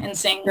error and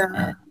seeing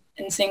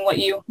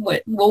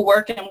what will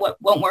work and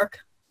what won't work.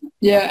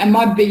 Yeah, and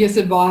my biggest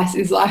advice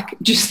is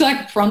just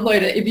front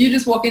load it. If you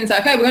just walk in and say,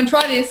 okay, we're going to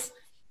try this,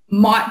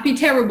 might be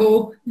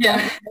terrible.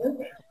 Yeah.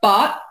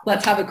 But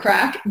let's have a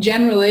crack.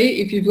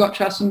 Generally, if you've got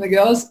trust from the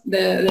girls,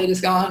 they're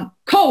just going,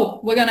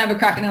 cool, we're going to have a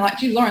crack. And they're like,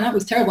 geez, Lauren, that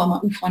was terrible. I'm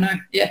like, oof, I know.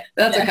 Yeah,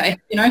 but that's okay.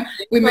 You know,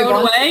 we move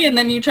on. Away and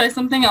then you try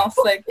something else.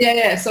 Like,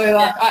 yeah. So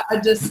like,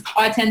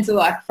 I tend to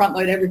like front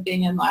load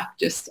everything and like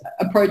just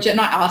approach it.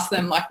 And I ask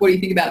them like, what do you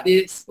think about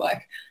this?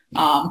 Like,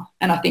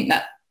 and I think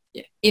that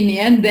in the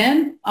end,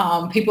 then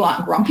people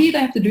aren't grumpy. They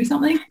have to do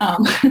something,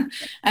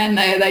 and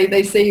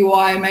they see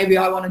why maybe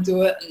I want to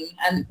do it,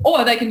 and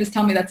or they can just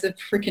tell me that's a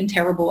freaking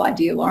terrible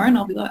idea, Lauren.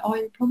 I'll be like, oh,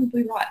 you're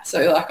probably right.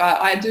 So like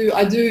I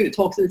do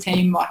talk to the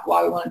team like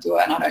why we want to do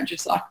it, and I don't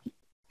just like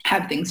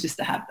have things just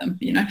to have them,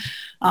 you know.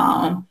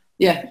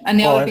 Yeah, and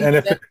the other thing.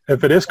 And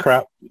if it is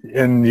crap,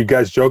 and you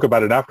guys joke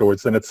about it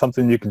afterwards, then it's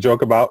something you can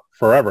joke about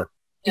forever.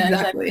 Yeah,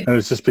 exactly. And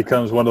it just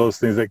becomes one of those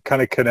things that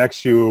kind of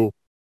connects you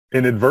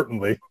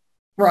inadvertently.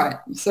 Right.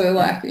 So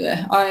like,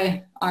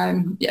 I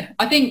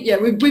think,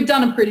 we've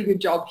done a pretty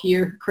good job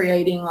here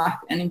creating like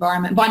an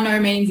environment. By no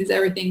means is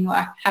everything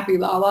like happy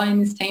lala in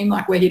this team.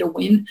 Like we're here to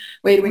win.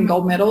 We're here to win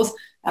gold medals.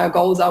 Our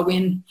goals are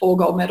win 4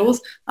 gold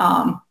medals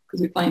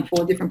because we play in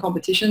 4 different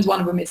competitions.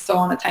 One of them is so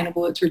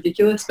unattainable it's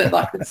ridiculous, but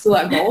like it's still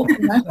our goal, you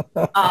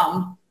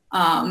know.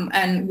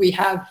 And we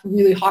have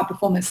really high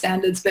performance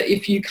standards. But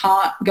if you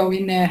can't go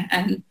in there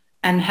and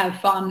have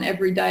fun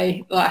every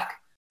day, like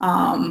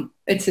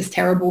it's just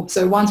terrible.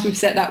 So once we've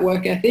set that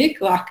work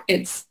ethic, like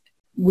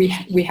we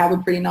have a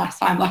pretty nice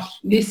time. Like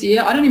this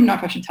year, I don't even know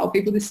if I should tell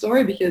people this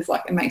story because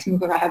like it makes me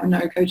look like I have no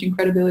coaching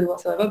credibility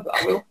whatsoever, but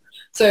I will.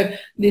 So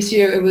this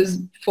year it was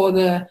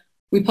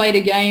we played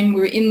a game. We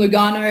were in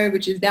Lugano,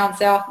 which is down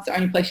south. It's the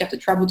only place you have to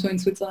travel to in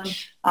Switzerland.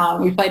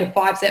 We played a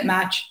 5-set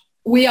match.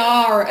 We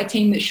are a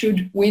team that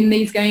should win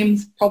these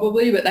games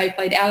probably, but they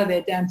played out of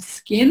their damn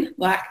skin.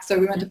 Like, so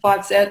we went to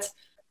 5 sets.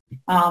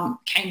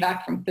 Came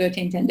back from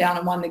 13-10 down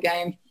and won the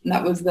game. And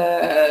that was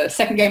the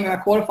second game of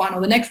our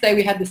quarterfinal. The next day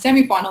we had the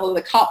semi-final of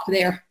the cup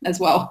there as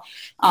well.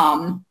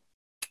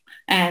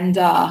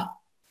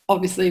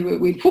 Obviously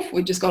we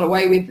just got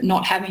away with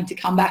not having to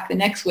come back the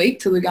next week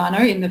to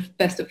Lugano in the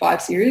best of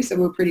 5 series. So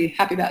we're pretty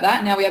happy about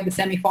that. Now we have the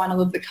semi-final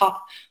of the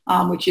cup,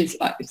 which is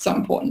it's so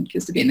important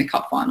because to be in the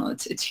cup final,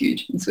 it's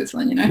huge in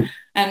Switzerland, you know.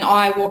 And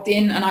I walked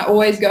in and I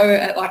always go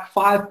at like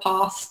 5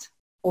 past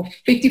or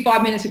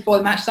 55 minutes before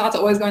the match starts. I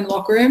always go in the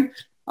locker room.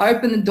 I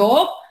open the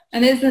door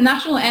and there's the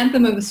national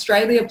anthem of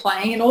Australia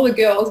playing, and all the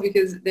girls,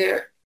 because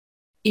they're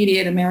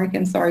idiot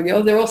American, sorry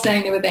girls, they're all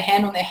standing there with their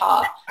hand on their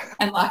heart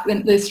and like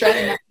the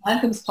Australian national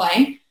anthem's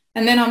playing.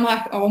 And then I'm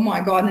like, oh my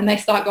God. And then they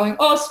start going,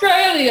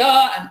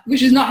 Australia,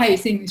 which is not how you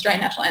sing the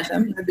Australian national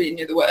anthem. Nobody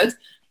knew the words.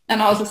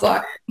 And I was just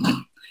like,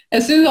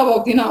 as soon as I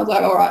walked in, I was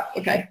like, all right,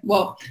 okay,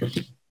 well,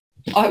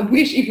 I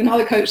wish if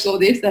another coach saw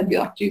this, they'd be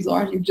like, geez,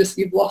 Lauren,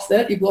 you've lost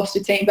it. You've lost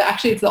your team. But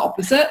actually it's the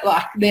opposite.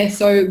 Like they're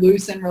so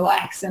loose and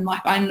relaxed. And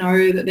like, I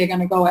know that they're going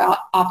to go out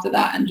after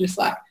that and just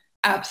like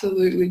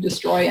absolutely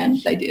destroy.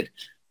 And they did.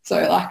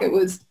 So like, it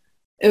was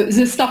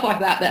just stuff like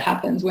that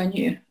happens when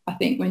you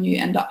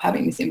end up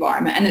having this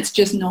environment. And it's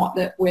just not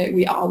that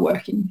we are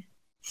working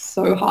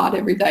so hard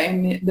every day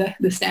and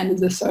the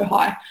standards are so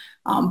high.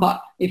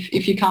 But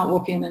if you can't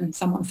walk in and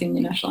someone sing the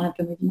national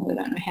anthem, even though they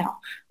don't know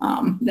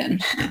how, then...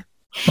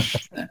 So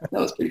that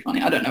was pretty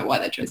funny. I don't know why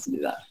they chose to do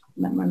that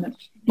in that moment.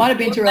 Might have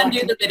been to relax.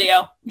 Send you the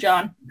video,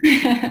 John.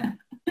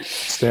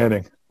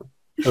 Standing.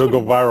 It'll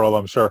go viral,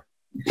 I'm sure.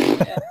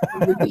 Yeah.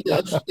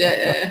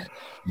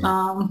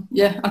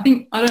 I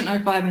think I don't know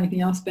if I have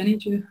anything else, Benny.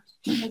 Do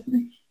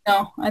you?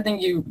 No, I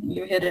think you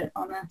hit it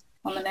on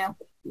the nail.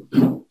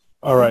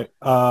 All right.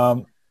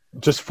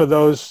 Just for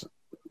those,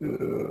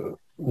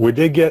 we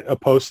did get a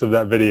post of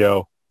that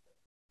video.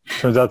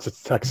 Turns out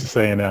it's Texas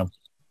A&M.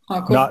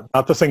 Oh, cool.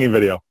 Not the singing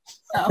video.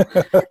 No.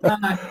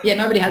 Yeah,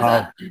 nobody has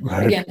that.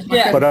 Again,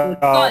 yeah, but,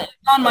 it's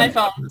on my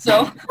phone,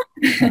 so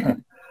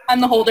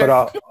I'm the holder.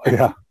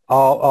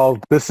 But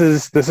this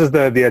is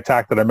the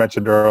attack that I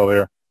mentioned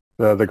earlier.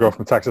 The girl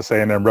from Texas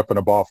A&M ripping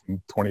a ball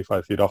from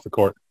 25 feet off the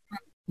court.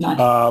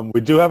 Nice.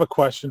 We do have a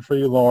question for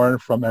you, Lauren,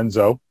 from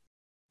Enzo,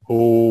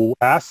 who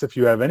asks if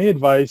you have any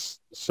advice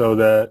so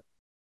that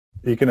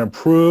he can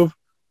improve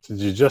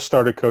since you just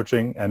started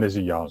coaching and is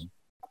young.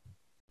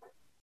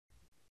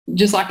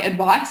 Just like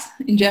advice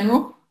in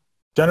general?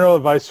 General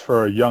advice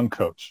for a young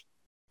coach.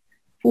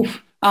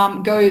 Oof.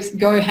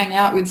 Go hang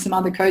out with some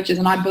other coaches,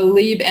 and I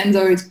believe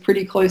Enzo is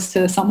pretty close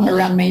to somewhere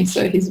around me,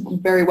 so he's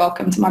very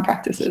welcome to my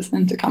practices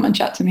and to come and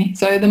chat to me.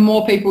 So the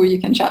more people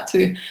you can chat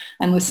to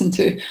and listen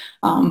to,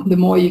 the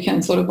more you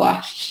can sort of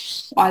like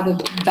either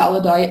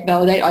validate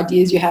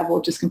ideas you have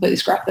or just completely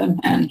scrap them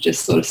and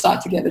just sort of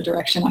start to get a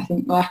direction. I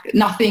think like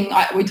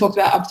I've talked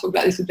about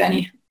this with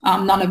Benny.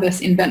 None of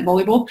us invent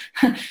volleyball,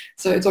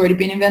 so it's already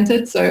been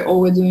invented. So all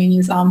we're doing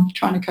is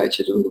trying to coach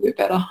it a little bit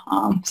better.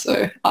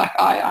 So like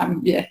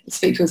I'm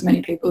speak to as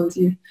many people as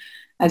you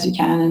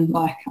can, and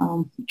like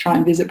try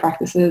and visit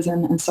practices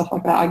and stuff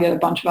like that. I get a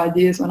bunch of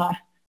ideas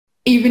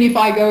even if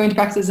I go into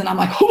practices and I'm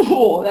like,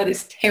 oh, that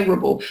is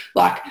terrible.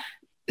 Like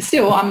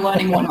still, I'm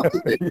learning what not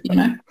to do. You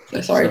know. So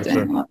sorry,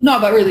 no,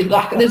 but really,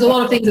 like there's a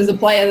lot of things as a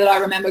player that I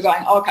remember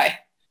going, okay,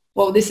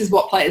 well, this is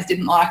what players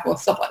didn't like or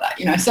stuff like that,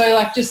 you know. So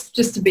like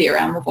just to be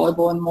around the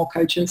volleyball and more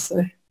coaches.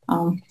 So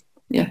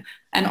yeah.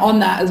 And on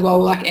that as well,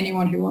 like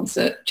anyone who wants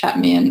to chat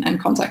me and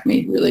contact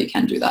me really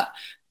can do that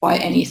by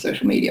any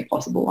social media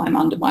possible. I'm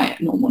under my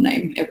normal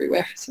name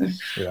everywhere. So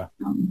yeah.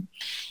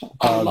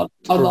 I'd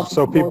love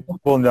so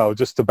people know,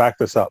 just to back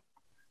this up,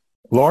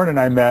 Lauren and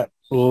I met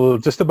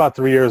just about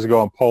 3 years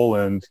ago in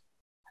Poland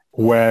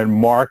when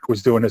Mark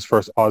was doing his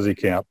first Aussie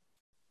camp.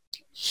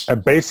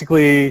 And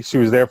basically she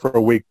was there for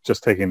a week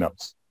just taking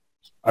notes.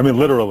 I mean,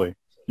 literally,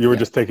 you were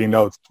just taking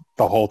notes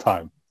the whole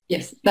time.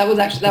 Yes, that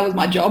was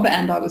my job,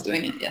 and I was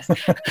doing it. Yes.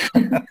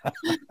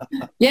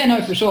 Yeah, no,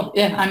 for sure.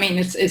 Yeah, I mean,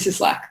 it's just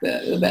like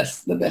the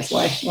best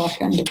way. Like,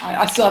 and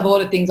I still have a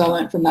lot of things I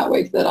learned from that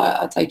week that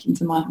I take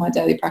into my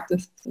daily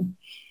practice. So.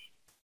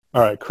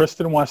 All right,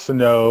 Kristen wants to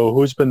know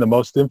who's been the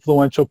most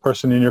influential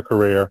person in your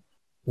career.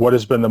 What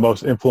has been the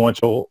most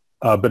influential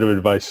bit of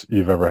advice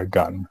you've ever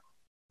gotten?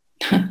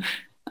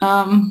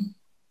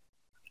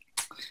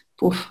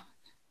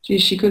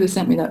 Geez, she could have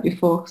sent me that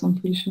before because I'm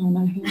pretty sure I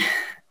know her.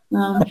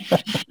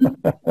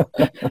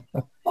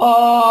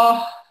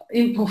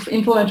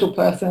 Influential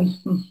person.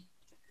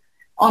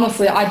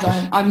 Honestly,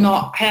 I'm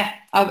not.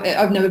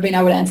 I've never been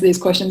able to answer these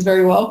questions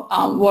very well.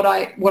 What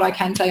I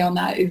can say on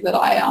that is that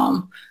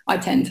I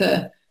tend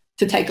to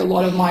take a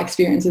lot of my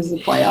experience as a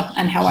player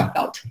and how I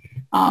felt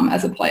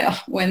as a player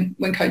when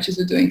coaches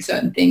were doing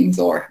certain things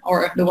or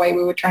the way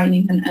we were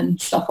training and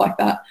stuff like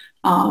that.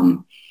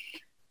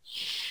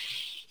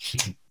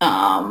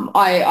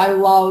 I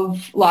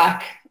love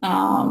like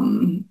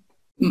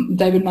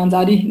David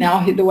Manzardi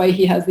now, the way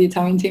he has the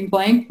Italian team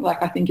playing.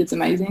 Like, I think it's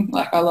amazing.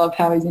 Like, I love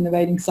how he's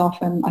innovating stuff,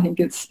 and I think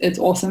it's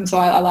awesome. So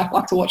I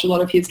like to watch a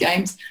lot of his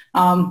games.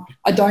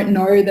 I don't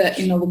know that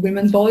in the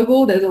women's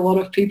volleyball there's a lot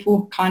of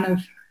people kind of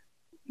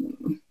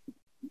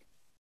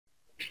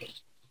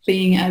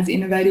being as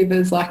innovative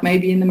as like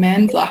maybe in the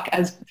men's, like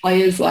as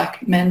players,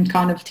 like men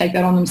kind of take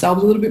that on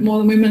themselves a little bit more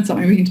than women,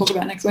 something we can talk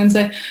about next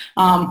Wednesday.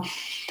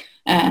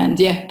 And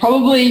yeah,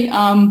 probably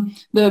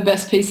the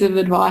best piece of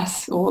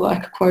advice or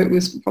like a quote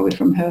was probably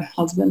from her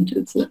husband.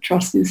 It's that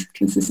trust is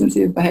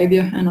consistency of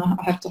behavior, and I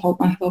have to hold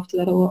myself to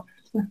that a lot.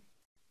 So.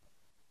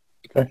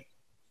 Okay,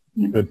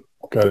 yeah. Good,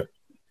 got it.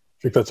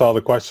 I think that's all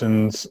the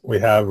questions we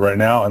have right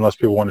now, unless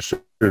people want to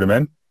shoot them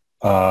in.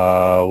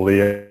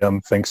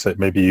 Liam thinks that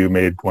maybe you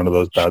made one of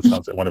those bad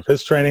sounds at one of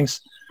his trainings.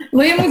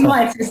 Liam was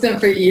my assistant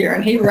for a year,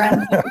 and he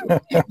ran.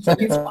 So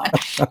he's fine.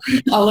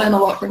 I'll learn a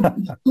lot from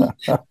him.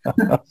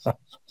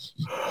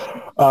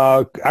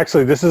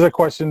 Actually, this is a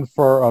question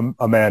for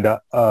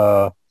Amanda,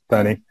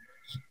 Benny,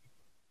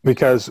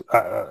 because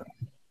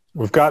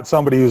we've got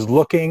somebody who's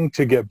looking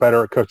to get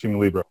better at coaching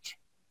Libros.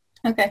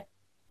 Okay.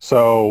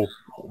 So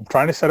I'm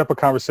trying to set up a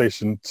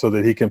conversation so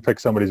that he can pick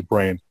somebody's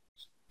brain.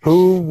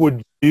 Who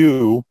would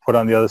you put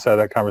on the other side of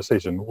that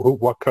conversation?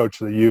 What coach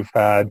that you've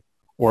had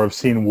or have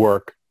seen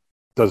work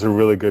does a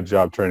really good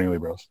job training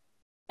Libros?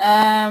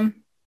 You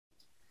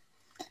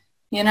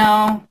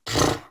know,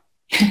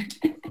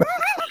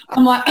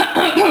 I'm like,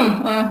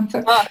 no,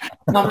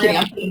 I'm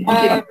kidding.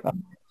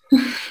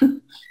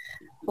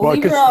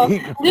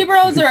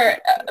 Liberos are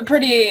a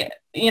pretty,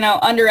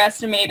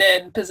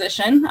 underestimated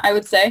position, I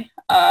would say.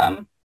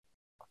 Well,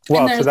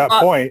 to that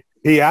point,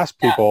 he asked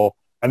people,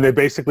 and they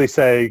basically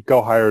say,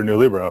 go hire a new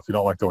Libero if you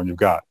don't like the one you've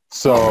got.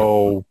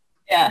 So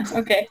yeah,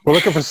 okay. We're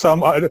looking for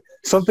somebody's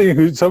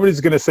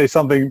going to say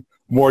something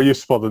more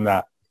useful than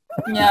that.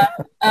 Yeah.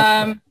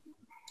 I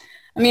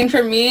mean,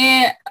 for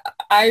me,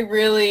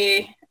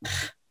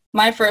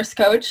 my first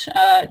coach,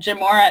 Jim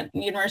Moore at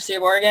University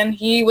of Oregon,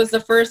 he was the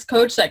first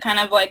coach that kind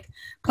of like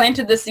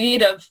planted the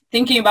seed of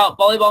thinking about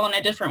volleyball in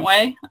a different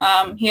way.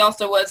 He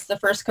also was the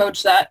first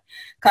coach that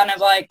kind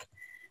of like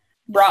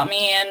brought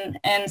me in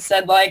and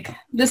said like,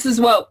 this is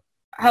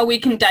how we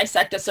can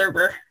dissect a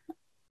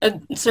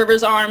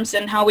server's arms,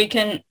 and how we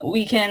can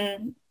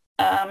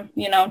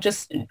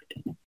just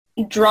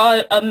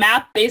draw a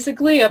map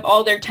basically of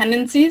all their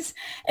tendencies.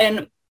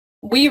 And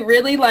we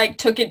really like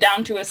took it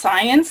down to a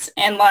science,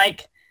 and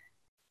like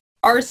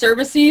our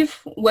service eve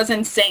was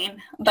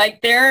insane. Like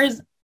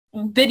there's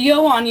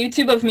video on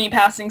YouTube of me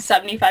passing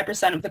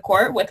 75% of the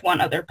court with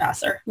one other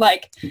passer.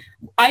 Like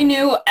I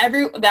knew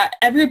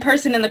every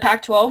person in the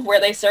Pac-12 where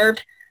they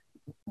served,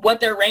 what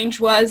their range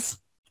was,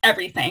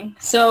 everything.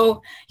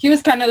 So he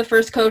was kind of the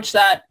first coach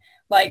that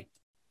like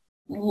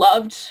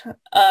loved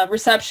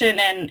reception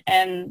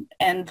and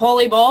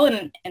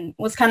volleyball and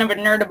was kind of a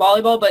nerd of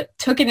volleyball, but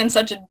took it in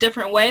such a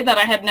different way that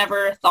I had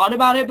never thought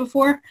about it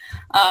before.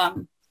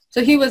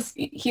 So he was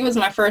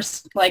my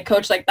first like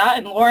coach like that.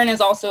 And Lauren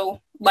is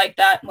also like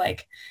that.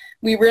 Like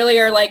we really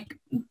are like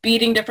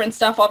beating different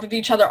stuff off of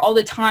each other all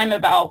the time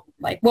about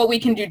like what we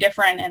can do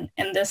different,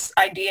 and this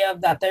idea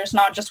of that there's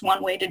not just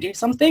one way to do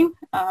something.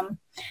 And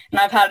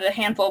I've had a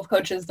handful of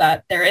coaches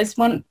that there is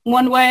one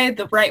way,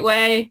 the right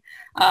way,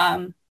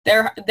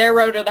 their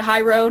road or the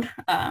high road.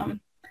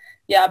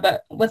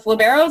 But with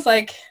liberos,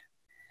 like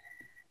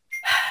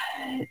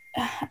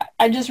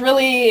I just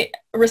really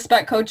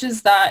respect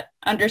coaches that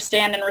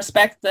understand and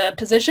respect the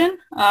position,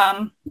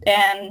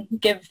 and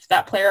give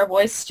that player a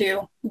voice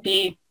to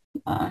be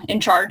in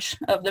charge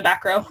of the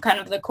back row, kind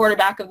of the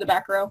quarterback of the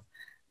back row.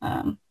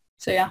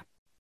 So yeah.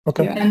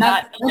 Okay. Yeah, And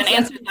that you can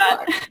answer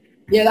that.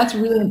 Yeah, that's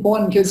really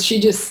important because she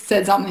just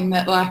said something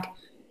that like,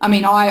 I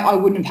mean, I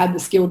wouldn't have had the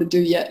skill to do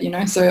yet, you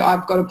know, so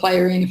I've got to play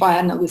her in. If I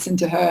hadn't listened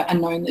to her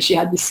and known that she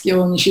had this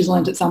skill and she's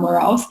learned it somewhere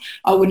else,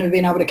 I wouldn't have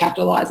been able to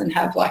capitalize and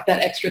have like that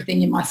extra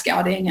thing in my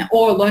scouting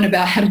or learn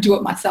about how to do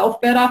it myself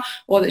better,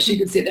 or that she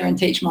could sit there and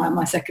teach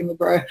my second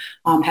libero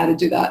how to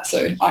do that.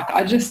 So like,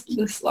 I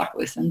just like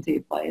listen to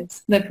your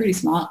players. They're pretty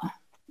smart.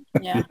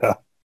 Yeah.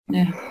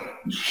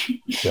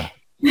 Yeah.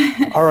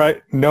 All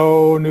right.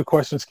 No new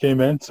questions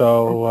came in.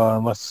 So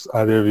unless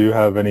either of you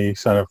have any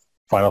kind of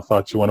final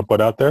thoughts you want to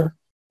put out there.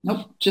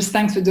 Nope. Just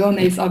thanks for doing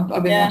these. I've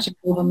been watching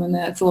all of them and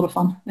it's a lot of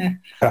fun.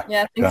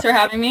 Yeah. Thanks for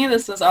having me.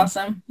 This was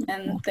awesome.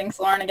 And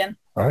thanks, Lauren, again.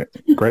 All right.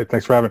 Great.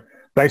 Thanks for having me.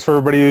 Thanks for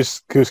everybody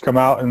who's come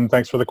out, and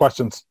thanks for the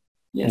questions.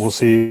 Yes. We'll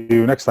see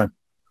you next time.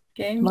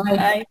 Okay.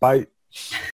 Bye. Bye.